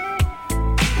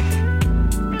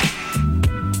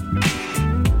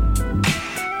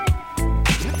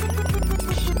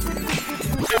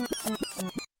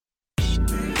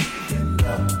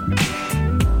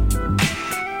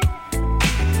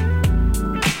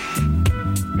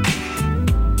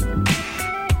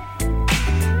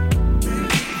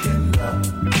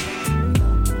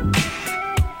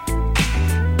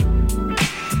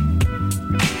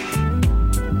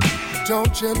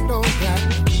 Don't you know that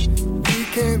we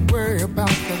can't worry about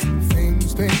the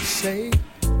things they say?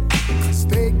 'Cause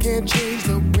they can't change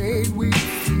the way we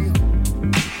feel.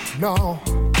 No.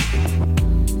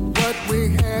 What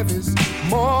we have is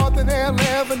more than they'll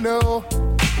ever know.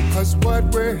 'Cause what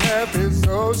we have is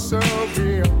oh so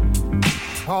real.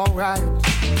 Alright.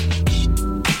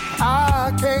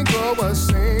 I can't go a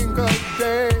single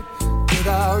day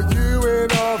without you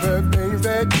and all the things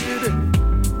that you do.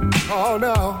 Oh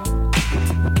no.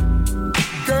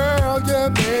 Girl, you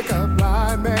make a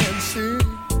blind man see.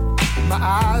 My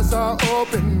eyes are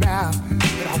open now,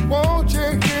 and I want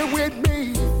you here with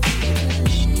me.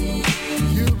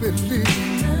 You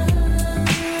believe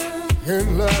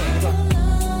in love.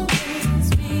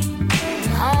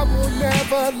 I will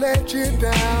never let you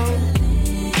down.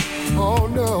 Oh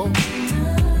no.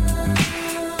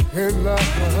 In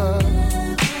love,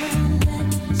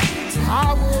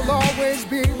 I will always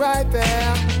be right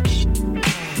there.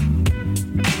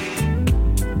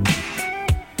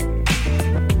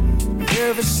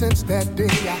 Ever since that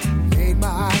day I laid my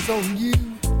eyes on you,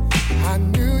 I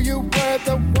knew you were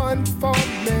the one for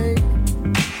me.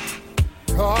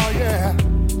 Oh yeah,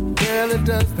 rarely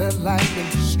does the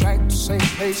lightning strike the same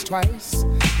place twice.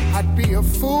 I'd be a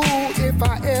fool if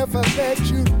I ever let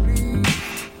you leave.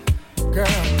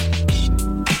 Girl,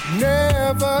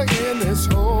 never in this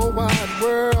whole wide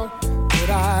world would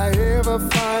I ever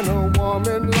find a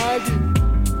woman like you.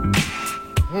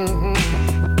 Mm-hmm.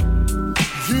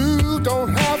 You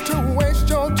don't have to waste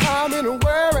your time in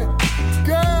worry.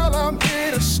 Girl, I'm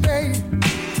here to stay.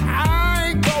 I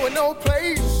ain't going no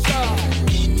place.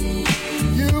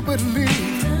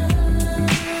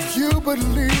 You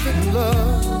believe in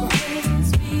love.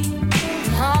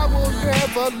 I will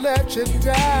never let you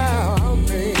down,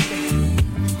 baby.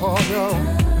 Oh no,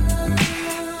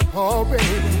 oh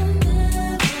baby.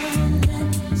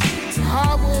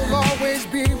 I will always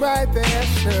be right there,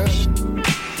 sure.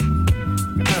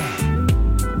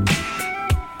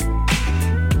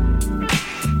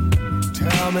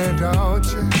 Tell me, don't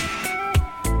you?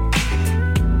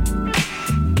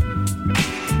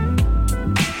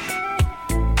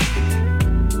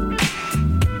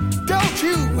 Don't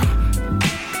you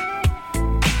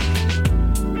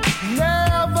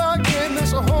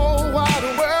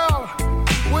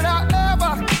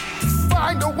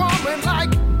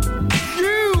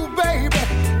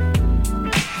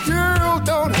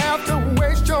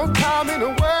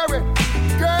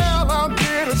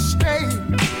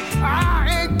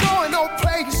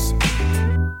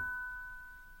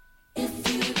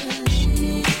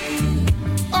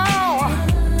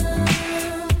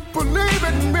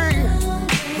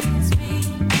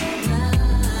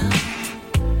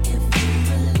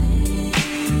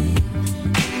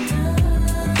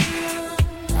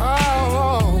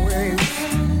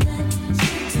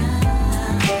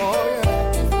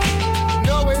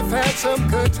some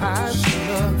good times.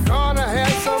 Gonna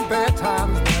have some bad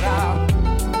times, but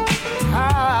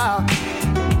I'll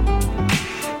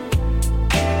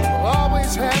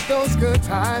always have those good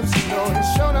times. You know, and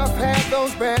sure enough have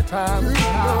those bad times. You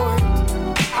know it.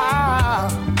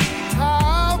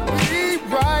 I'll be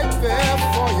right there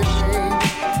for you, baby.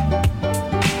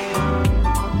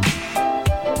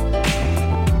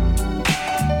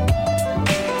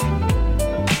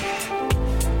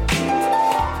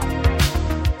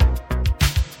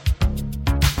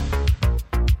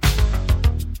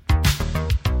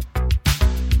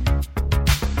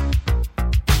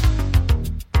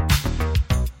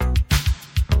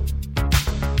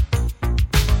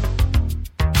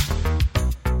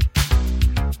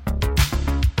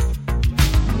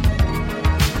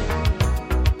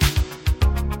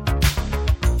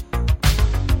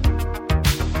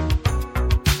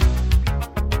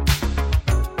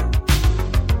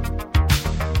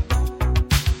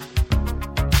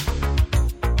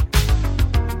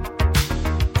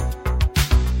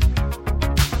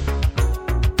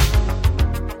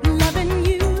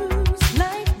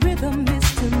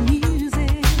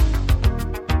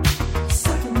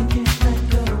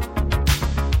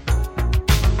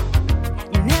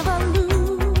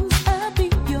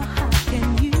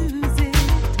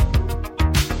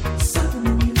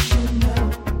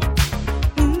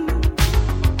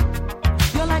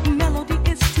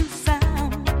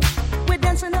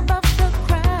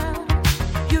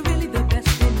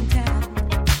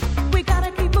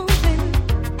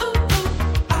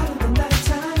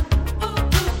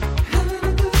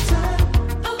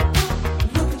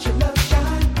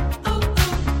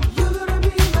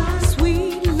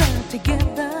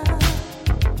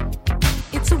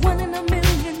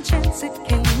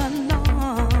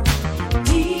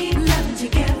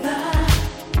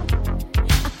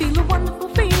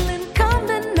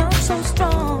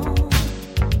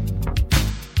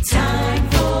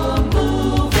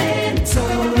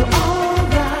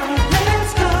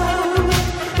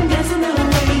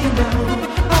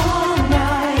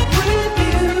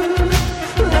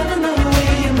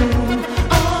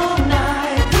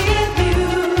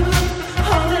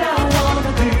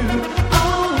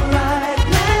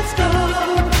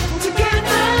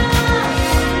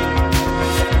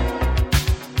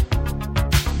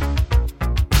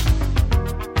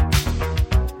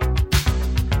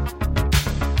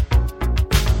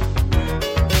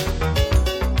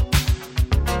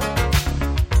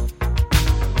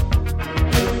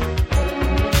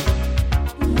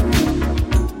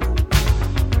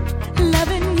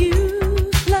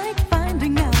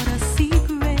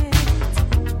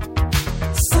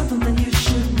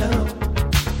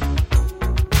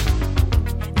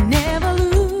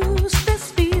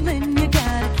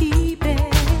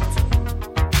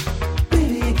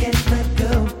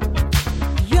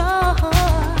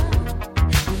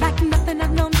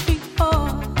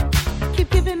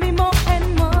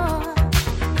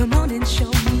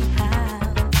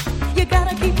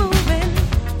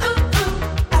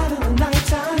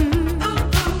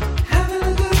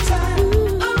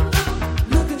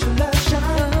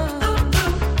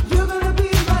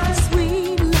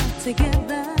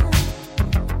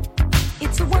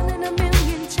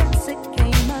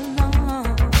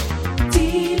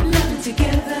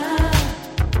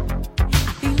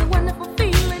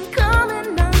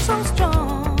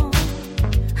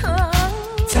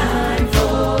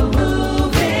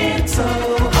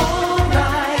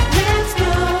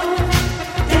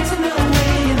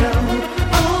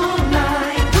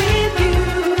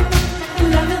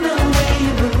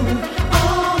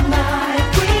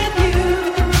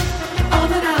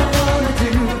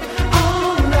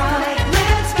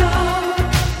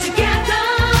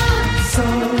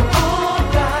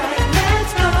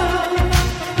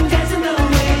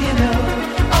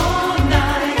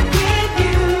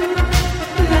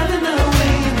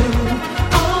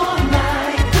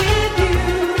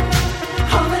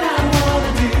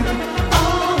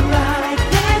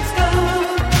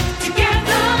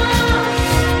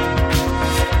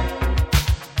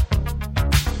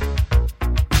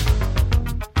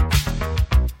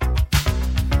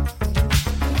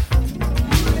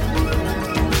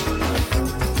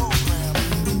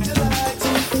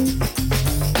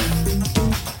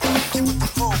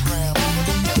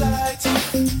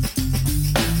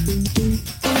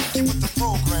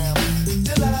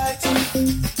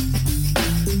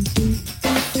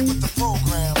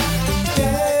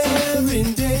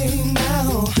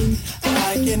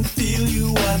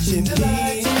 watching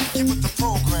me. Get with the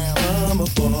program. I'm a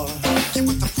boy. Get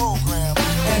with the program.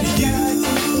 And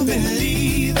you've been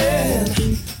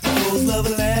leaving those love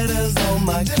letters on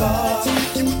my car.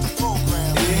 Get with the program.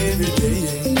 every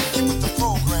day. Get with the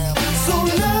program. So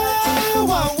now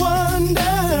I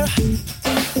wonder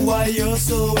why you're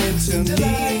so into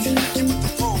me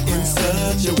in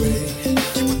such a way.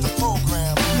 Get with the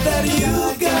program. That you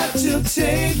got to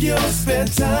take your spare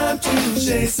time to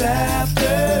chase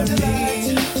after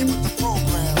me. Get with the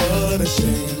program. What a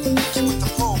shame. Get with the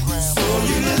program. So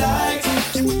you like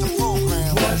get with the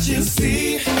program. What you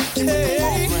see. Hey,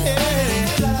 hey.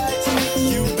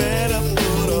 You better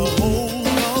put a hold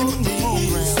on me.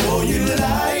 So you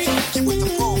like get with the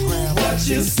program. What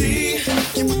you see,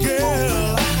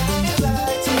 girl.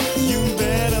 You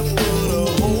better put a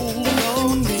hold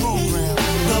on me.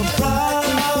 The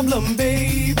problem,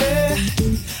 baby,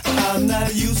 I'm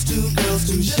not used to girls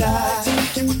too shy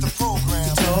get with the program.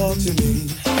 To talk to me.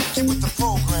 Get with the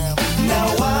program. Now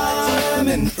I'm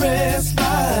impressed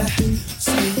by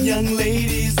sweet young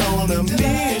ladies on a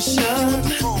mission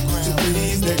to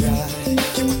please their guy.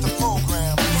 Get with the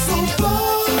program. So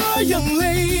far, young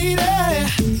lady,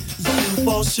 you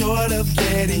fall short of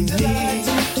getting me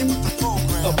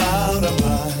about a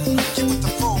mile. Get with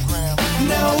the program.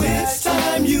 Now it's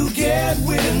time you get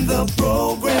with the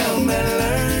program and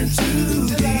learn to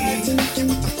lead. Get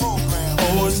with the program.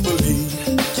 Always believe.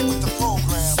 Get with the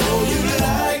program. So you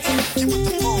like get with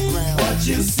the program. What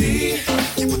you see.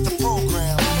 Get with the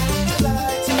program.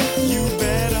 You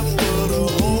better put a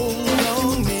hold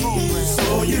on me.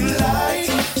 So you like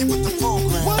get with the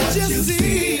program. What you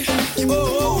see.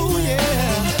 Oh yeah.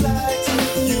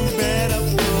 You better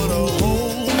put a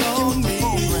hold on me.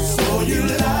 So you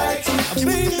like,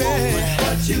 baby,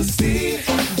 what you see,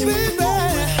 baby.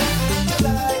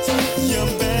 You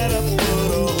better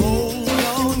put a hold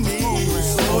on me.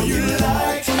 So you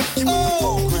like,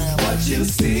 oh, what you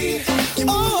see,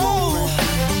 oh.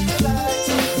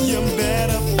 You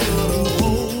better put a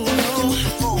hold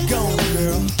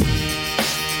on.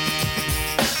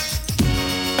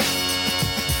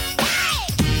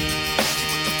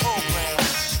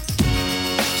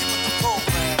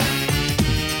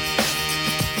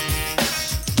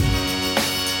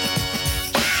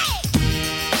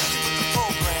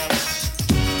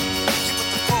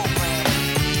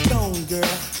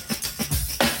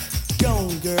 Go on,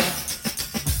 girl.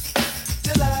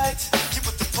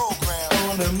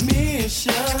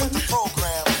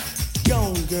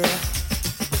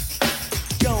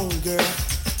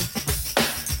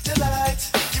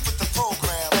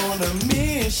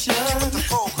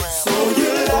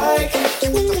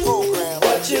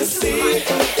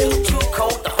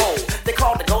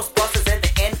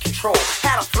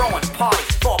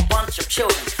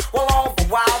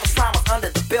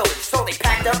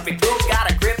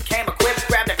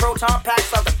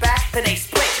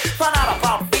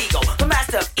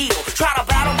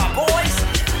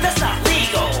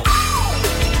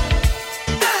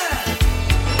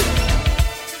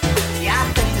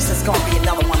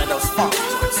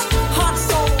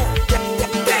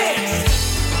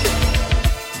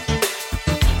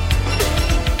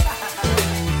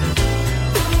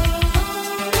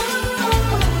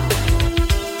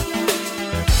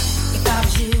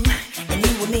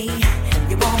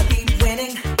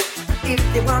 If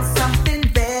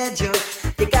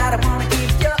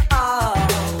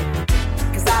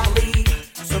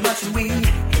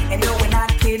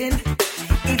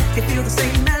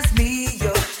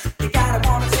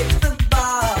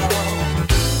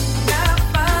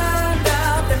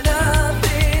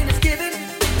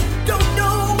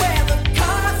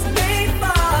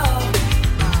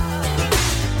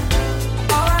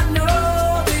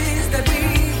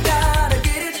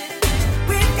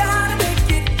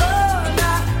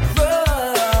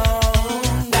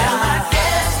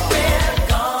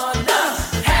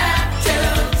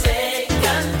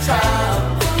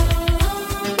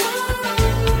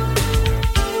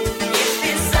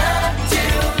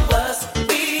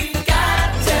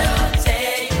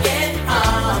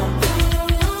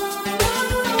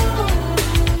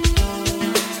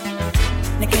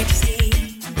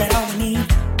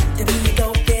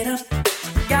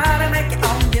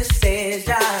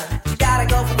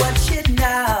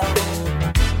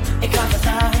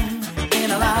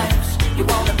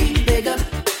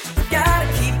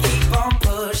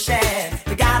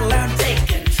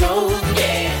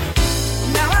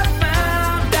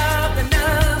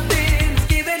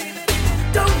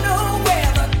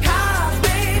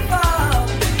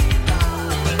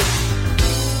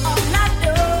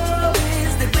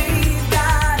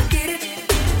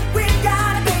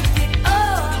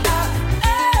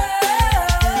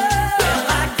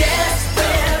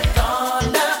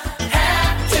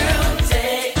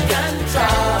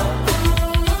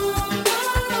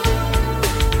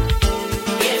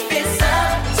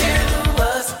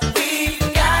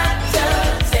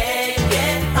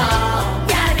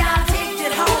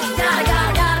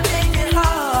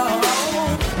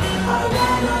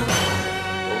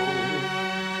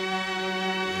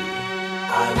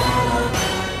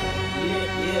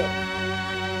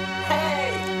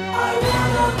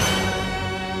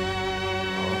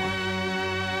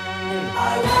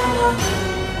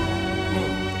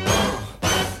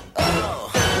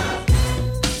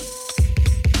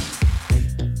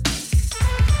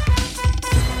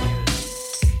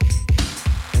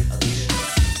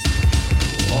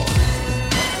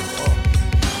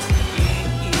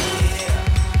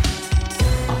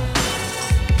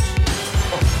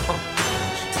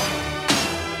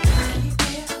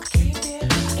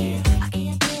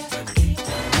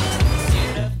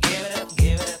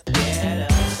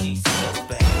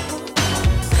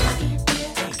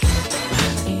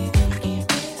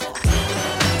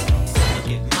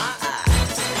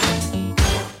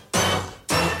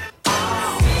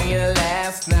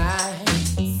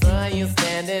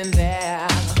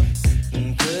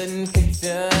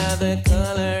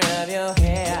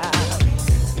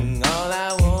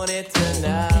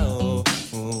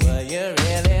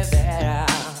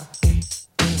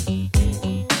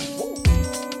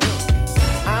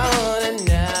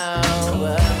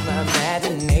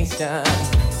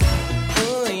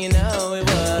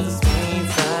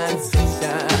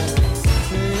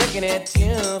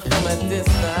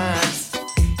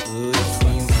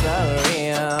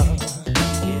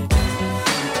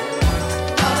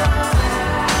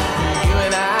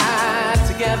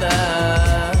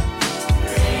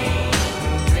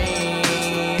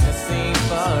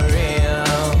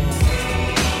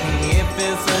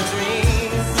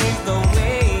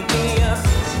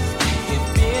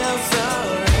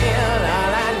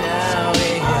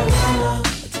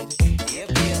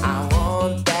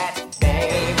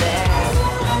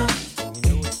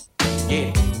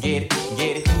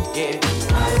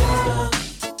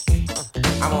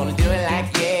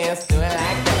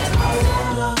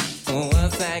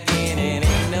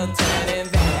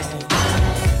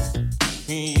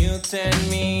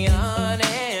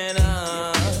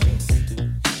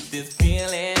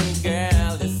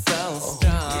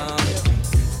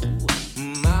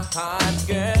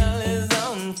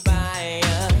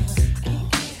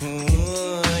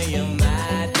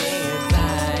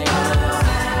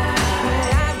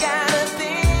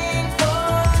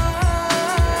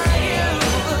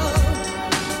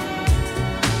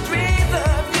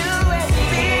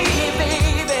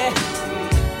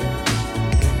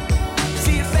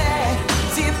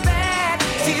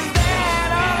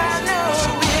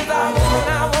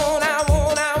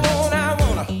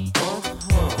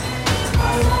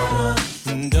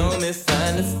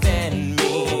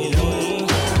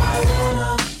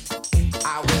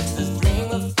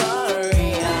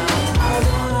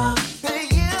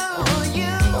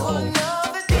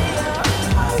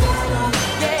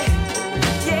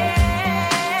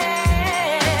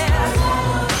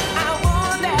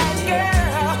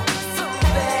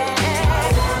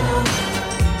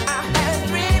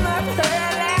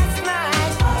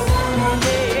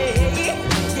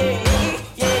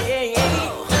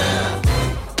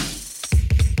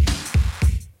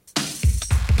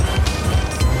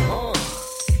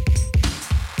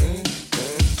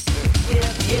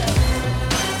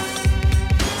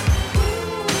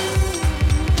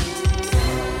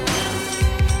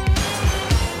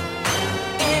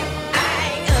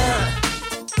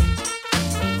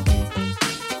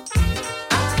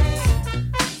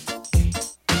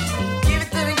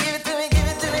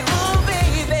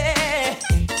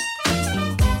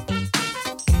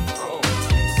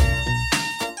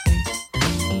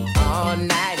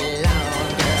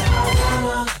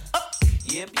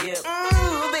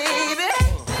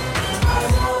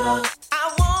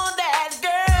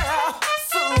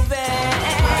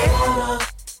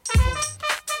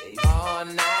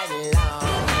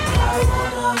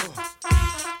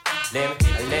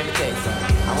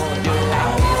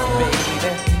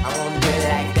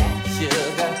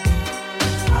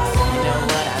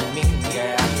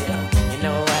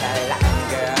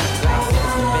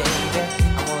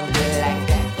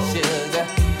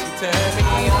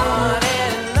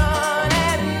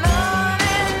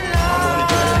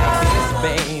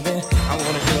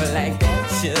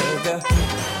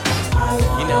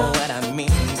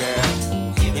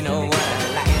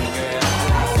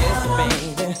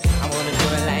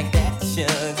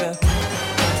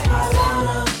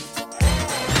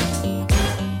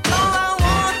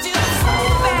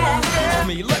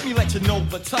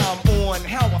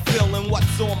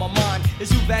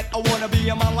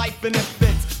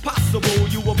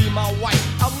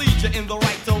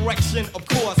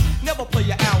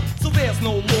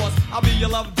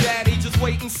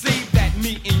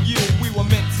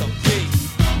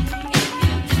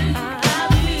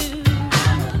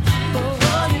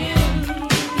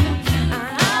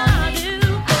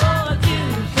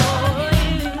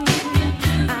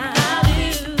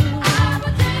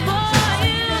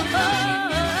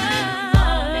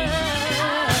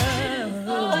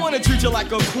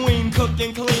cook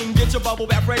and clean. Get your bubble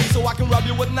bath ready so I can rub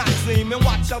you with Noxine. And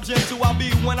watch how gentle I'll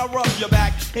be when I rub your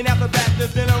back. And after that,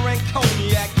 there's dinner and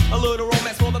cognac. A little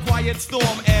romance for the quiet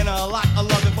storm. And a lot of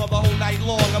loving for the whole night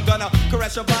long. I'm gonna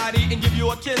caress your body and give you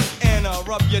a kiss. And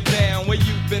rub you down where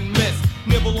you've been missed.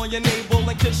 Nibble on your navel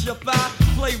and kiss your thigh.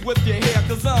 Play with your hair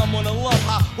cause I'm on a love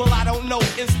high. Well, I don't know,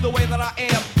 it's the way that I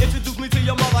am. Introduce me to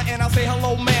your mother and I'll say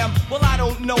hello, ma'am. Well, I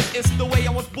don't know, it's the way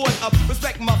I was brought up.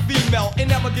 Respect my female and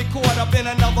never get caught up in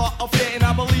another affair. And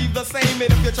I believe the same,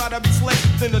 and if you try to be slick,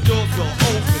 then the doors will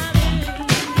open.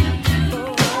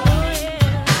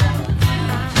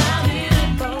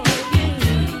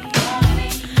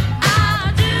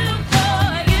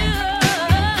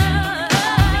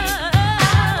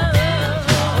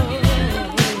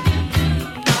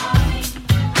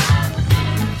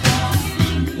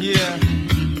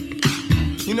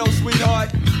 You know, sweetheart,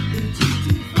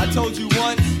 I told you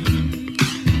once,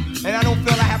 and I don't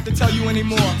feel I have to tell you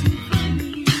anymore.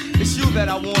 It's you that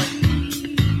I want,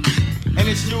 and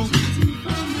it's you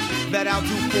that I'll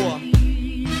do for.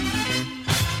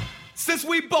 Since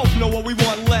we both know what we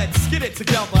want, let's get it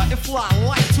together and fly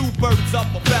like two birds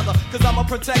up a feather. Cause I'ma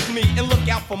protect me and look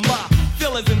out for my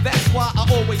feelings, and that's why I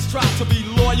always try to be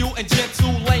loyal and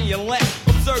gentle, laying left.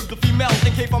 Observe the female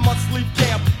in case I must leave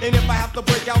camp. And if I have to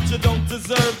break out, you don't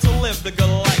deserve to live the good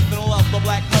life and love the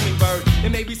black hummingbird.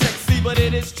 It may be sexy, but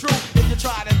it is true. If you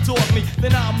try to talk me,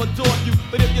 then I'll adore you.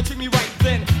 But if you treat me right,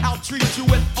 then I'll treat you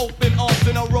with open arms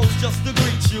and a rose just to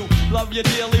greet you. Love you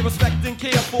dearly, respect and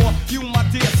care for you, my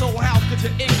dear. So how could you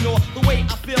ignore the way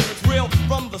I feel? It's real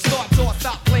from the start. So I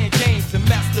stopped playing games and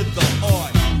mastered the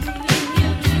art.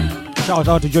 Shout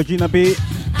out to Georgina B.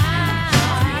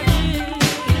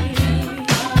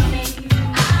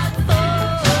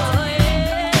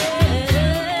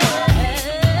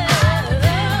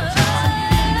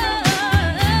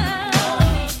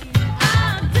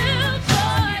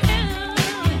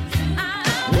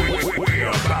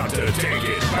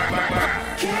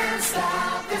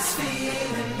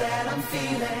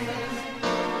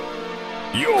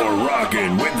 You're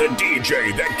rocking with the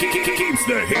DJ that keeps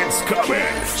the hits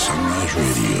coming. Sunrise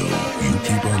Radio, you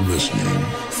keep on listening,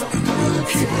 and we'll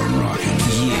keep on rocking.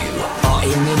 You are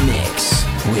in the mix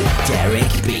with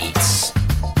Derek Beatz.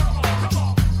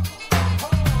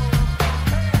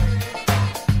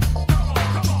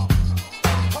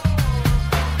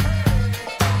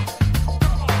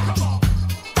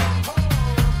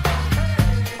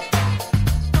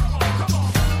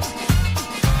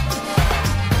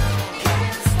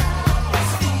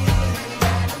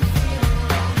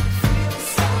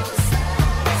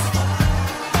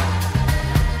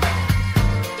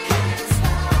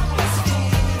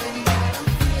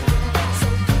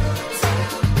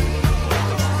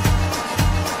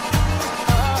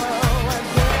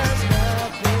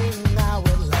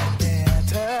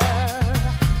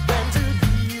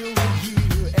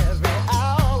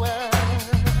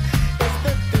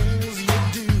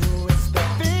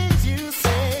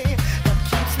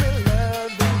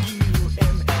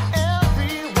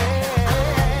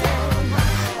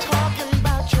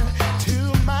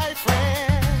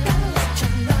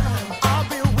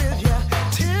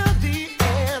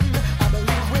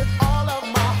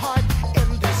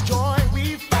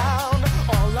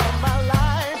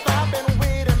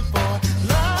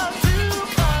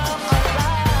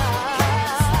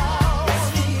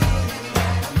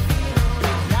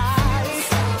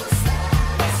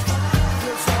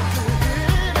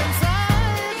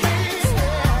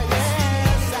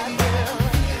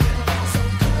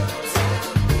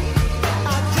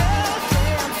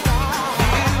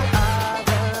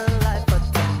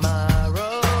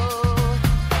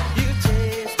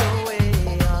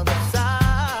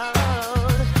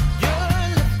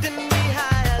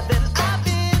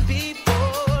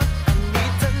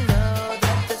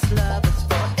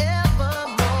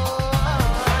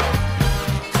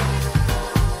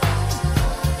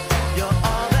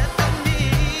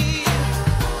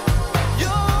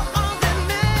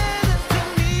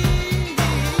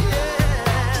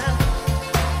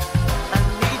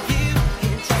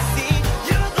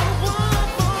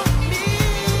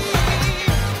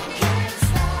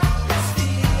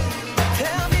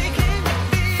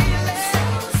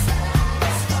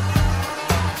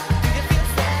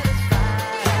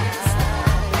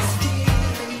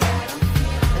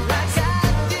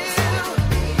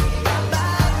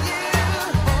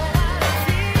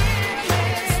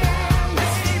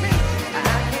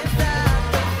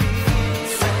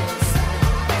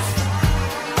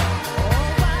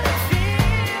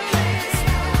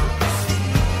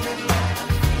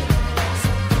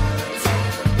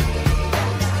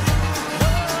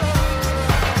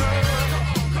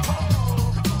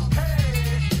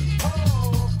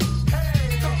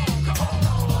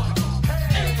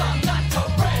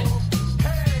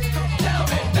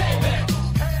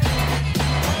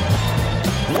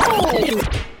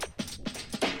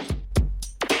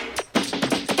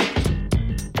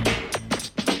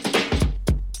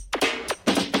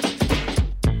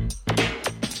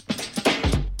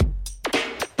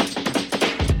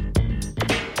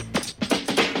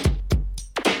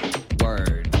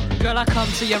 I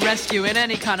come to your rescue in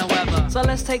any kind of weather. So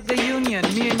let's take the union,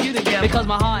 me and you together. Because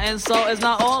my heart and soul is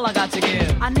not all I got to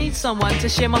give. I need someone to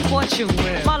share my fortune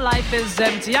with. My life is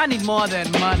empty, I need more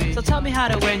than money. So tell me how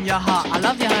to win your heart. I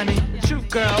love you, honey. True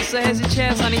girl, so here's your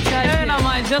chance, honey. Take it. And I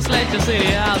might just let you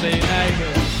see I'll be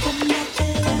naked.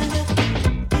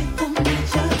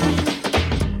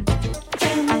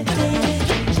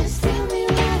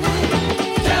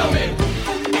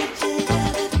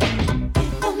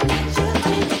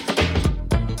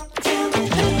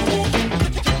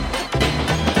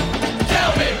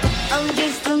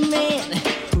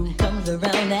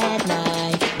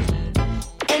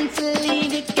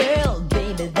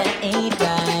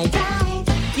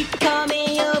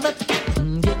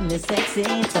 Sexy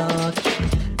talk.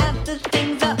 After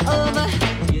things are over,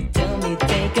 you tell me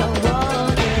take a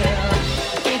walk, girl.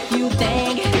 If you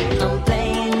think I'm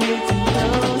playing you too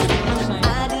close,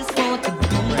 I just want to be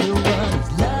the one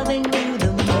who's loving you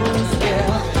the most,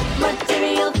 girl.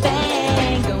 Material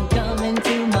things don't come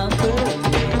into my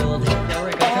world.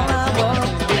 All I want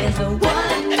is a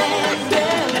one-man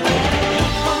girl.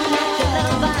 If I'm not your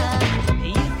lover,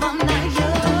 if I'm not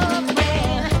your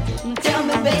friend, tell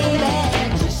me, baby.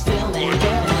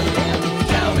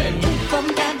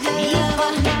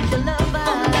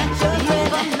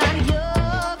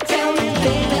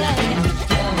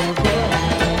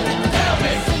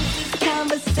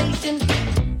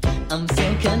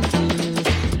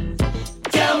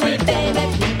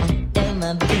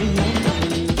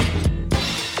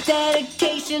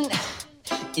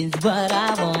 Is what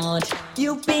I want.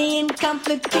 You being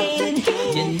complicated,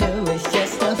 you know it's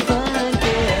just a fun,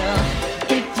 girl.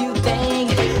 If you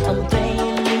think I'm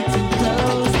playing you too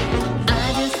close,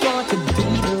 I just want to be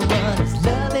the one who's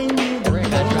loving you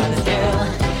the most, girl.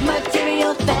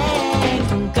 Material things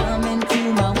don't come into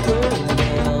my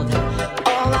world.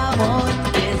 All I want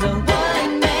is a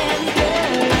one-man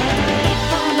girl.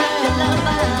 If I'm not your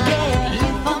lover, yeah.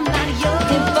 If I'm not your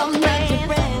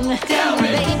friend, tell me,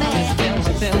 baby.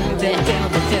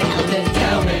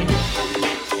 Tell me.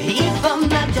 If I'm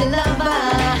not your lover,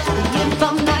 if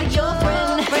I'm not your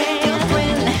friend,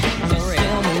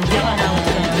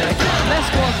 let's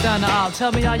walk down the aisle.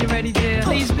 Tell me, are you ready, dear?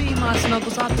 Please be my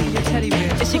snuggles, I'll be your teddy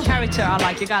bear. It's your character I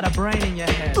like, you got a brain in your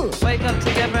head. Wake up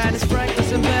together and it's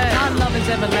breakfast in bed. Our love is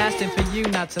everlasting for you,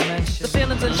 not to mention. The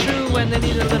feelings are true when they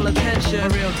need a little attention. A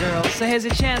real girl, so here's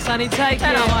your chance, honey, take it.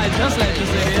 And I might just let you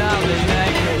see I'll be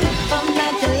naked. If I'm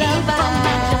not your lover,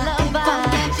 if I'm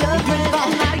not your friend, if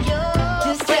I'm not your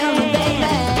just tell me,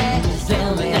 baby. Just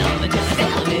tell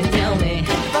me, tell me.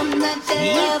 If I'm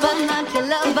not your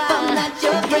lover, if I'm not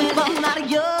your friend, if I'm not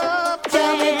your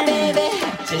tell me, baby.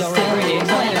 Just tell me.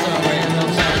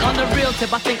 On the real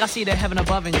tip, I think I see the heaven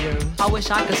above in you. I wish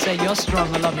I could say you're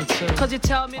strong and love me too. Cause you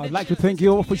tell me I'd like to thank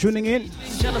you all for tuning in.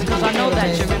 jealous cause I know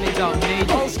that you really don't need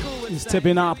me.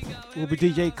 Stepping up will be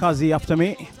DJ Kazi after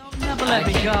me. Never let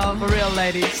me go, for real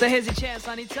lady. So here's your chance,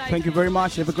 honey, take Thank you very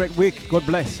much. Have a great week. God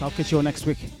bless. I'll catch you all next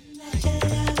week.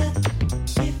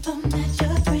 If I'm not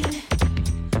your friend,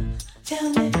 tell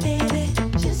me, baby.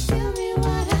 Just tell me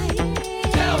what I am.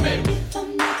 Tell me. If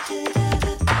I'm not your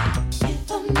lover,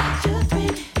 if I'm not your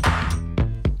friend,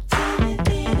 tell me,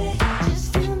 baby.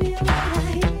 Just tell me what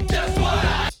I am. Just what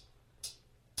I am.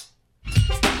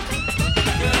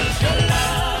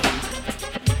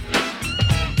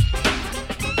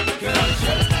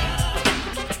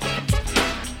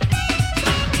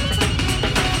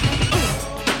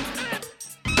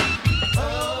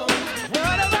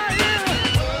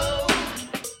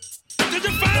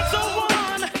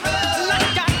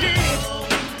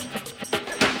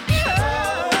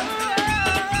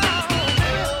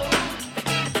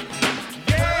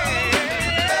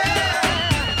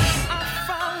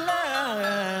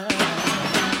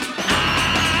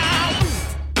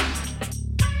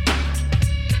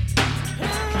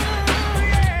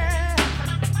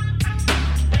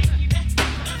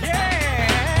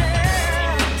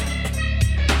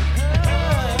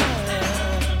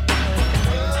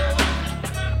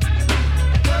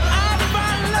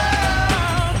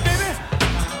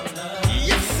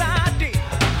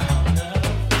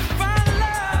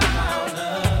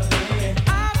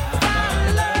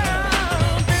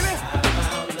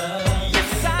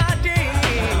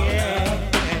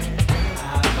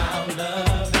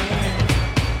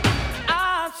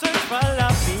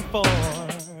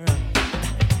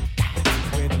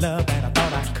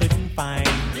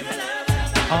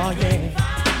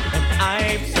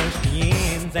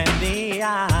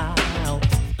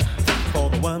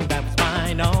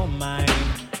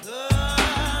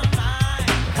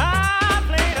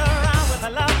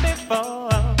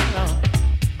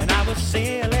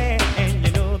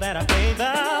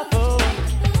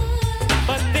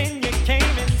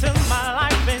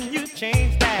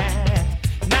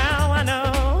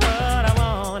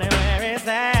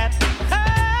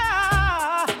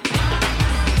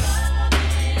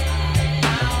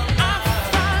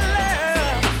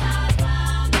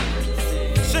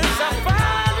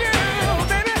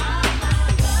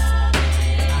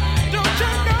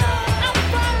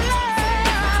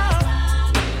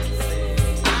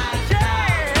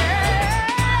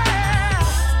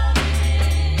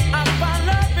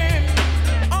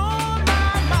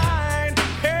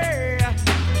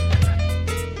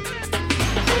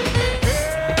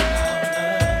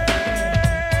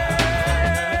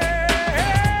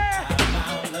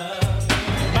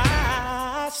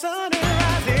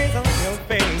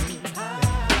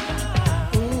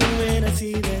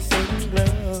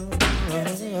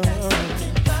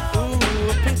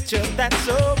 that's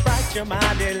so bright, you're my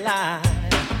delight.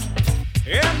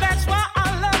 And that's why